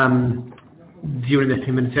during the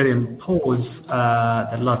humanitarian pause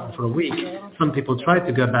that lasted for a week, some people tried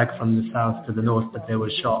to go back from the south to the north, but they were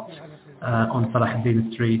shot on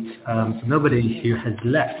Salahuddin Street. So nobody who has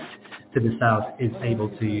left to the south is able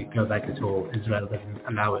to go back at all. Israel doesn't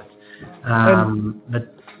allow it.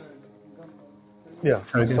 But yeah,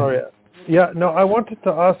 sorry. Yeah, no, I wanted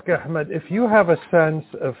to ask Ahmed if you have a sense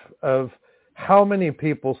of how many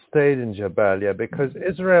people stayed in Jabalia, because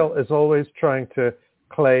Israel is always trying to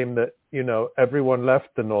claim that, everyone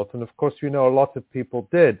left the north, and of course, a lot of people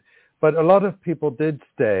did, but a lot of people did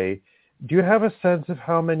stay. Do you have a sense of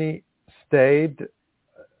how many stayed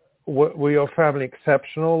were your family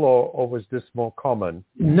exceptional, or was this more common?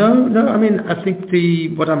 No. I mean, I think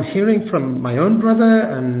what I'm hearing from my own brother,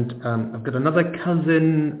 and I've got another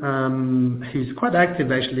cousin who's quite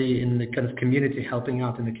active actually in the kind of community, helping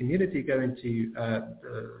out in the community, going to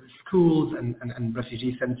schools and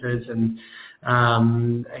refugee centers, and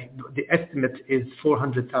the estimate is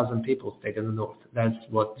 400,000 people stayed in the north. That's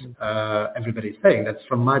what everybody's saying. That's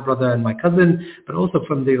from my brother and my cousin, but also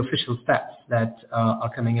from the official stats that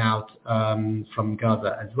are coming out from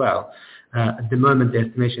Gaza as well. At the moment, the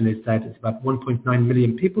estimation is that it's about 1.9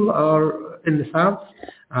 million people are in the south,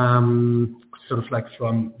 sort of like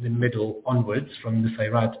from the middle onwards, from the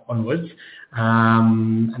Sayrat onwards,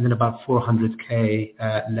 and then about 400k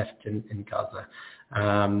left in Gaza.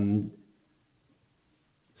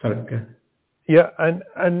 Sorry, okay. Yeah,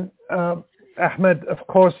 and Ahmed, of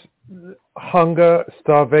course, hunger,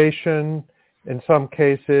 starvation, in some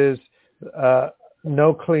cases,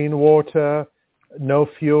 no clean water, no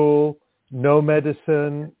fuel, no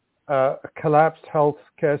medicine, a collapsed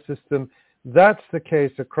healthcare system. That's the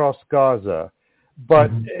case across Gaza.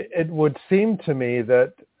 But it would seem to me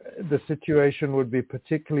that the situation would be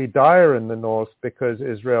particularly dire in the north because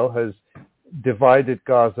Israel has divided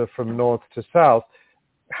Gaza from north to south.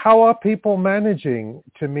 How are people managing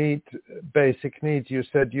to meet basic needs? You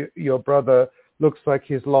said your brother looks like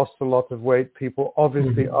he's lost a lot of weight. People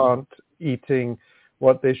obviously aren't eating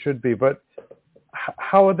what they should be. But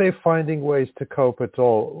how are they finding ways to cope at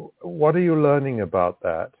all? What are you learning about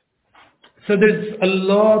that? So there's a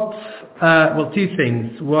lot, two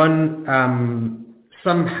things. One,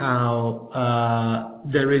 somehow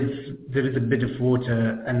there is a bit of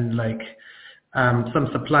water and some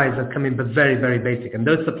supplies that come in, but very, very basic. And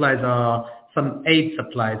those supplies are some aid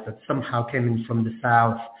supplies that somehow came in from the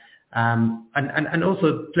south, and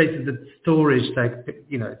also places that storage,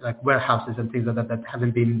 like warehouses and things like that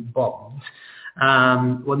haven't been bombed.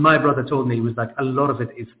 What my brother told me was a lot of it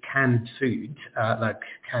is canned food, like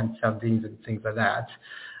canned sardines and things like that,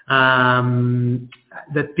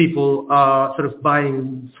 that people are sort of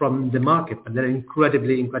buying from the market, but they're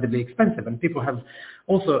incredibly, incredibly expensive. And people have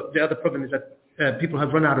also, the other problem is that people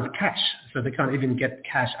have run out of cash, so they can't even get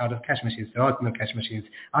cash out of cash machines. There are no cash machines.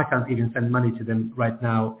 I can't even send money to them right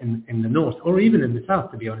now in the north, or even in the south,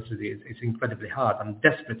 to be honest with you. It's incredibly hard. I'm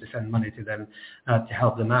desperate to send money to them to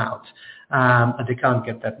help them out, but they can't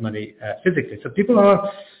get that money physically. So people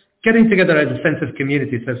are getting together as a sense of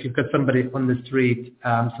community. So if you've got somebody on the street,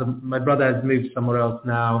 so my brother has moved somewhere else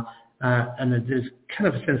now, and there's kind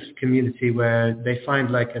of a sense of community where they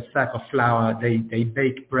find like a sack of flour, they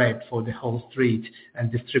bake bread for the whole street and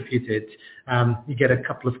distribute it. You get a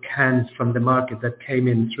couple of cans from the market that came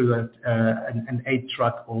in through an aid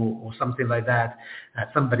truck or something like that.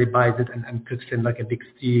 Somebody buys it and cooks in like a big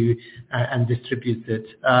stew and distributes it.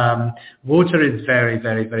 Water is very,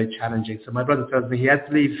 very, very challenging. So my brother tells me he had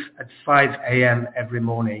to leave at 5 a.m. every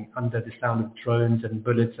morning under the sound of drones and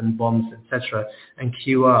bullets and bombs, etc., and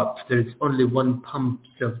queue up. There's only one pump.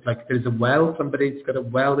 So there's a well, somebody's got a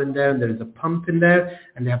well in there, and there's a pump in there,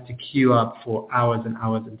 and they have to queue up for hours and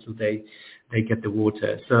hours until they get the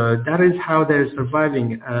water. So that is how they're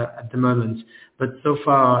surviving at the moment. But so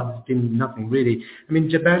far, there's been nothing really. I mean,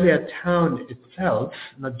 Jabalia town itself,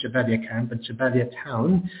 not Jabalia camp, but Jabalia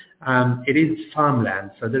town, it is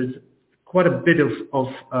farmland. So there's quite a bit of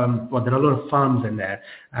there are a lot of farms in there.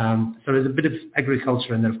 So there's a bit of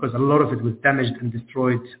agriculture in there. Of course, a lot of it was damaged and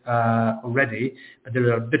destroyed already, but there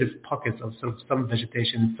are a bit of pockets of sort of some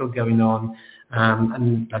vegetation still going on,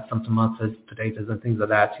 and like some tomatoes, potatoes, and things like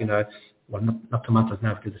that, Well, not tomatoes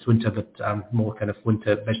now because it's winter, but more kind of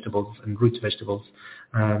winter vegetables and root vegetables,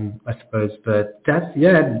 I suppose. But that's,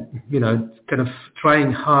 kind of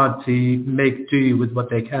trying hard to make do with what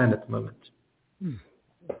they can at the moment.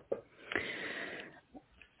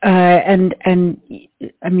 And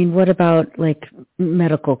I mean, what about like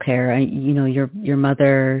medical care? Your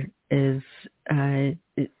mother is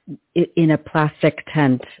in a plastic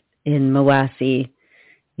tent in Mawasi,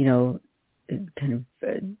 kind of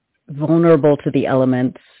vulnerable to the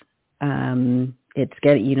elements. It's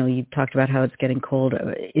getting, you talked about how it's getting cold.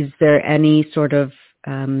 Is there any sort of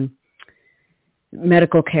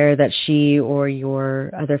medical care that she or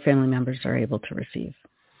your other family members are able to receive?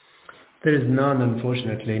 There is none,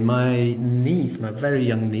 unfortunately. My niece, my very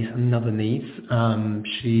young niece, another niece,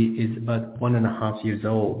 she is about 1.5 years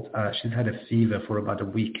old. She's had a fever for about a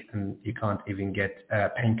week, and you can't even get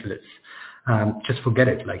painkillers. Just forget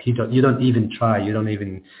it. Like you don't even try. You don't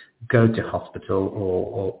even go to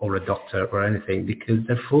hospital or a doctor or anything because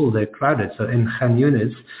they're full. They're crowded. So in Khan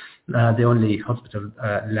Yunis, The only hospital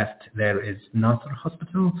left there is Nasser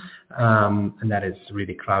Hospital, and that is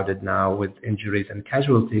really crowded now with injuries and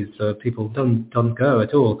casualties, so people don't go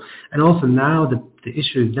at all. And also now the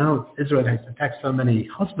issue is now Israel has attacked so many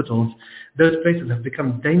hospitals, those places have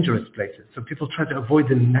become dangerous places, so people try to avoid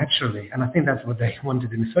them naturally, and I think that's what they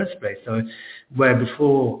wanted in the first place. So where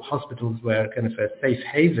before hospitals were kind of a safe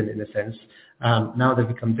haven in a sense, now they've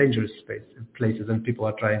become dangerous places, and people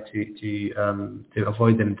are trying to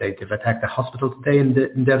avoid them. They've attacked a hospital today in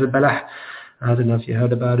Deir al-Balah. I don't know if you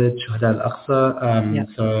heard about it, Shuhada al-Aqsa.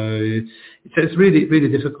 So it's really, really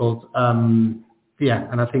difficult. And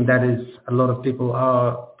I think that is, a lot of people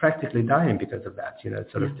are practically dying because of that,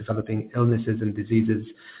 sort of developing illnesses and diseases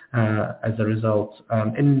as a result.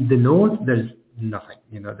 In the north, there's nothing,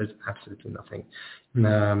 there's absolutely nothing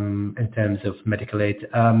in terms of medical aid.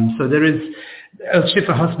 So there is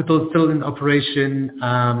Al-Shifa Hospital still in operation,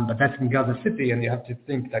 but that's in Gaza City, and you have to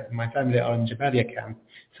think that my family are in Jabalia camp.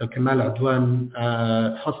 So Kamal Adwan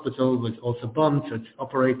Hospital was also bombed, so it's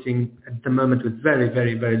operating at the moment with very,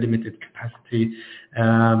 very, very limited capacity.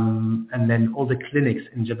 And then all the clinics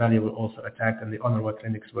in Jabalia were also attacked, and the UNRWA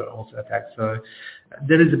clinics were also attacked. So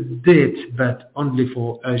there is a bit, but only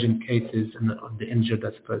for urgent cases and the injured,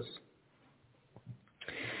 I suppose.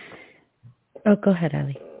 Oh, go ahead,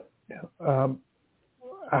 Ali.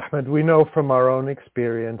 Ahmed, we know from our own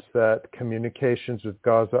experience that communications with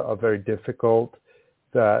Gaza are very difficult,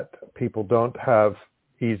 that people don't have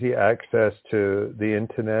easy access to the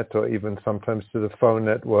internet or even sometimes to the phone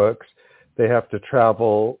networks. They have to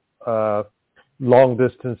travel long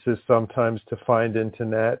distances sometimes to find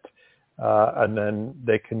internet, and then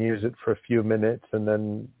they can use it for a few minutes, and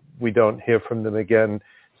then we don't hear from them again,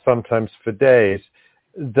 sometimes for days.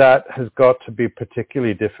 That has got to be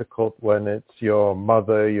particularly difficult when it's your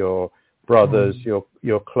mother, your brothers,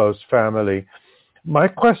 your close family. My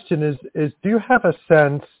question is do you have a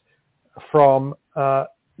sense from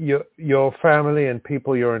your family and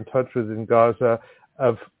people you're in touch with in Gaza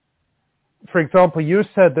of, for example, you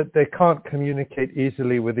said that they can't communicate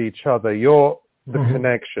easily with each other. You're the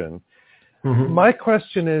connection. My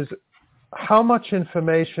question is, how much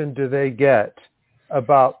information do they get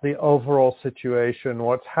about the overall situation,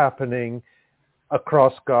 what's happening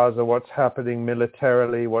across Gaza, what's happening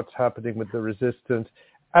militarily, what's happening with the resistance,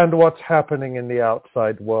 and what's happening in the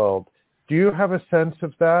outside world? Do you have a sense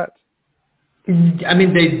of that? I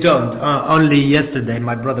mean, they don't. Only yesterday,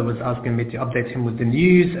 my brother was asking me to update him with the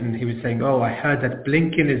news, and he was saying, I heard that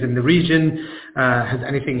Blinken is in the region. Has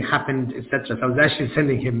anything happened, etc. So I was actually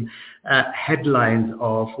sending him headlines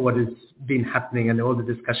of what has been happening and all the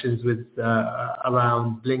discussions with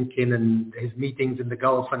around Blinken and his meetings in the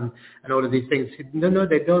Gulf and all of these things. No,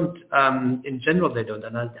 they don't. In general, they don't.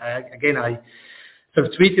 And I sort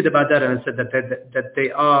of tweeted about that, and I said that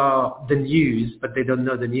they are the news, but they don't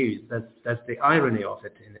know the news. That's the irony of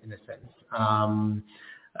it, in a sense.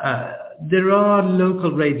 There are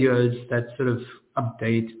local radios that sort of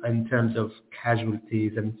update in terms of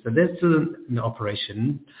casualties, and so they're still in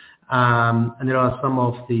operation. And there are some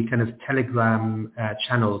of the kind of Telegram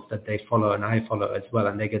channels that they follow, and I follow as well,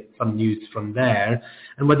 and they get some news from there.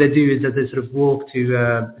 And what they do is that they sort of walk to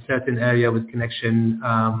a certain area with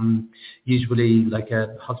connection, usually like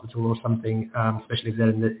a hospital or something, especially if they're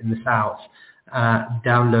in the south,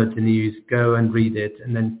 download the news, go and read it,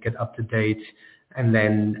 and then get up to date, and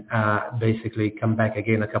then basically come back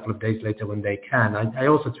again a couple of days later when they can. I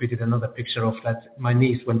also tweeted another picture of that. My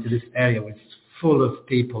niece went to this area which is full of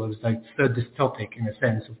people. It was like so dystopic in a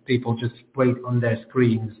sense of people just wait on their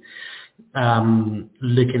screens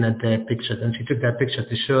looking at their pictures. And she took that picture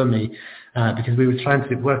to show me because we were trying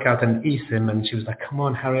to work out an eSIM, and she was like, come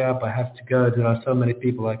on, hurry up, I have to go. There are so many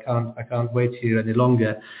people, I can't wait here any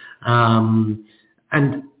longer.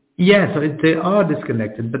 And yeah, so they are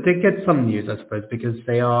disconnected, but they get some news, I suppose, because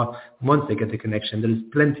once they get the connection, there is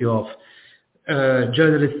plenty of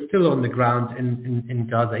journalists still on the ground in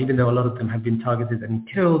Gaza, even though a lot of them have been targeted and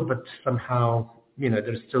killed, but somehow,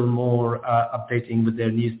 there's still more updating with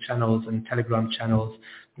their news channels and Telegram channels,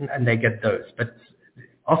 and they get those. But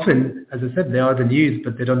often, as I said, they are the news,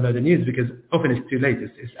 but they don't know the news because often it's too late.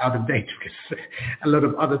 It's out of date because a lot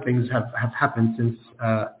of other things have happened since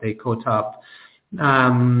they caught up. But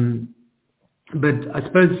I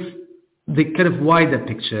suppose the kind of wider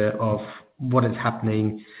picture of what is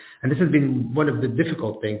happening, and this has been one of the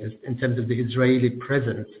difficult things in terms of the Israeli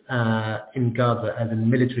presence in Gaza as in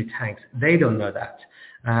military tanks. They don't know that.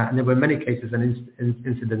 And there were many cases and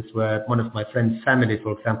incidents where one of my friend's family,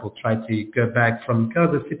 for example, tried to go back from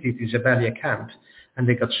Gaza City to Jabalia camp, and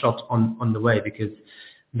they got shot on the way because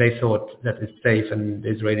they thought that it's safe and the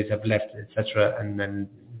Israelis have left, etc. And then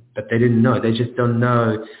but they didn't know. They just don't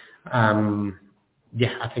know.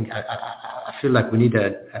 I think I feel like we need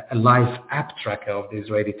a live app tracker of the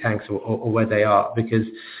Israeli tanks or where they are, because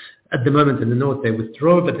at the moment in the north they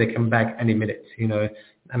withdraw, but they come back any minute,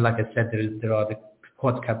 And like I said, there are the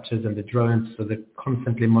quadcopters and the drones, so they're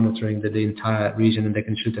constantly monitoring the entire region, and they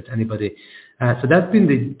can shoot at anybody. So that's been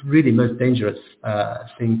the really most dangerous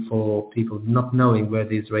thing for people, not knowing where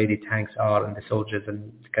the Israeli tanks are and the soldiers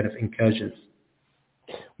and kind of incursions.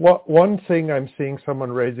 One thing I'm seeing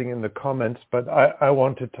someone raising in the comments, but I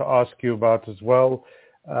wanted to ask you about as well,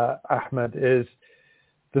 Ahmed, is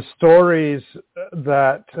the stories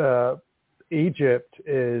that Egypt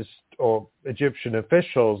or Egyptian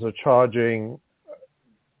officials are charging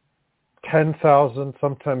 $10,000,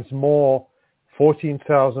 sometimes more,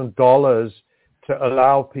 $14,000 to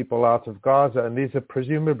allow people out of Gaza, and these are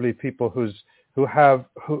presumably people who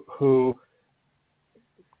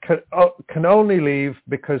can only leave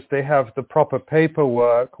because they have the proper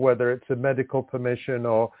paperwork, whether it's a medical permission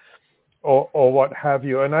or what have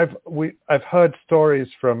you. And I've heard stories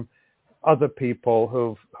from other people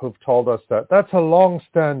who've told us that that's a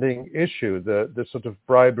long-standing issue, the sort of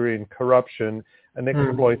bribery and corruption and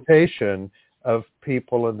exploitation of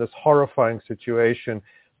people in this horrifying situation.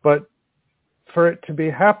 But for it to be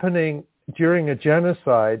happening during a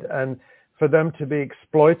genocide and for them to be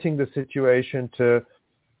exploiting the situation to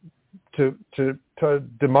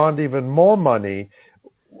demand even more money,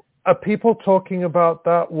 are people talking about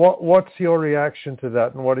that? What's your reaction to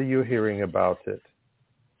that, and what are you hearing about it?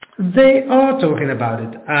 They are talking about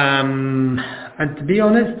it, and to be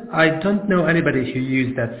honest, I don't know anybody who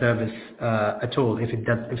used that service at all. If it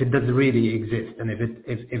does really exist, and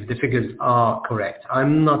if the figures are correct,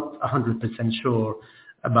 I'm not 100% sure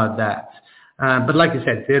about that. But like you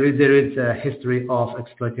said, there is a history of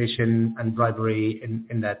exploitation and bribery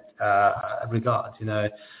in that regard.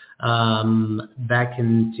 Back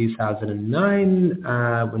in 2009,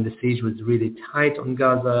 when the siege was really tight on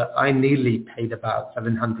Gaza, I nearly paid about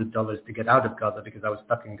 $700 to get out of Gaza because I was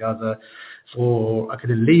stuck in Gaza. I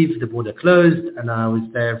couldn't leave, the border closed, and I was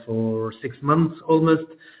there for 6 months almost.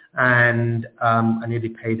 And I nearly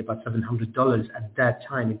paid about $700 at that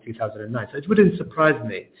time in 2009. So it wouldn't surprise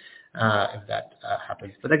me if that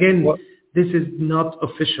happens. But again, this is not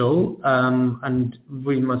official, and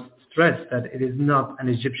we must stress that it is not an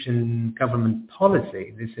Egyptian government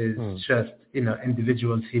policy. This is just,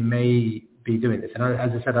 individuals who may be doing this. And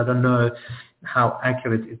as I said, I don't know how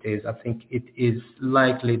accurate it is. I think it is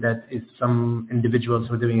likely that it's some individuals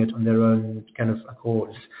who are doing it on their own kind of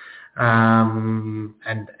accords. And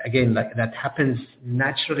again, like that happens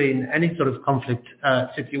naturally in any sort of conflict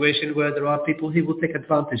situation where there are people who will take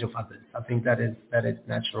advantage of others. I think that is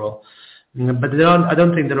natural. But I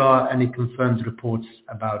don't think there are any confirmed reports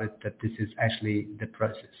about it that this is actually the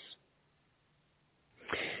process.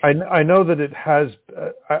 I know that it has.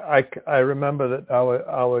 I remember that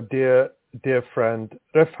our dear friend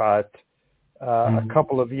Rifat a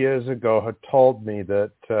couple of years ago had told me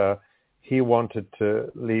that he wanted to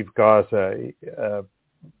leave Gaza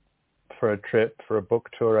for a trip, for a book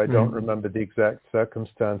tour. I don't remember the exact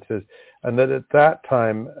circumstances, and that at that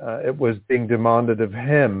time it was being demanded of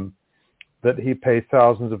him that he pay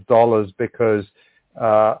thousands of dollars because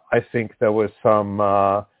I think there was some,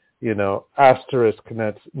 asterisk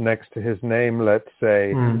next to his name, let's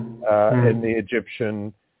say, in the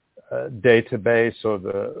Egyptian database or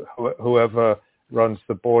whoever runs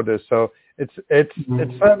the border. So it's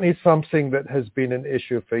certainly something that has been an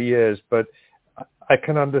issue for years. But I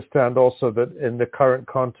can understand also that in the current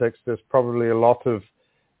context, there's probably a lot of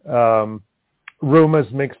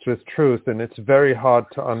rumors mixed with truth, and it's very hard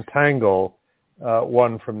to untangle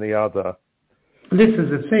one from the other. This is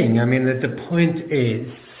the thing. I mean, the point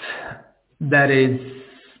is that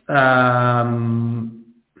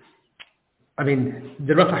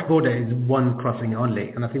the Rafah border is one crossing only,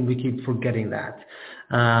 and I think we keep forgetting that.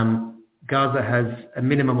 Gaza has a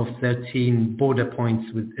minimum of 13 border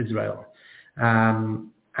points with Israel.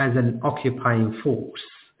 As an occupying force,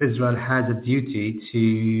 Israel has a duty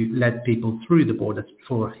to let people through the border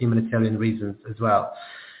for humanitarian reasons as well.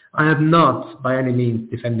 I am not by any means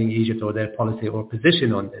defending Egypt or their policy or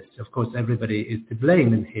position on this. Of course, everybody is to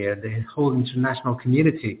blame in here, the whole international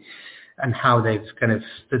community, and how they've kind of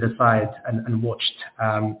stood aside and watched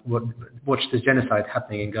the genocide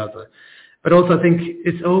happening in Gaza. But also I think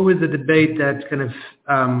it's always a debate that kind of,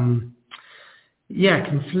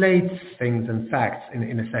 conflates things and facts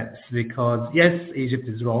in a sense, because yes, Egypt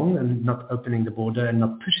is wrong and not opening the border and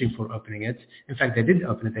not pushing for opening it. In fact, they didn't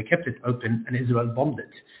open it, they kept it open, and Israel bombed it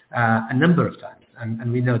a number of times,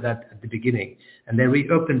 and we know that at the beginning. And they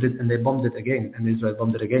reopened it and they bombed it again, and Israel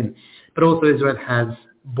bombed it again. But also Israel has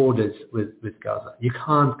borders with Gaza. You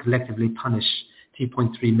can't collectively punish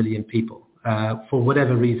 2.3 million people for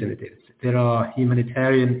whatever reason it is. There are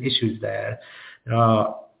humanitarian issues there. There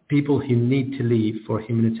are people who need to leave for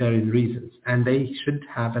humanitarian reasons, and they should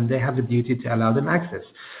have, and they have a duty to allow them access.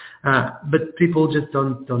 But people just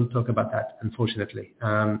don't talk about that, unfortunately,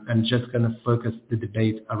 and just kind of focus the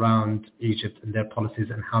debate around Egypt and their policies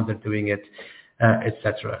and how they're doing it,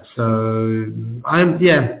 etc. So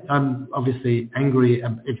I'm obviously angry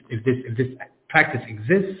if this practice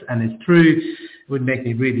exists and is true. It would make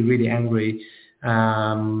me really, really angry.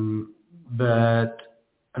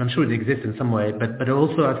 And I'm sure it exists in some way, but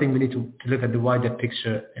also I think we need to look at the wider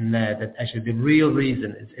picture in there, that actually the real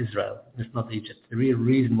reason is Israel, it's not Egypt. The real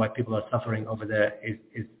reason why people are suffering over there is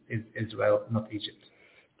Israel, not Egypt.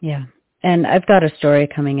 Yeah. And I've got a story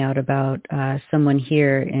coming out about someone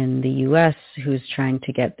here in the U.S. who's trying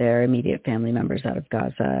to get their immediate family members out of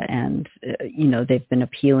Gaza. And, they've been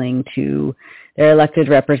appealing to their elected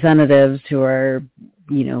representatives who are,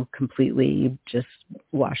 completely just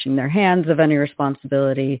washing their hands of any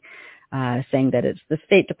responsibility, saying that it's the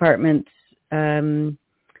State Department's,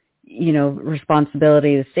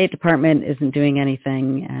 responsibility. The State Department isn't doing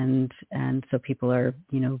anything. And so people are,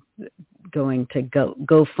 going to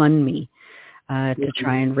GoFundMe to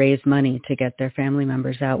try and raise money to get their family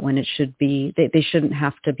members out, when it should be, they shouldn't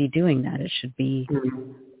have to be doing that. It should be,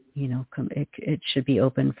 it should be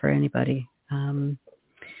open for anybody.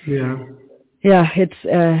 It's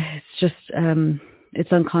just,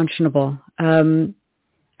 it's unconscionable.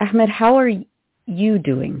 Ahmed, how are you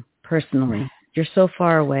doing personally? You're so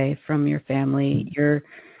far away from your family. You're,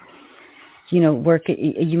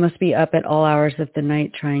 you must be up at all hours of the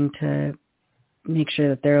night trying to make sure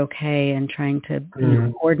that they're okay and trying to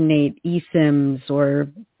coordinate eSIMs or,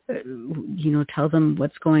 tell them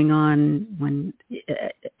what's going on.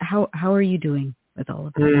 How are you doing with all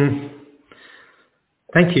of that?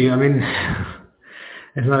 Thank you. I mean,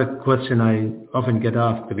 it's not a question I often get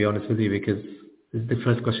asked, to be honest with you, because the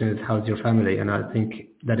first question is, how's your family? And I think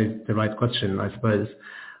that is the right question, I suppose.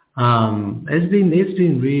 It's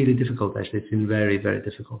been really difficult, actually. It's been very, very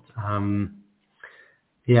difficult. I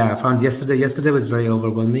found yesterday was very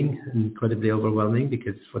overwhelming, incredibly overwhelming,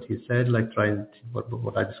 because what you said, like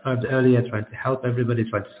what I described earlier, trying to help everybody,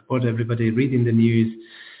 trying to support everybody, reading the news.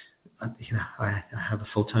 I have a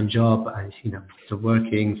full-time job, so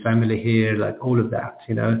working, family here, like all of that,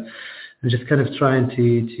 and just kind of trying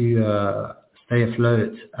to stay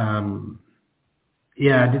afloat. I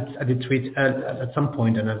did tweet at some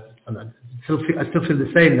point, and I still feel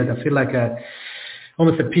the same, that I feel like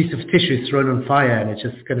almost a piece of tissue thrown on fire, and it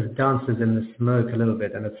just kind of dances in the smoke a little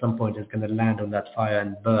bit, and at some point it's going to land on that fire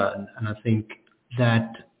and burn. And I think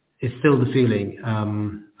that is still the feeling.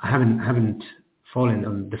 I haven't fallen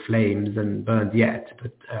on the flames and burned yet,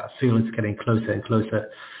 but I feel it's getting closer and closer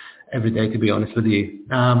every day, to be honest with you.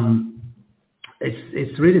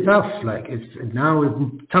 It's really tough. Like it's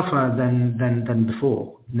tougher than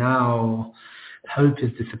before. Now hope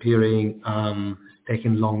is disappearing. It's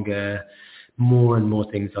taking longer. More and more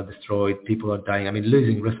things are destroyed. People are dying. I mean,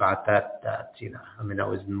 losing Rifat, I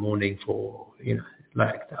was in mourning for,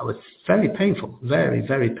 that was very painful, very,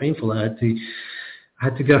 very painful. I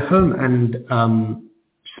had to go home and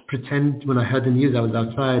just pretend, when I heard the news, I was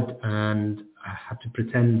outside, and I had to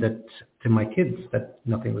pretend that to my kids that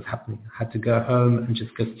nothing was happening. I had to go home and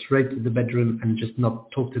just go straight to the bedroom and just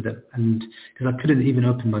not talk to them, and because I couldn't even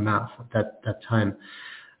open my mouth at that time.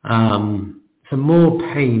 So more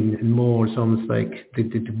pain and more, it's almost like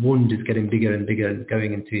the wound is getting bigger and bigger and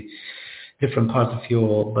going into different parts of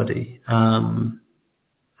your body.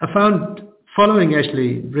 I found, following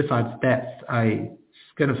actually Rifat's death, I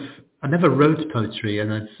never wrote poetry,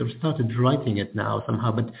 and I sort of started writing it now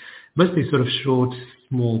somehow, but mostly sort of short,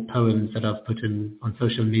 small poems that I've put on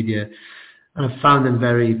social media, and I found them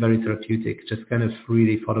very, very therapeutic, just kind of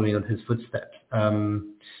really following on his footsteps.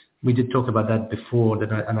 We did talk about that before,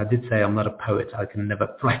 and I did say I'm not a poet. I can never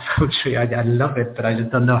write poetry. I love it, but I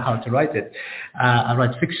just don't know how to write it. I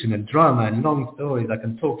write fiction and drama and long stories. I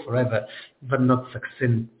can talk forever, but not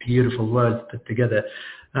succinct, beautiful words put together.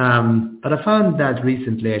 But I found that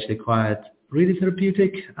recently actually quite really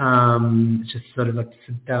therapeutic. Just sort of like to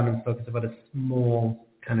sit down and focus about a small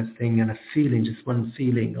kind of thing and a feeling, just one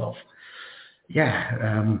feeling of,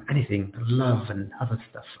 anything, love and other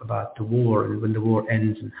stuff about the war and when the war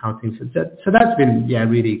ends and how things are done. So that's been,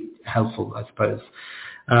 really helpful, I suppose.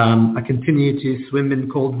 I continue to swim in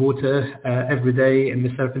cold water every day in the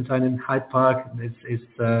Serpentine in Hyde Park. It's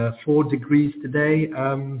 4 degrees today,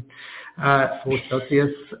 4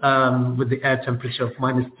 Celsius, with the air temperature of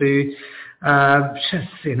 -2.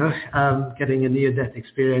 Just, getting a near-death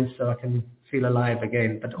experience so I can feel alive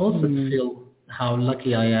again, but also to feel how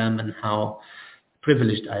lucky I am and how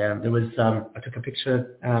privileged I am. There was, I took a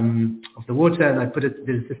picture of the water and I put it,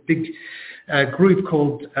 there's this big group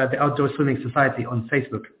called the Outdoor Swimming Society on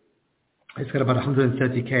Facebook. It's got about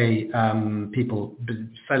 130k people,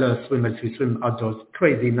 fellow swimmers who swim outdoors,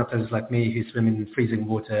 crazy nutters like me who swim in freezing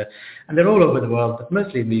water. And they're all over the world, but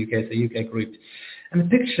mostly in the UK. It's a UK group. And the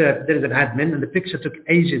picture, there is an admin, and the picture took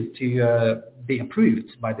ages to be approved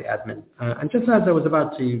by the admin. And just as I was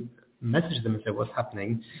about to message them and say what's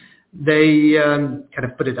happening, they kind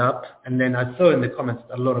of put it up, and then I saw in the comments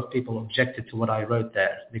a lot of people objected to what I wrote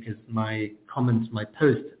there, because my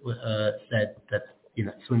post said that,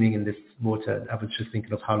 swimming in this water, I was just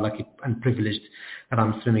thinking of how lucky and privileged that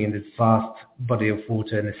I'm swimming in this vast body of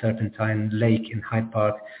water in a Serpentine lake in Hyde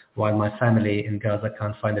Park, while my family in Gaza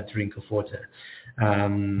can't find a drink of water.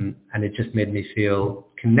 And it just made me feel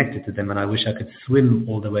connected to them, and I wish I could swim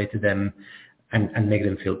all the way to them and make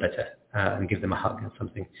them feel better. And give them a hug or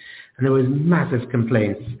something. And there was massive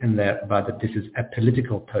complaints in there about that this is a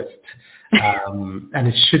political post. And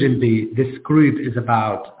it shouldn't be. This group is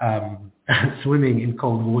about swimming in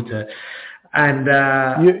cold water. And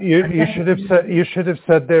you should have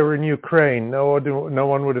said they were in Ukraine. No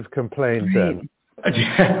one would have complained then.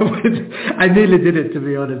 I nearly did it, to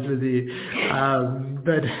be honest with you.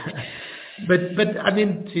 But I mean,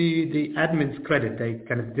 to the admin's credit, they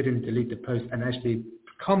kind of didn't delete the post and actually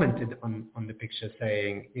commented on the picture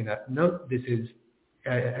saying, no, this is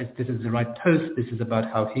the right post. This is about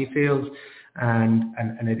how he feels, and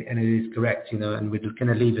it is correct, and we're just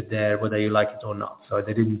going to leave it there whether you like it or not. So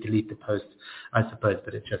they didn't delete the post, I suppose,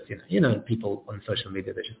 but it's just, people on social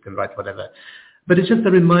media, they just can write whatever. But it's just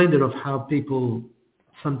a reminder of how people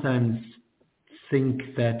sometimes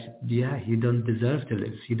think that, you don't deserve to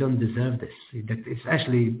live. You don't deserve this. It's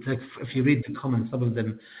actually, like, if you read the comments, some of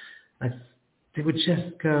them, like, they would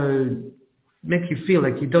just make you feel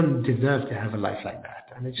like you don't deserve to have a life like that.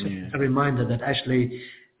 And it's just a reminder that actually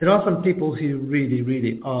there are some people who really,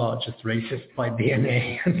 really are just racist by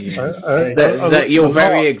DNA. That your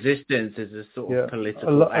very existence is a sort of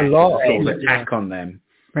political attack on them.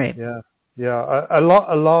 Right. Yeah. A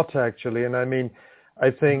lot actually. And I mean,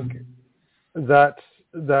 I think that's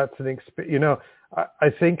an experience. I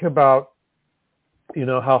think about,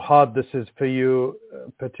 how hard this is for you,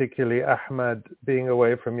 particularly Ahmed, being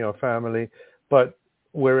away from your family. But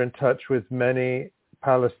we're in touch with many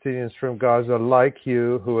Palestinians from Gaza like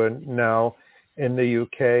you who are now in the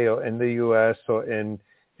UK or in the US or in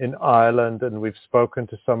Ireland, and we've spoken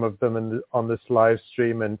to some of them on this live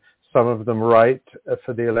stream, and some of them write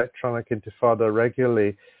for the Electronic Intifada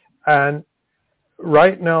regularly. And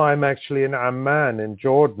right now I'm actually in Amman in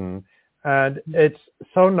Jordan, and it's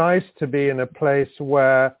so nice to be in a place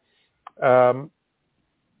where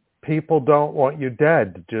people don't want you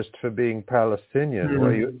dead just for being Palestinian,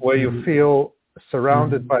 where you feel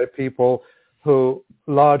surrounded by people who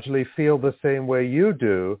largely feel the same way you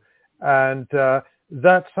do. And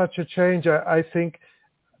that's such a change. I think,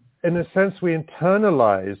 in a sense, we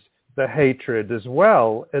internalize the hatred as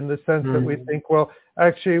well, in the sense that we think, well,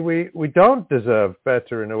 actually, we don't deserve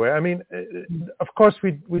better in a way. I mean, of course,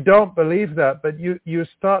 we don't believe that, but you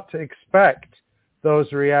start to expect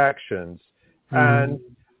those reactions. And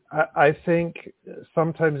I think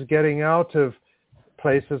sometimes getting out of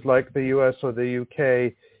places like the US or the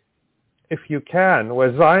UK, if you can,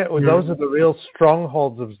 where those are the real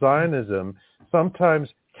strongholds of Zionism, sometimes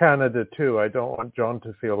Canada too. I don't want John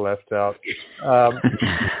to feel left out.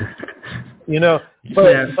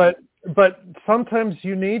 But sometimes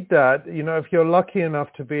you need that, if you're lucky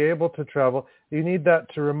enough to be able to travel, you need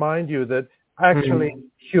that to remind you that actually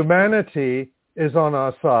humanity is on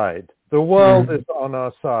our side. The world is on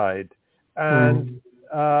our side. And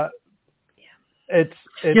it's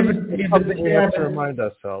something we have to remind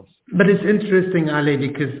ourselves. But it's interesting, Ali,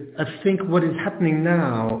 because I think what is happening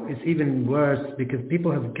now is even worse because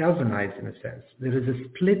people have galvanized in a sense. There is a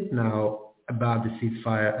split now about the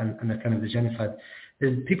ceasefire and the kind of the genocide.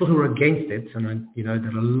 There's people who are against it, and there are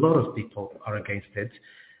a lot of people are against it.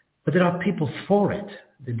 but there are people for it.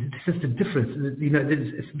 This is the difference. You know,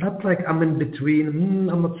 it's not like I'm in between.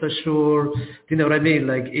 I'm not so sure. Do you know what I mean?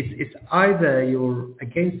 Like it's either you're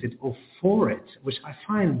against it or for it, which I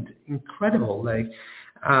find incredible. Like,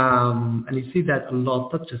 and you see that a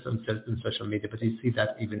lot, not just on social media, but you see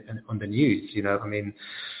that even on the news. You know, I mean,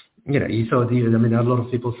 you know, you saw a lot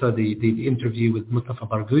of people saw the interview with Mustafa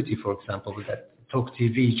Barghouti, for example, with that Talk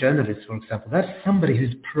TV journalist, for example. That's somebody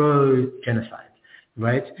who's pro-genocide.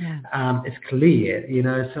 Right? Yeah. It's clear, you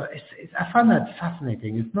know, so I find that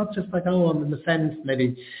fascinating. It's not just like, oh, I'm in the fence,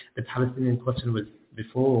 maybe the Palestinian question was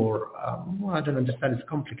before, well, I don't understand, it's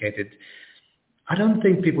complicated. I don't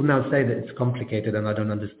think people now say that it's complicated and I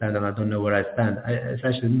don't understand and I don't know where I stand. It's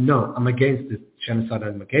actually, no, I'm against this genocide,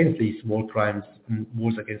 I'm against these war crimes and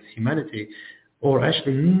wars against humanity. Or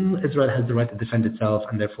actually, Israel has the right to defend itself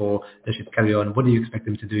and therefore they should carry on. What do you expect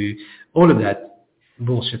them to do? All of that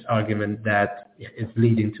bullshit argument that is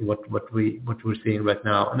leading to what we're seeing right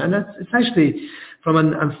now, and it's actually from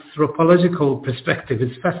an anthropological perspective,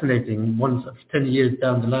 it's fascinating. Once 10 years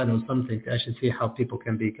down the line or something, to actually see how people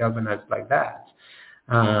can be galvanized like that.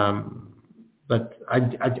 But I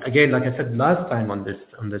again, like I said last time on this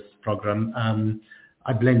program,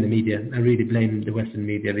 I blame the media. I really blame the Western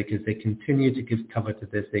media because they continue to give cover to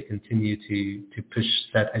this. They continue to push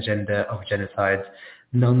that agenda of genocide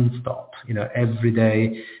non-stop, you know, every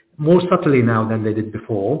day, more subtly now than they did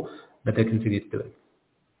before, but they continue to do it.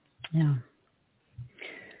 Yeah.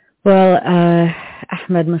 Well,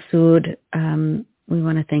 Ahmed Massoud, we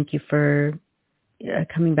want to thank you for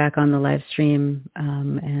coming back on the live stream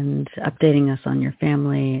and updating us on your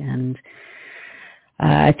family. And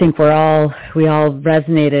I think we all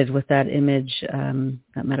resonated with that image,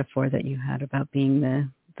 that metaphor that you had about being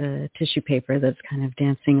the tissue paper that's kind of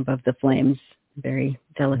dancing above the flames very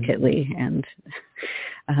delicately, and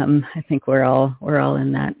I think we're all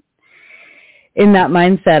in that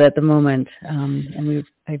mindset at the moment, and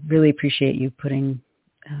I really appreciate you putting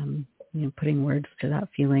words to that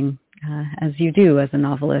feeling, as you do as a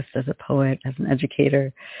novelist, as a poet, as an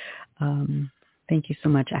educator. Thank you so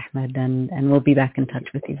much, Ahmed, and we'll be back in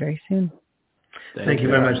touch with you very soon. Thank you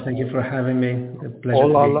very much. Thank you for having me. A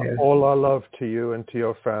pleasure all our love to you and to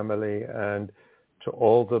your family, and to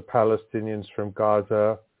all the Palestinians from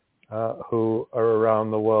Gaza who are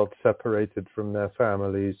around the world separated from their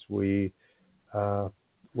families. We're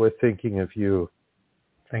thinking of you.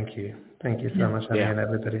 Thank you. Thank you so much, and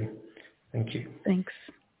everybody. Thank you. Thanks.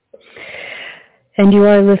 And you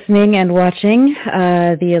are listening and watching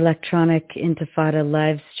the Electronic Intifada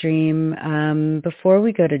live stream. Before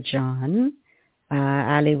we go to John,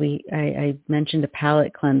 Ali, I mentioned a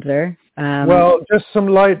palate cleanser. Well, just some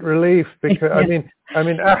light relief because I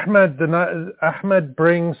mean, Ahmed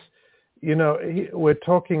brings, you know, we're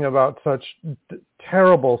talking about such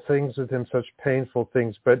terrible things with him, such painful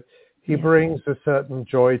things, but he brings a certain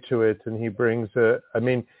joy to it, and he brings for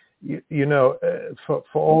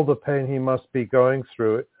all the pain he must be going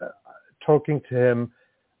through, talking to him,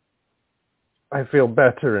 I feel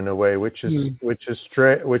better in a way, which is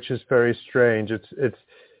very strange.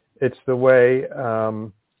 It's the way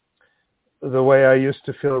I used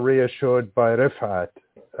to feel reassured by Rifat.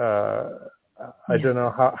 I don't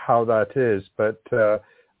know how that is, but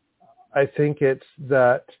I think it's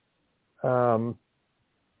that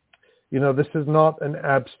this is not an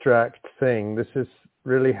abstract thing. This is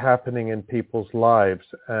really happening in people's lives,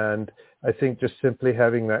 and I think just simply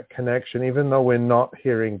having that connection, even though we're not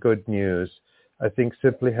hearing good news, I think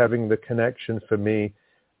simply having the connection for me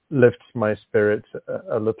lifts my spirits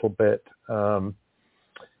a little bit.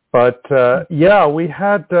 We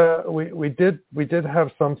did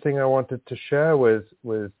have something I wanted to share with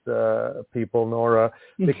people, Nora,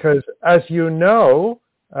 because as you know,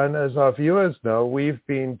 and as our viewers know, we've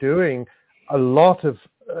been doing a lot of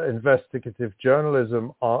investigative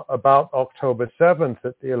journalism about October 7th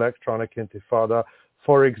at the Electronic Intifada.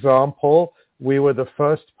 For example, we were the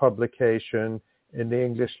first publication in the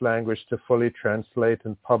English language to fully translate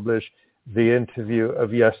and publish the interview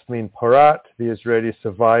of Yasmin Porat, the Israeli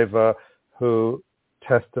survivor who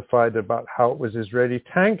testified about how it was Israeli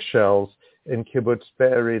tank shells in Kibbutz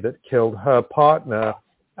Be'eri that killed her partner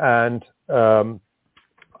and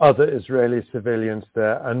other Israeli civilians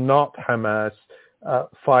there, and not Hamas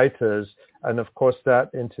fighters. And of course,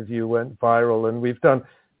 that interview went viral, and we've done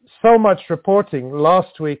so much reporting.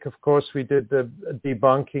 Last week, of course, we did the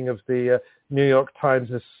debunking of the New York Times'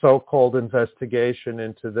 so-called investigation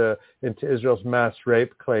into Israel's mass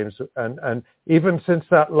rape claims, and even since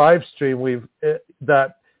that live stream,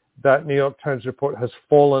 that New York Times report has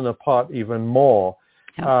fallen apart even more.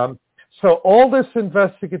 Yeah. So all this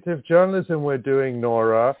investigative journalism we're doing,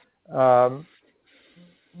 Nora,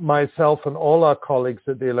 myself and all our colleagues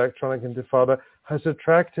at the Electronic Intifada has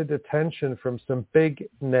attracted attention from some big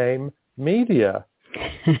name media.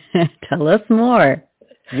 Tell us more.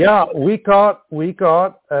 Yeah, we got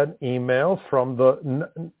an email from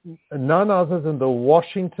none other than the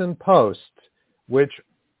Washington Post, which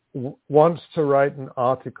wants to write an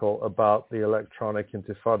article about the Electronic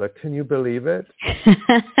Intifada. Can you believe it?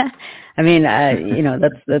 I mean,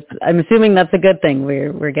 that's. I'm assuming that's a good thing.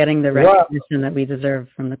 We're getting the recognition that we deserve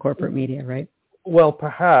from the corporate media, right? Well,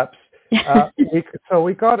 perhaps. So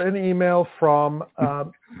we got an email from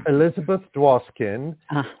Elizabeth Dwoskin,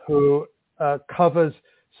 who covers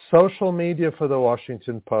social media for the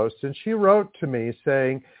Washington Post, and she wrote to me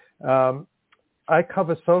saying, I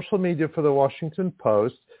cover social media for the Washington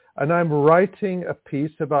Post, and I'm writing a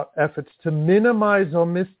piece about efforts to minimize or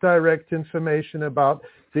misdirect information about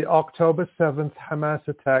the October 7th Hamas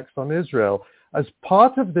attacks on Israel. As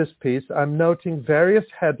part of this piece, I'm noting various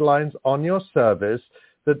headlines on your service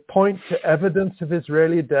that point to evidence of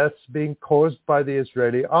Israeli deaths being caused by the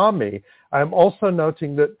Israeli army. I'm also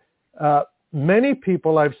noting that many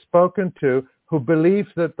people I've spoken to who believe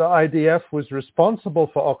that the IDF was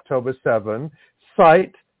responsible for October 7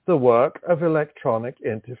 cite the work of Electronic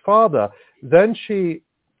Intifada. Then she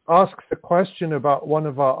asks a question about one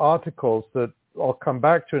of our articles that I'll come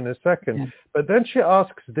back to in a second. But then she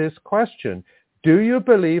asks this question: do you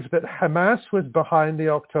believe that Hamas was behind the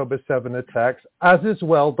October 7 attacks, as is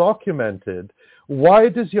well documented? Why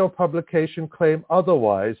does your publication claim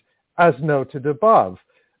otherwise, as noted above?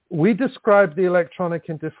 We describe the Electronic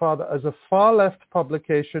Intifada as a far-left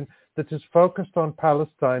publication that is focused on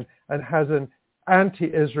Palestine and has an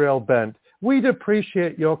anti-Israel bent. We'd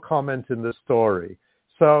appreciate your comment in the story.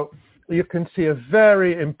 So you can see a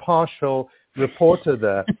very impartial reporter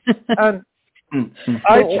there. And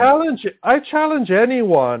I challenge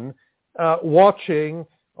anyone watching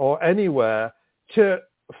or anywhere to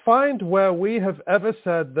find where we have ever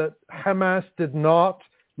said that Hamas did not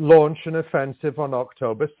launch an offensive on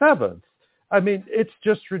October 7th. I mean, it's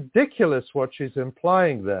just ridiculous what she's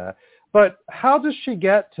implying there. But how does she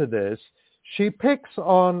get to this? She picks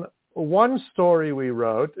on one story we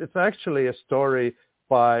wrote. It's actually a story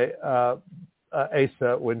by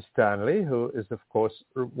Asa Winstanley, who is, of course,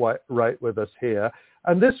 right with us here.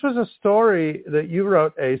 And this was a story that you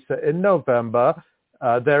wrote, Asa, in November.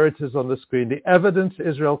 There it is on the screen. The evidence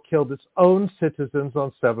Israel killed its own citizens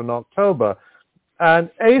on 7 October. And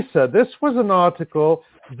Asa, this was an article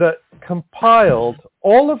that compiled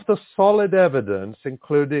all of the solid evidence,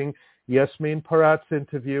 including Yasmin Parat's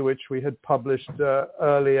interview, which we had published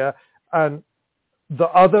earlier, and the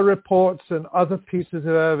other reports and other pieces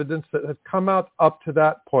of evidence that had come out up to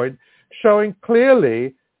that point, showing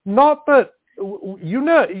clearly, not that,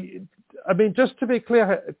 I mean, just to be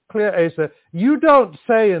clear, Asa, you don't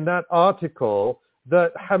say in that article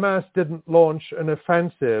that Hamas didn't launch an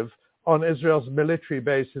offensive on Israel's military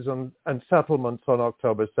bases and settlements on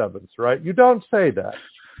October 7th, right? You don't say that.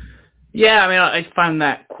 Yeah, I mean, I found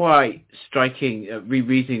that quite striking,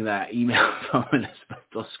 rereading that email from Elizabeth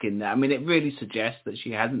Dwoskin there. I mean, it really suggests that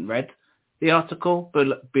she hasn't read the article,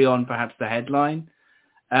 but beyond perhaps the headline,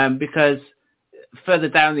 because further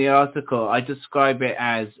down the article, I describe it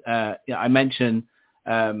as, I mention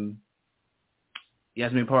Yasmin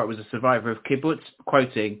Parat was a survivor of kibbutz,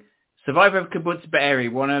 quoting, survivor of kibbutz Be'eri,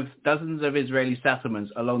 one of dozens of Israeli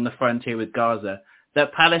settlements along the frontier with Gaza,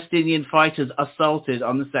 that Palestinian fighters assaulted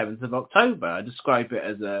on the 7th of October. I describe it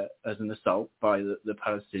as an assault by the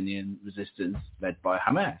Palestinian resistance led by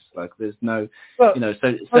Hamas. Like, there's no, so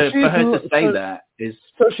for her to say that is...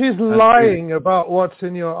 So she's lying about what's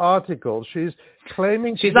in your article. She's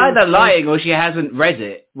claiming... She's either lying or she hasn't read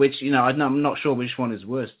it, which, I'm not sure which one is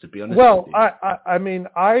worse, to be honest with you. I mean,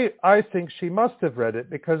 I think she must have read it,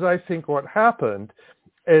 because I think what happened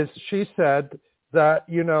is she said that,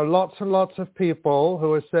 lots and lots of people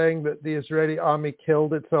who are saying that the Israeli army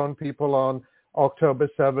killed its own people on October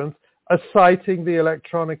 7th are citing the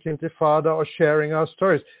Electronic Intifada or sharing our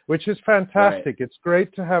stories, which is fantastic. Right. It's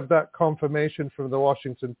great to have that confirmation from the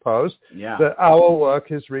Washington Post that our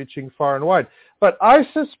work is reaching far and wide. But I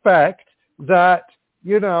suspect that,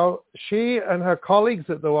 she and her colleagues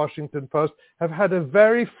at the Washington Post have had a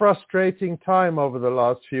very frustrating time over the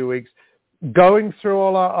last few weeks going through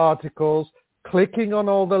all our articles, clicking on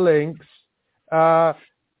all the links,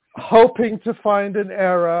 hoping to find an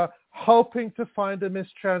error, hoping to find a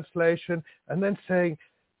mistranslation, and then saying,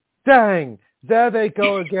 dang, there they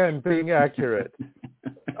go again, being accurate.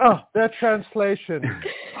 Their translation,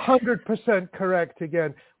 100% correct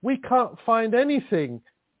again. We can't find anything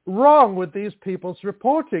wrong with these people's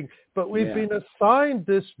reporting, but we've been assigned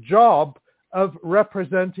this job of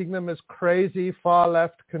representing them as crazy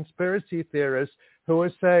far-left conspiracy theorists who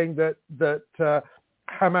are saying that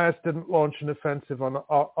Hamas didn't launch an offensive on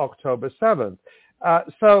October 7th.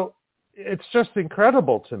 So it's just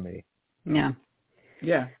incredible to me. Yeah.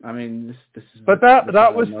 Yeah, I mean, this is... But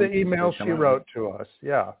that was the email she wrote to us,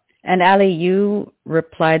 yeah. And Ali, you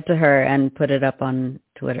replied to her and put it up on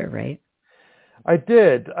Twitter, right? I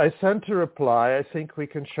did. I sent a reply. I think we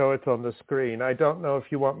can show it on the screen. I don't know if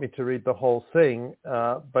you want me to read the whole thing,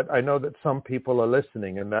 but I know that some people are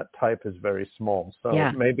listening and that type is very small. So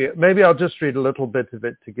maybe I'll just read a little bit of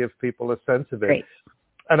it to give people a sense of it. Great.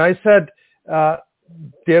 And I said,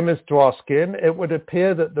 dear Ms. Dwoskin, it would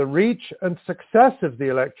appear that the reach and success of the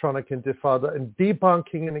electronic intifada in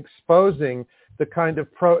debunking and exposing the kind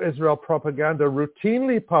of pro-Israel propaganda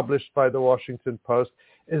routinely published by the Washington Post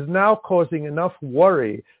is now causing enough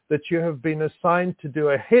worry that you have been assigned to do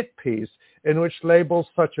a hit piece in which labels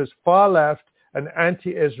such as far left and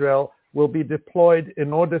anti-Israel will be deployed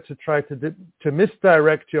in order to try to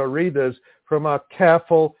misdirect your readers from our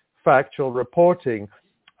careful, factual reporting.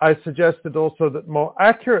 I suggested also that more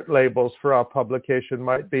accurate labels for our publication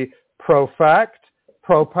might be pro-fact,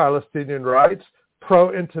 pro-Palestinian rights,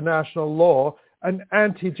 pro-international law, and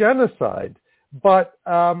anti-genocide. But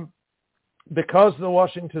because the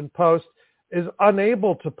Washington Post is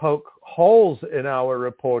unable to poke holes in our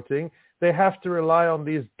reporting, they have to rely on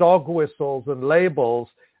these dog whistles and labels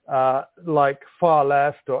like far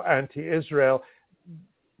left or anti-Israel,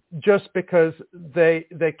 just because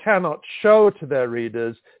they cannot show to their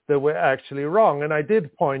readers that we're actually wrong. And I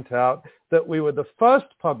did point out that we were the first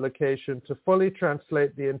publication to fully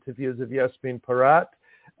translate the interviews of Yasmin Porat,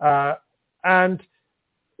 and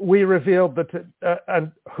we revealed that,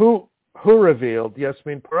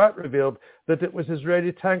 Yasmin Porat revealed that it was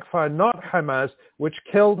Israeli tank fire, not Hamas, which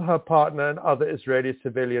killed her partner and other Israeli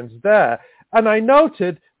civilians there. And I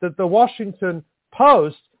noted that the Washington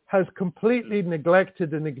Post has completely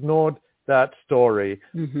neglected and ignored that story.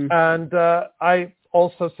 Mm-hmm. And I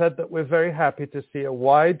also said that we're very happy to see a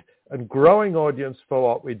wide and growing audience for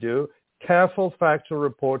what we do, careful factual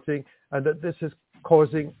reporting, and that this is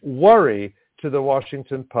causing worry to the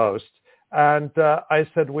Washington Post. And I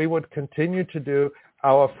said we would continue to do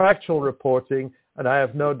our factual reporting, and I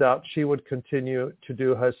have no doubt she would continue to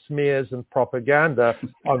do her smears and propaganda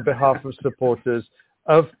on behalf of supporters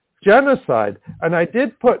of genocide. And I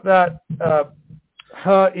did put that,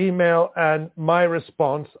 her email and my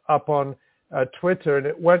response up on Twitter, and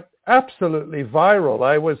it went absolutely viral.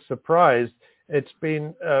 I was surprised. It's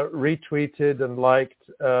been retweeted and liked,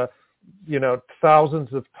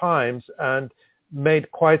 thousands of times, and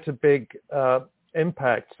made quite a big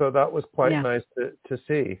impact. So that was quite nice to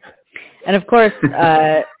see. And of course,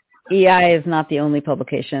 EI is not the only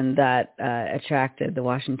publication that attracted the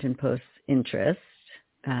Washington Post's interest.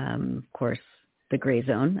 Of course, the Gray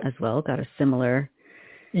Zone as well got a similar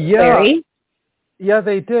query. Yeah,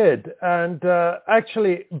 they did. And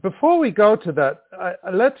actually, before we go to that,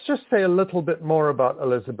 let's just say a little bit more about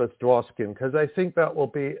Elizabeth Dwoskin, because I think that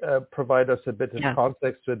will provide us a bit of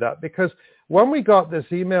context with that. Because when we got this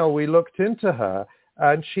email, we looked into her,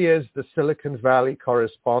 and she is the Silicon Valley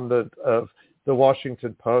correspondent of the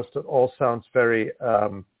Washington Post. It all sounds very,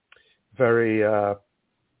 very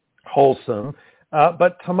wholesome.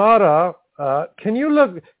 But Tamara, can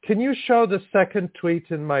you show the second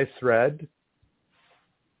tweet in my thread?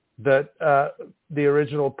 That the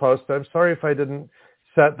original post. I'm sorry if I didn't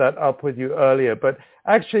set that up with you earlier, but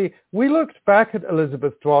actually we looked back at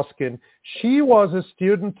Elizabeth Dwoskin. She was a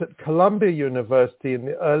student at Columbia University in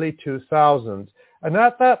the early 2000s, and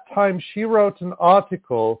at that time she wrote an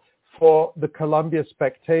article for the Columbia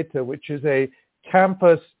Spectator, which is a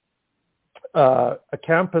campus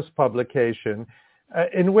publication,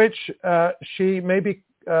 in which she maybe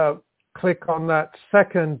click on that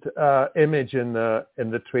second image in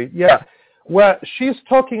the tweet. Yeah, where she's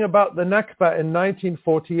talking about the Nakba in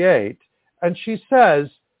 1948, and she says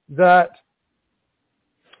that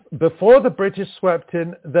before the British swept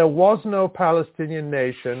in, there was no Palestinian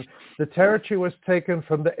nation. The territory was taken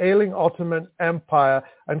from the ailing Ottoman Empire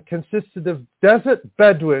and consisted of desert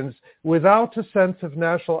Bedouins without a sense of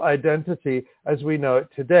national identity as we know it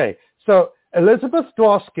today. So Elizabeth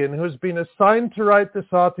Dwoskin, who's been assigned to write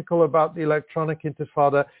this article about the electronic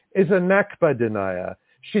intifada, is a Nakba denier.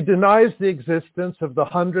 She denies the existence of the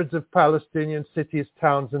hundreds of Palestinian cities,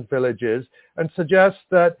 towns, and villages, and suggests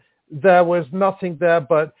that there was nothing there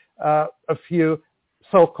but a few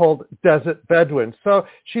so-called desert Bedouins. So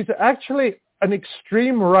she's actually an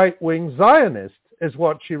extreme right-wing Zionist, is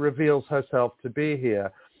what she reveals herself to be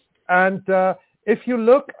here. And if you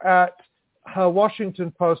look at her Washington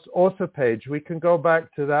Post author page, we can go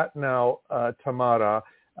back to that now, Tamara,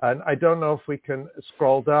 and I don't know if we can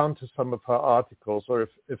scroll down to some of her articles or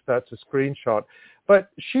if that's a screenshot, but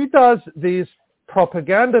she does these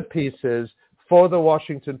propaganda pieces for the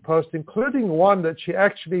Washington Post, including one that she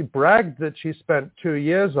actually bragged that she spent 2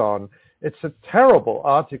 years on. It's a terrible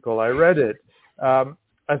article. I read it.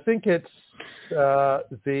 I think it's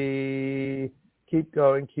keep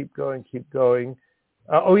going.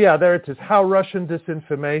 Oh, yeah, there it is. How Russian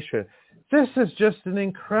Disinformation. This is just an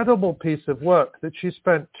incredible piece of work that she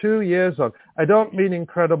spent 2 years on. I don't mean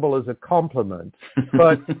incredible as a compliment,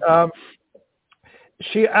 but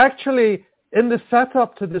she actually, in the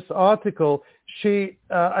setup to this article, she,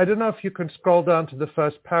 I don't know if you can scroll down to the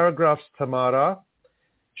first paragraphs, Tamara.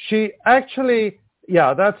 She actually,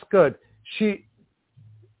 yeah, that's good.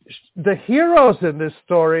 The heroes in this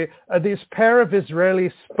story are these pair of Israeli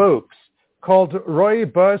spooks called Roy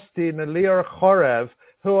Burstein and Lior Chorev,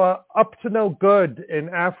 who are up to no good in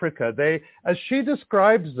Africa. They, as she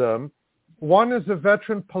describes them, one is a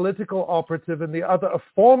veteran political operative and the other a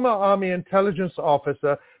former army intelligence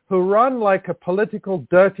officer who run like a political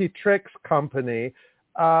dirty tricks company,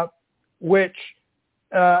 which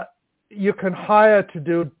you can hire to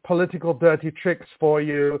do political dirty tricks for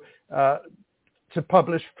you, to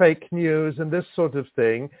publish fake news and this sort of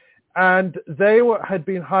thing. And they had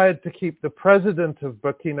been hired to keep the president of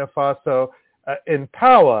Burkina Faso in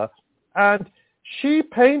power. And she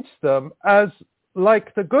paints them as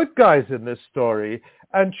like the good guys in this story.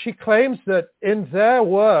 And she claims that in their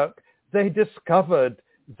work, they discovered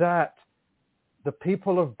that the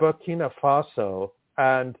people of Burkina Faso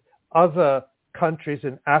and other countries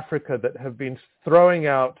in Africa that have been throwing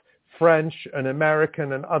out French and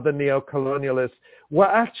American and other neo-colonialists were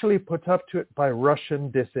actually put up to it by Russian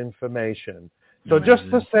disinformation. So just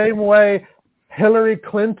the same way Hillary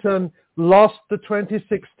Clinton lost the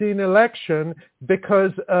 2016 election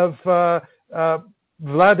because of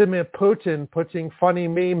Vladimir Putin putting funny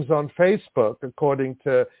memes on Facebook, according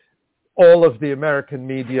to all of the American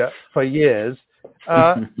media for years,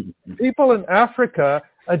 people in Africa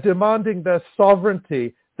are demanding their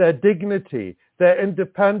sovereignty, their dignity, their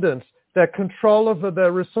independence, their control over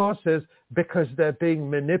their resources because they're being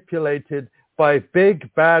manipulated by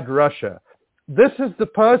big, bad Russia. This is the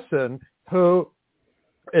person who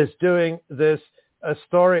is doing this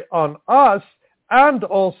story on us, and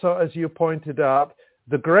also, as you pointed out,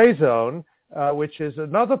 The Gray Zone, which is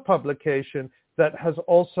another publication that has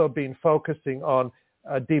also been focusing on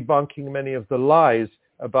debunking many of the lies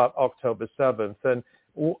about October 7th. And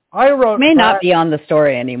I wrote... May not be on the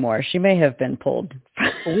story anymore. She may have been pulled.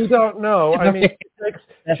 We don't know. I mean,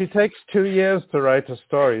 she takes 2 years to write a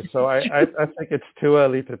story, so I think it's too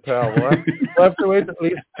early to tell. We'll have to wait at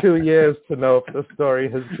least 2 years to know if the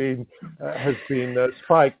story has been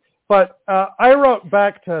spiked. But I wrote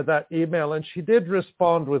back to her that email, and she did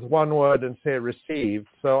respond with one word and say received,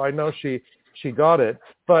 so I know she got it.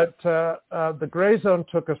 But the Gray Zone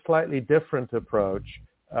took a slightly different approach,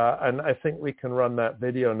 and I think we can run that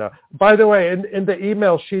video now. By the way, in the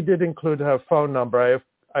email, she did include her phone number.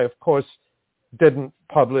 I of course, didn't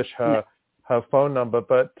publish her phone number,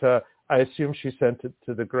 but I assume she sent it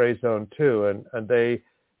to the Gray Zone too, and they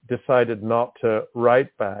decided not to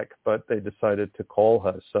write back, but they decided to call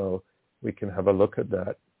her, so we can have a look at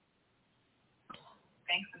that.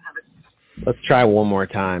 Thanks, and let's try one more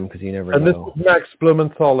time, because you never know. And this is Max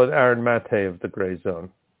Blumenthal and Aaron Mate of the Gray Zone.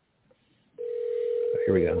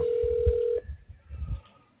 Here we go.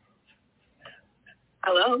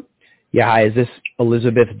 Hello? Yeah, hi, is this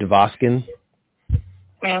Elizabeth Devoskin?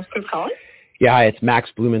 May I ask who's calling? Yeah, hi, it's Max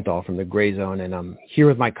Blumenthal from the Gray Zone, and I'm here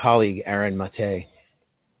with my colleague, Aaron Mate.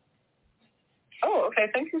 Oh, okay.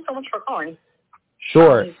 Thank you so much for calling.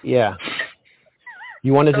 Sure, yeah.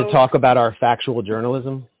 You wanted to talk about our factual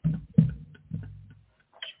journalism?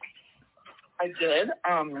 I did.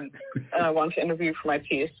 I wanted to interview for my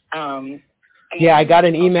piece. Yeah, I got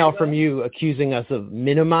an email from you accusing us of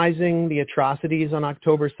minimizing the atrocities on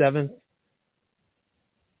October 7th.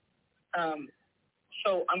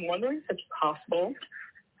 So I'm wondering if it's possible,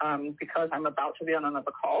 because I'm about to be on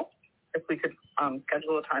another call, if we could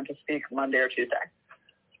schedule a time to speak Monday or Tuesday.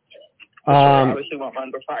 Obviously won't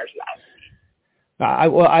run prior to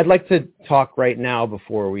that. Well, I'd like to talk right now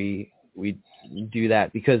before we do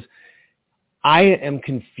that, because I am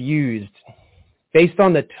confused. Based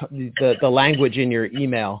on the language in your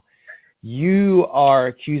email, you are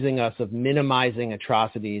accusing us of minimizing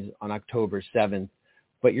atrocities on October 7th,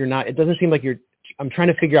 but you're not. It doesn't seem like you're. I'm trying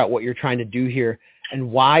to figure out what you're trying to do here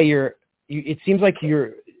and why it seems like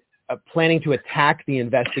you're planning to attack the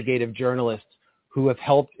investigative journalists who have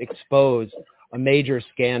helped expose a major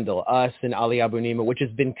scandal, us and Ali Abu Nima, which has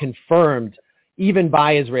been confirmed even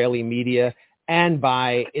by Israeli media and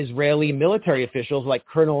by Israeli military officials like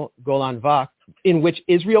Colonel Golan Vach, in which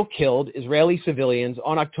Israel killed Israeli civilians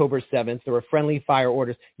on October 7th. There were friendly fire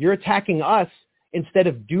orders. You're attacking us instead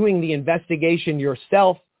of doing the investigation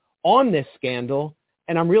yourself on this scandal,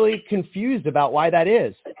 and I'm really confused about why that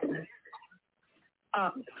is. So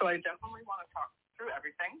I definitely want to talk through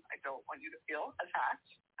everything. I don't want you to feel attacked.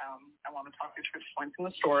 I want to talk you through points in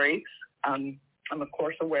the story. I'm of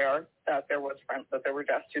course aware that there were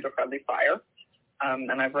deaths due to friendly fire,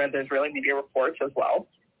 and I've read the Israeli media reports as well,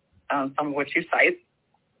 some of which you cite.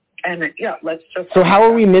 And yeah, let's just. So how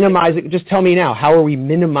are we minimizing? Just tell me now. How are we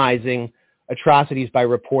minimizing atrocities by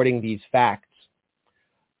reporting these facts?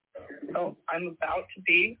 So I'm about to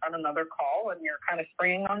be on another call, and you're kind of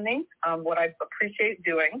springing on me. What I appreciate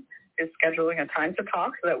doing is scheduling a time to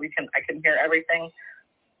talk so that I can hear everything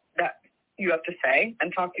that you have to say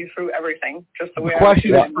and talk you through everything. Just the way. The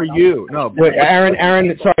question is for you. No, wait,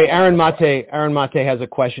 Aaron Mate has a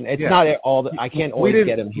question. It's not all. I can't always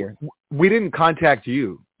get him here. We didn't contact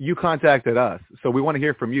you. You contacted us, so we want to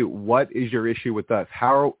hear from you. What is your issue with us?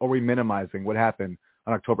 How are we minimizing what happened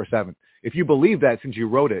on October 7th? If you believe that, since you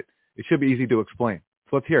wrote it, it should be easy to explain.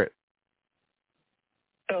 So let's hear it.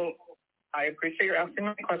 So I appreciate you asking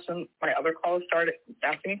my question. My other call is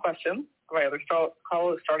asking me questions. My other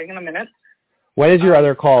call is starting in a minute. When is your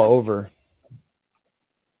other call over?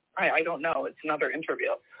 I don't know. It's another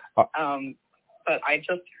interview. But I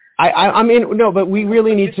just. I mean, no, but we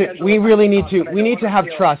need to have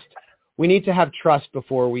trust. We need to have trust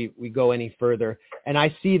before we go any further. And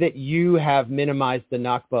I see that you have minimized the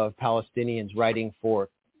Nakba of Palestinians writing for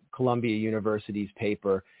Columbia University's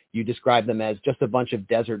paper. You describe them as just a bunch of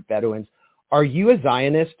desert Bedouins. Are you a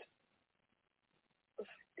Zionist?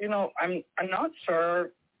 I'm not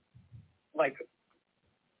sure. Like,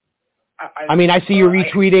 I see you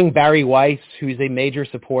retweeting Barry Weiss, who's a major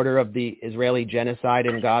supporter of the Israeli genocide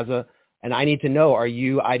in Gaza. And I need to know, are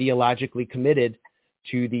you ideologically committed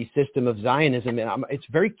to the system of Zionism? And it's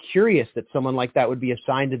very curious that someone like that would be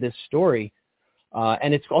assigned to this story.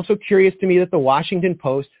 And it's also curious to me that the Washington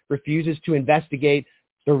Post refuses to investigate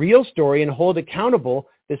the real story and hold accountable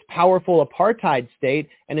this powerful apartheid state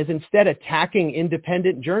and is instead attacking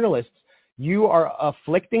independent journalists. You are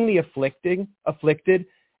afflicting the afflicted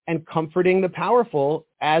and comforting the powerful,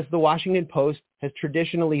 as the Washington Post has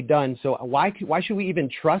traditionally done. So why should we even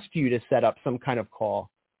trust you to set up some kind of call?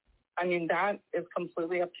 I mean, that is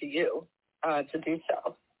completely up to you to do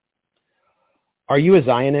so. Are you a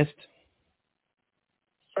Zionist?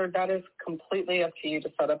 Sir, that is completely up to you to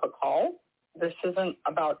set up a call. This isn't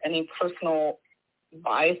about any personal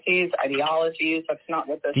biases, ideologies. That's not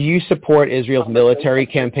what this. Do you support Israel's military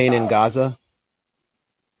campaign in Gaza?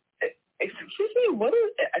 Excuse me, what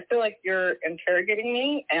is it? I feel like you're interrogating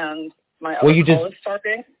me, and my other call is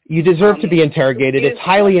starting. You deserve to be interrogated. It's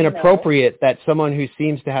highly inappropriate that someone who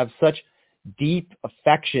seems to have such deep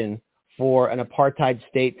affection for an apartheid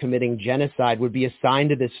state committing genocide would be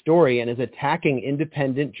assigned to this story and is attacking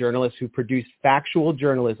independent journalists who produce factual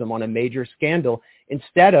journalism on a major scandal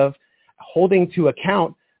instead of holding to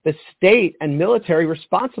account the state and military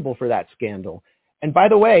responsible for that scandal. And by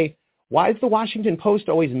the way, why is the Washington Post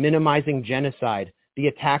always minimizing genocide, the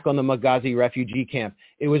attack on the Maghazi refugee camp?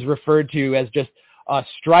 It was referred to as just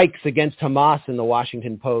strikes against Hamas in the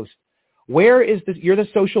Washington Post. Where is this? You're the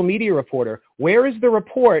social media reporter. Where is the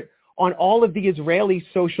report on all of the Israeli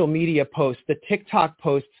social media posts, the TikTok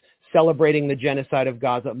posts celebrating the genocide of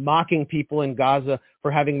Gaza, mocking people in Gaza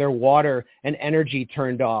for having their water and energy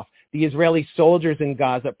turned off? The Israeli soldiers in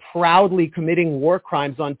Gaza proudly committing war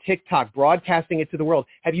crimes on TikTok, broadcasting it to the world.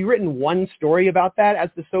 Have you written one story about that as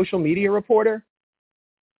the social media reporter?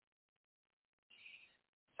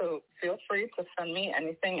 So feel free to send me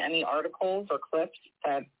anything, any articles or clips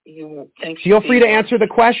that you think. Feel free to answer the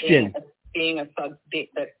question. Feel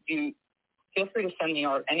free to send me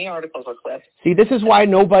any articles or clips. See, this is why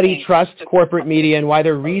nobody trusts corporate media and why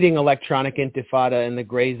they're reading Electronic Intifada and The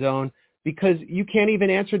Gray Zone, because you can't even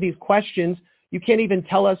answer these questions. You can't even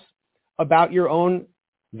tell us about your own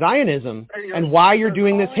Zionism and why you're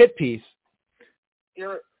doing this hit piece.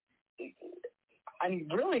 I'm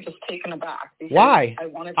really just taken aback. Why?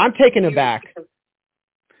 I'm taken aback.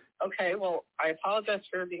 Okay, well, I apologize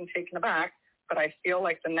for being taken aback, but I feel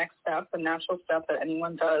like the next step, the natural step that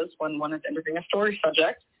anyone does when one is interviewing a story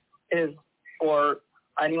subject is for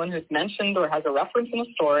anyone who's mentioned or has a reference in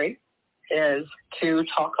a story is to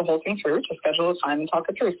talk the whole thing through, to schedule a time and talk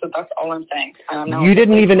it through. So that's all I'm saying. You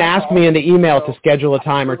didn't even ask me in the email to schedule a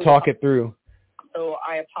time or talk it through. So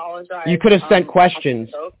I apologize. You could have sent questions.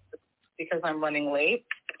 Because I'm running late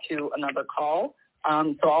to another call.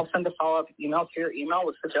 So I'll send a follow-up email to your email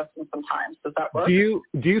with suggesting some times. Does that work? Do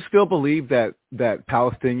you still believe that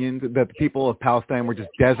Palestinians, that the people of Palestine were just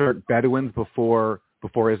desert Bedouins before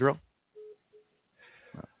Israel?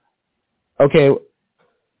 Okay.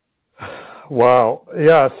 Wow.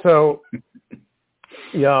 Yeah. So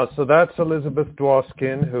that's Elizabeth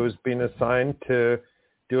Dwoskin, who's been assigned to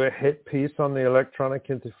do a hit piece on the Electronic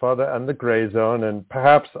Intifada and the Gray Zone, and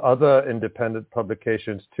perhaps other independent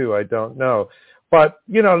publications too. I don't know. But,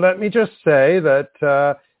 let me just say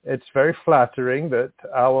that it's very flattering that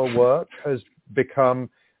our work has become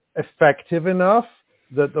effective enough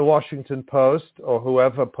that the Washington Post or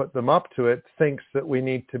whoever put them up to it thinks that we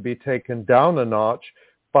need to be taken down a notch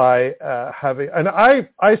by having, and I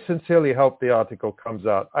sincerely hope the article comes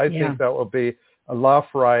out. I think that will be a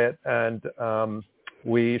laugh riot, and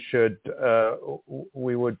we would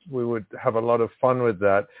have a lot of fun with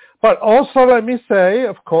that. But also, let me say,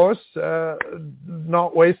 of course,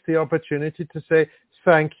 not waste the opportunity to say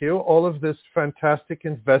thank you. All of this fantastic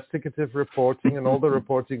investigative reporting and all the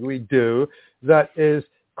reporting we do that is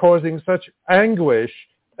causing such anguish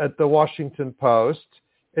at the Washington Post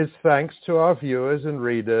is thanks to our viewers and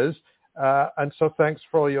readers. And so thanks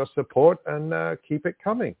for all your support, and keep it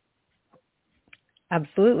coming.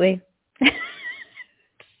 Absolutely.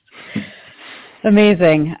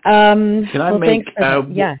 Amazing. Can I make,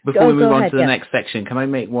 before we move on to the next section, can I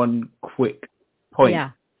make one quick point?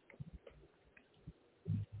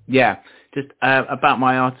 Yeah, just about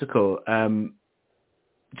my article.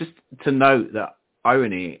 Just to note that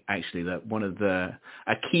irony, actually, that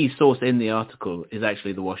a key source in the article is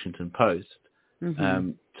actually the Washington Post.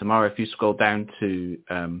 Mm-hmm. Tomorrow, if you scroll down to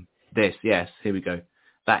this, yes, here we go,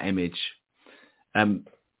 that image. If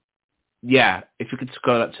you could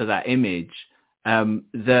scroll up to that image,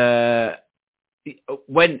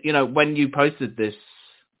 when you posted this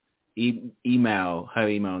email, her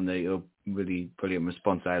email, and your really brilliant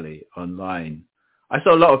response, Ali, online, I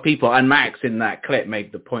saw a lot of people, and Max in that clip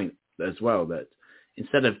made the point as well, that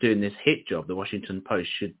instead of doing this hit job, the Washington Post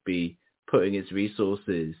should be putting its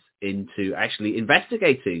resources into actually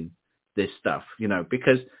investigating this stuff,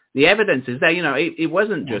 because the evidence is there. It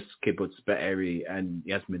wasn't just Kibbutz Be'eri and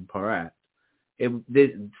Yasmin Porat.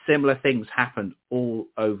 Similar things happened all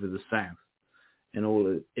over the South,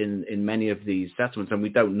 in many of these settlements, and we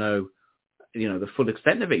don't know, the full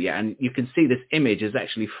extent of it yet. And you can see this image is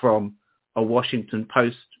actually from a Washington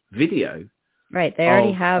Post video. Right, they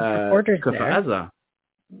already have reporters there.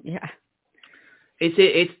 Yeah,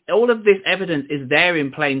 it's all of this evidence is there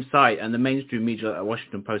in plain sight, and the mainstream media at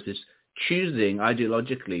Washington Post is choosing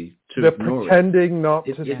ideologically to ignore it. They're pretending not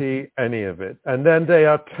to see any of it. And then they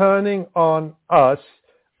are turning on us,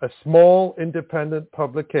 a small independent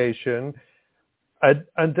publication,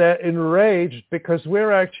 and they're enraged because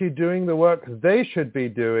we're actually doing the work they should be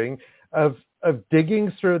doing of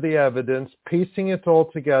digging through the evidence, piecing it all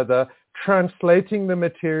together, translating the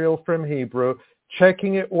material from Hebrew,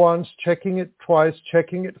 checking it once, checking it twice,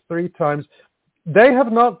 checking it 3 times. They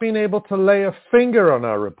have not been able to lay a finger on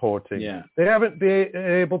our reporting. Yeah. They haven't been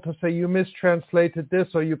able to say, you mistranslated this,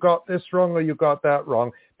 or you got this wrong, or you got that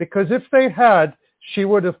wrong. Because if they had, she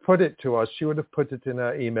would have put it to us. She would have put it in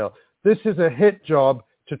our email. This is a hit job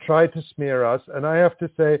to try to smear us. And I have to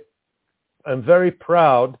say, I'm very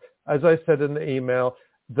proud, as I said in the email,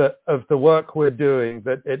 of the work we're doing,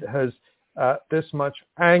 that it has this much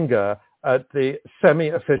anger at the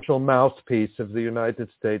semi-official mouthpiece of the United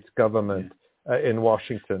States government in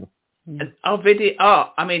Washington. And our video,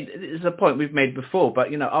 this is a point we've made before,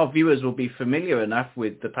 but our viewers will be familiar enough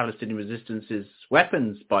with the Palestinian Resistance's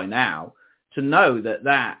weapons by now to know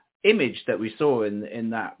that image that we saw in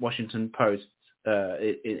that Washington Post,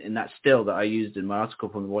 in that still that I used in my article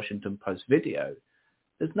from the Washington Post video,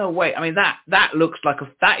 there's no way. That looks like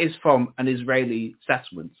that is from an Israeli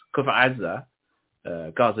settlement, Kfar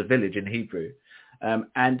Aza, Gaza village in Hebrew.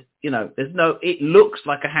 It looks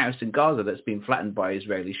like a house in Gaza that's been flattened by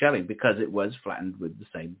Israeli shelling because it was flattened with the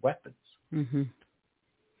same weapons. Mm-hmm.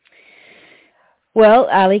 Well,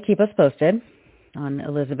 Ali, keep us posted on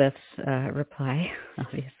Elizabeth's reply,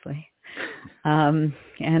 obviously.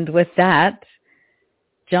 And with that,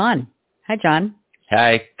 John. Hi, John.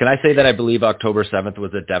 Hi. Can I say that I believe October 7th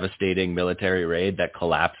was a devastating military raid that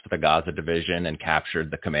collapsed the Gaza division and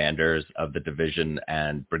captured the commanders of the division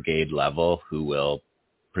and brigade level, who will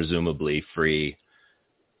presumably free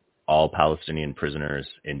all Palestinian prisoners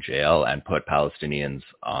in jail and put Palestinians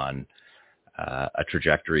on a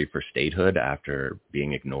trajectory for statehood after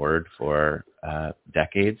being ignored for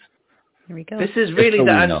decades. Here we go. This is really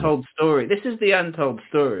the untold story. This is the untold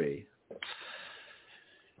story.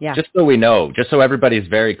 Yeah. Just so we know, just so everybody's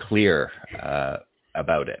very clear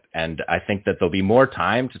about it. And I think that there'll be more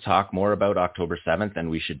time to talk more about October 7th, and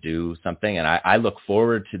we should do something. And I look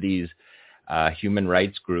forward to these human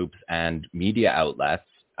rights groups and media outlets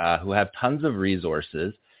who have tons of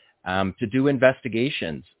resources to do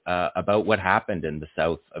investigations about what happened in the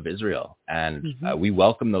south of Israel. And we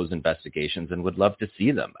welcome those investigations and would love to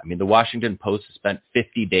see them. I mean, the Washington Post spent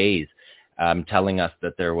 50 days telling us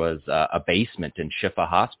that there was a basement in Shifa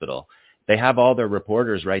Hospital. They have all their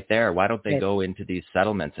reporters right there. Why don't they go into these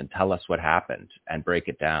settlements and tell us what happened and break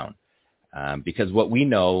it down? Because what we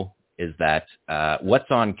know is that what's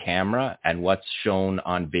on camera and what's shown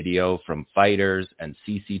on video from fighters and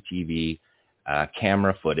CCTV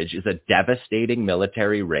camera footage is a devastating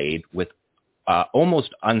military raid with almost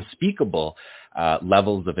unspeakable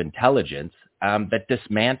levels of intelligence that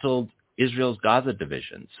dismantled Israel's Gaza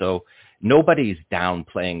division. So nobody's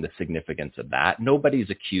downplaying the significance of that. Nobody's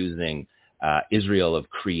accusing Israel of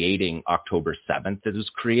creating October 7th. It was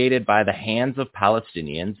created by the hands of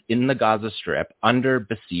Palestinians in the Gaza Strip under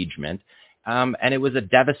besiegement. And it was a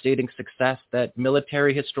devastating success that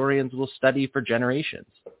military historians will study for generations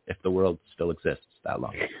if the world still exists that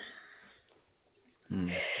long.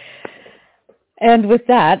 And with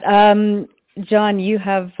that, John, you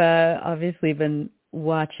have obviously been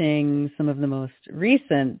watching some of the most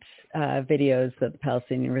recent videos that the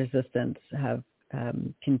Palestinian resistance have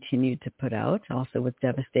continued to put out, also with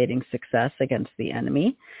devastating success against the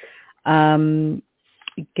enemy.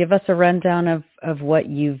 Give us a rundown of what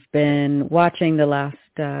you've been watching the last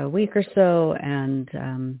week or so,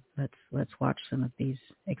 and let's watch some of these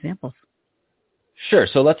examples. Sure.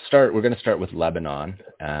 So let's start. We're going to start with Lebanon,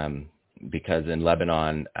 because in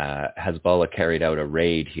Lebanon, Hezbollah carried out a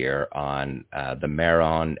raid here on the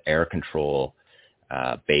Meron air control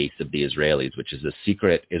base of the Israelis, which is a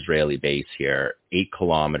secret Israeli base here, 8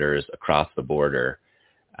 kilometers across the border.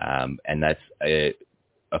 And that's the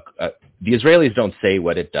Israelis don't say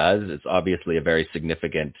what it does. It's obviously a very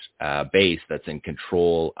significant base that's in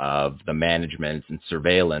control of the management and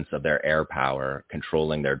surveillance of their air power,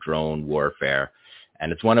 controlling their drone warfare.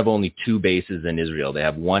 And it's one of only 2 bases in Israel. They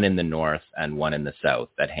have one in the north and one in the south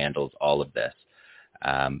that handles all of this.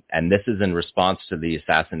 And this is in response to the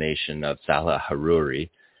assassination of Salah Haruri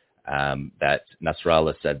that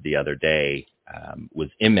Nasrallah said the other day was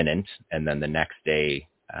imminent, and then the next day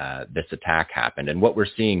this attack happened. And what we're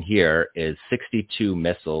seeing here is 62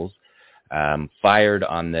 missiles fired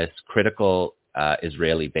on this critical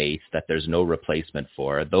Israeli base that there's no replacement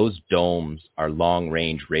for. Those domes are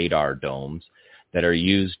long-range radar domes that are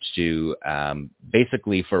used to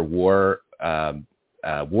basically for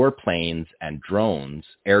warplanes and drones,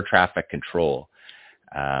 air traffic control,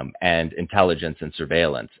 and intelligence and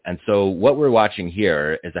surveillance. And so what we're watching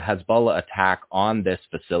here is a Hezbollah attack on this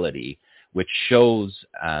facility, which shows,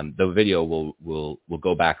 the video will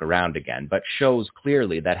go back around again, but shows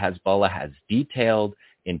clearly that Hezbollah has detailed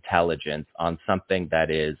intelligence on something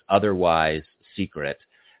that is otherwise secret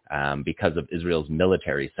because of Israel's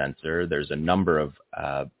military censor. There's a number of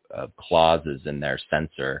clauses in their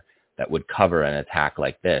censor that would cover an attack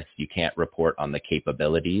like this. You can't report on the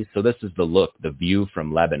capabilities. So this is the view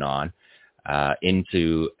from Lebanon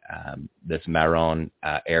into this Meron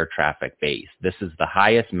air traffic base. This is the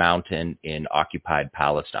highest mountain in occupied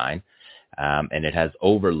Palestine, and it has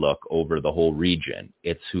overlook over the whole region.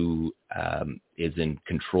 It's who is in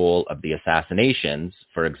control of the assassinations,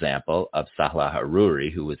 for example, of Salah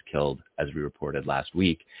Haruri, who was killed, as we reported last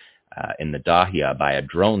week, in the Dahia by a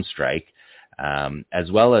drone strike,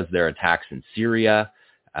 as well as their attacks in Syria,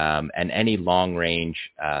 and any long-range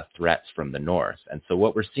threats from the north. And so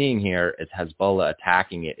what we're seeing here is Hezbollah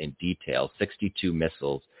attacking it in detail, 62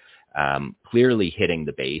 missiles clearly hitting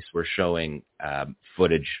the base. We're showing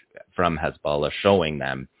footage from Hezbollah showing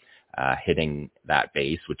them hitting that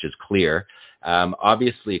base, which is clear.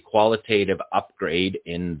 Obviously, qualitative upgrade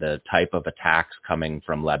in the type of attacks coming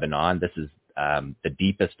from Lebanon. This is the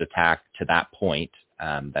deepest attack to that point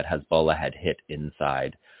that Hezbollah had hit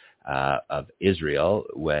inside of Israel.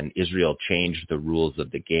 When Israel changed the rules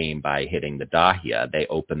of the game by hitting the Dahia, they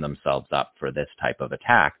opened themselves up for this type of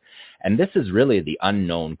attack. And this is really the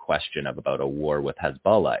unknown question about a war with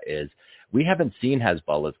Hezbollah is we haven't seen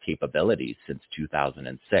Hezbollah's capabilities since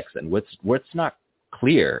 2006. And what's not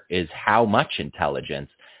clear is how much intelligence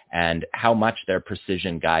and how much their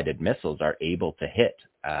precision-guided missiles are able to hit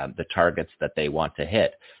the targets that they want to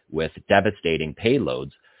hit with devastating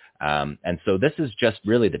payloads And so this is just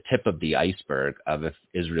really the tip of the iceberg of if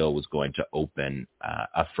Israel was going to open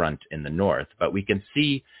a front in the north. But we can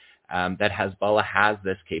see that Hezbollah has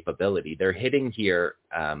this capability. They're hitting here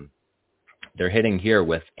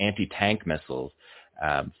with anti-tank missiles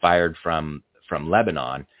fired from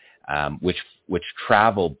Lebanon, which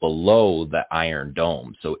travel below the Iron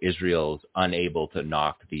Dome. So Israel's unable to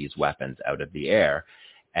knock these weapons out of the air.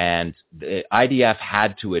 And the IDF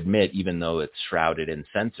had to admit, even though it's shrouded in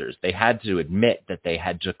censors, they had to admit that they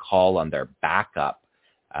had to call on their backup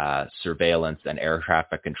surveillance and air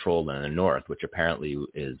traffic control in the north, which apparently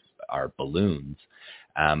are balloons,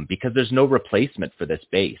 because there's no replacement for this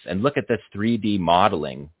base. And look at this 3D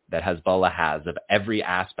modeling that Hezbollah has of every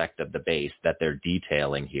aspect of the base that they're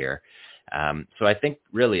detailing here. So I think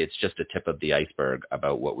really it's just a tip of the iceberg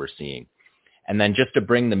about what we're seeing. And then just to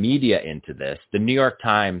bring the media into this, the New York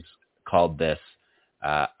Times called this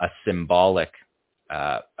a symbolic,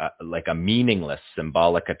 like a meaningless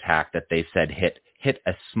symbolic attack that they said hit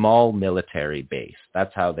a small military base.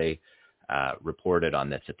 That's how they reported on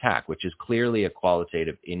this attack, which is clearly a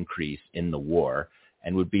qualitative increase in the war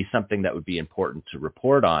and would be something that would be important to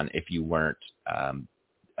report on if you weren't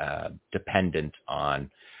dependent on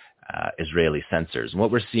Israeli censors. And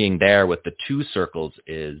what we're seeing there with the two circles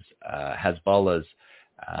is Hezbollah's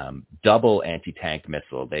double anti-tank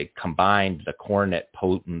missile. They combined the Kornet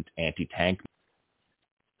potent anti-tank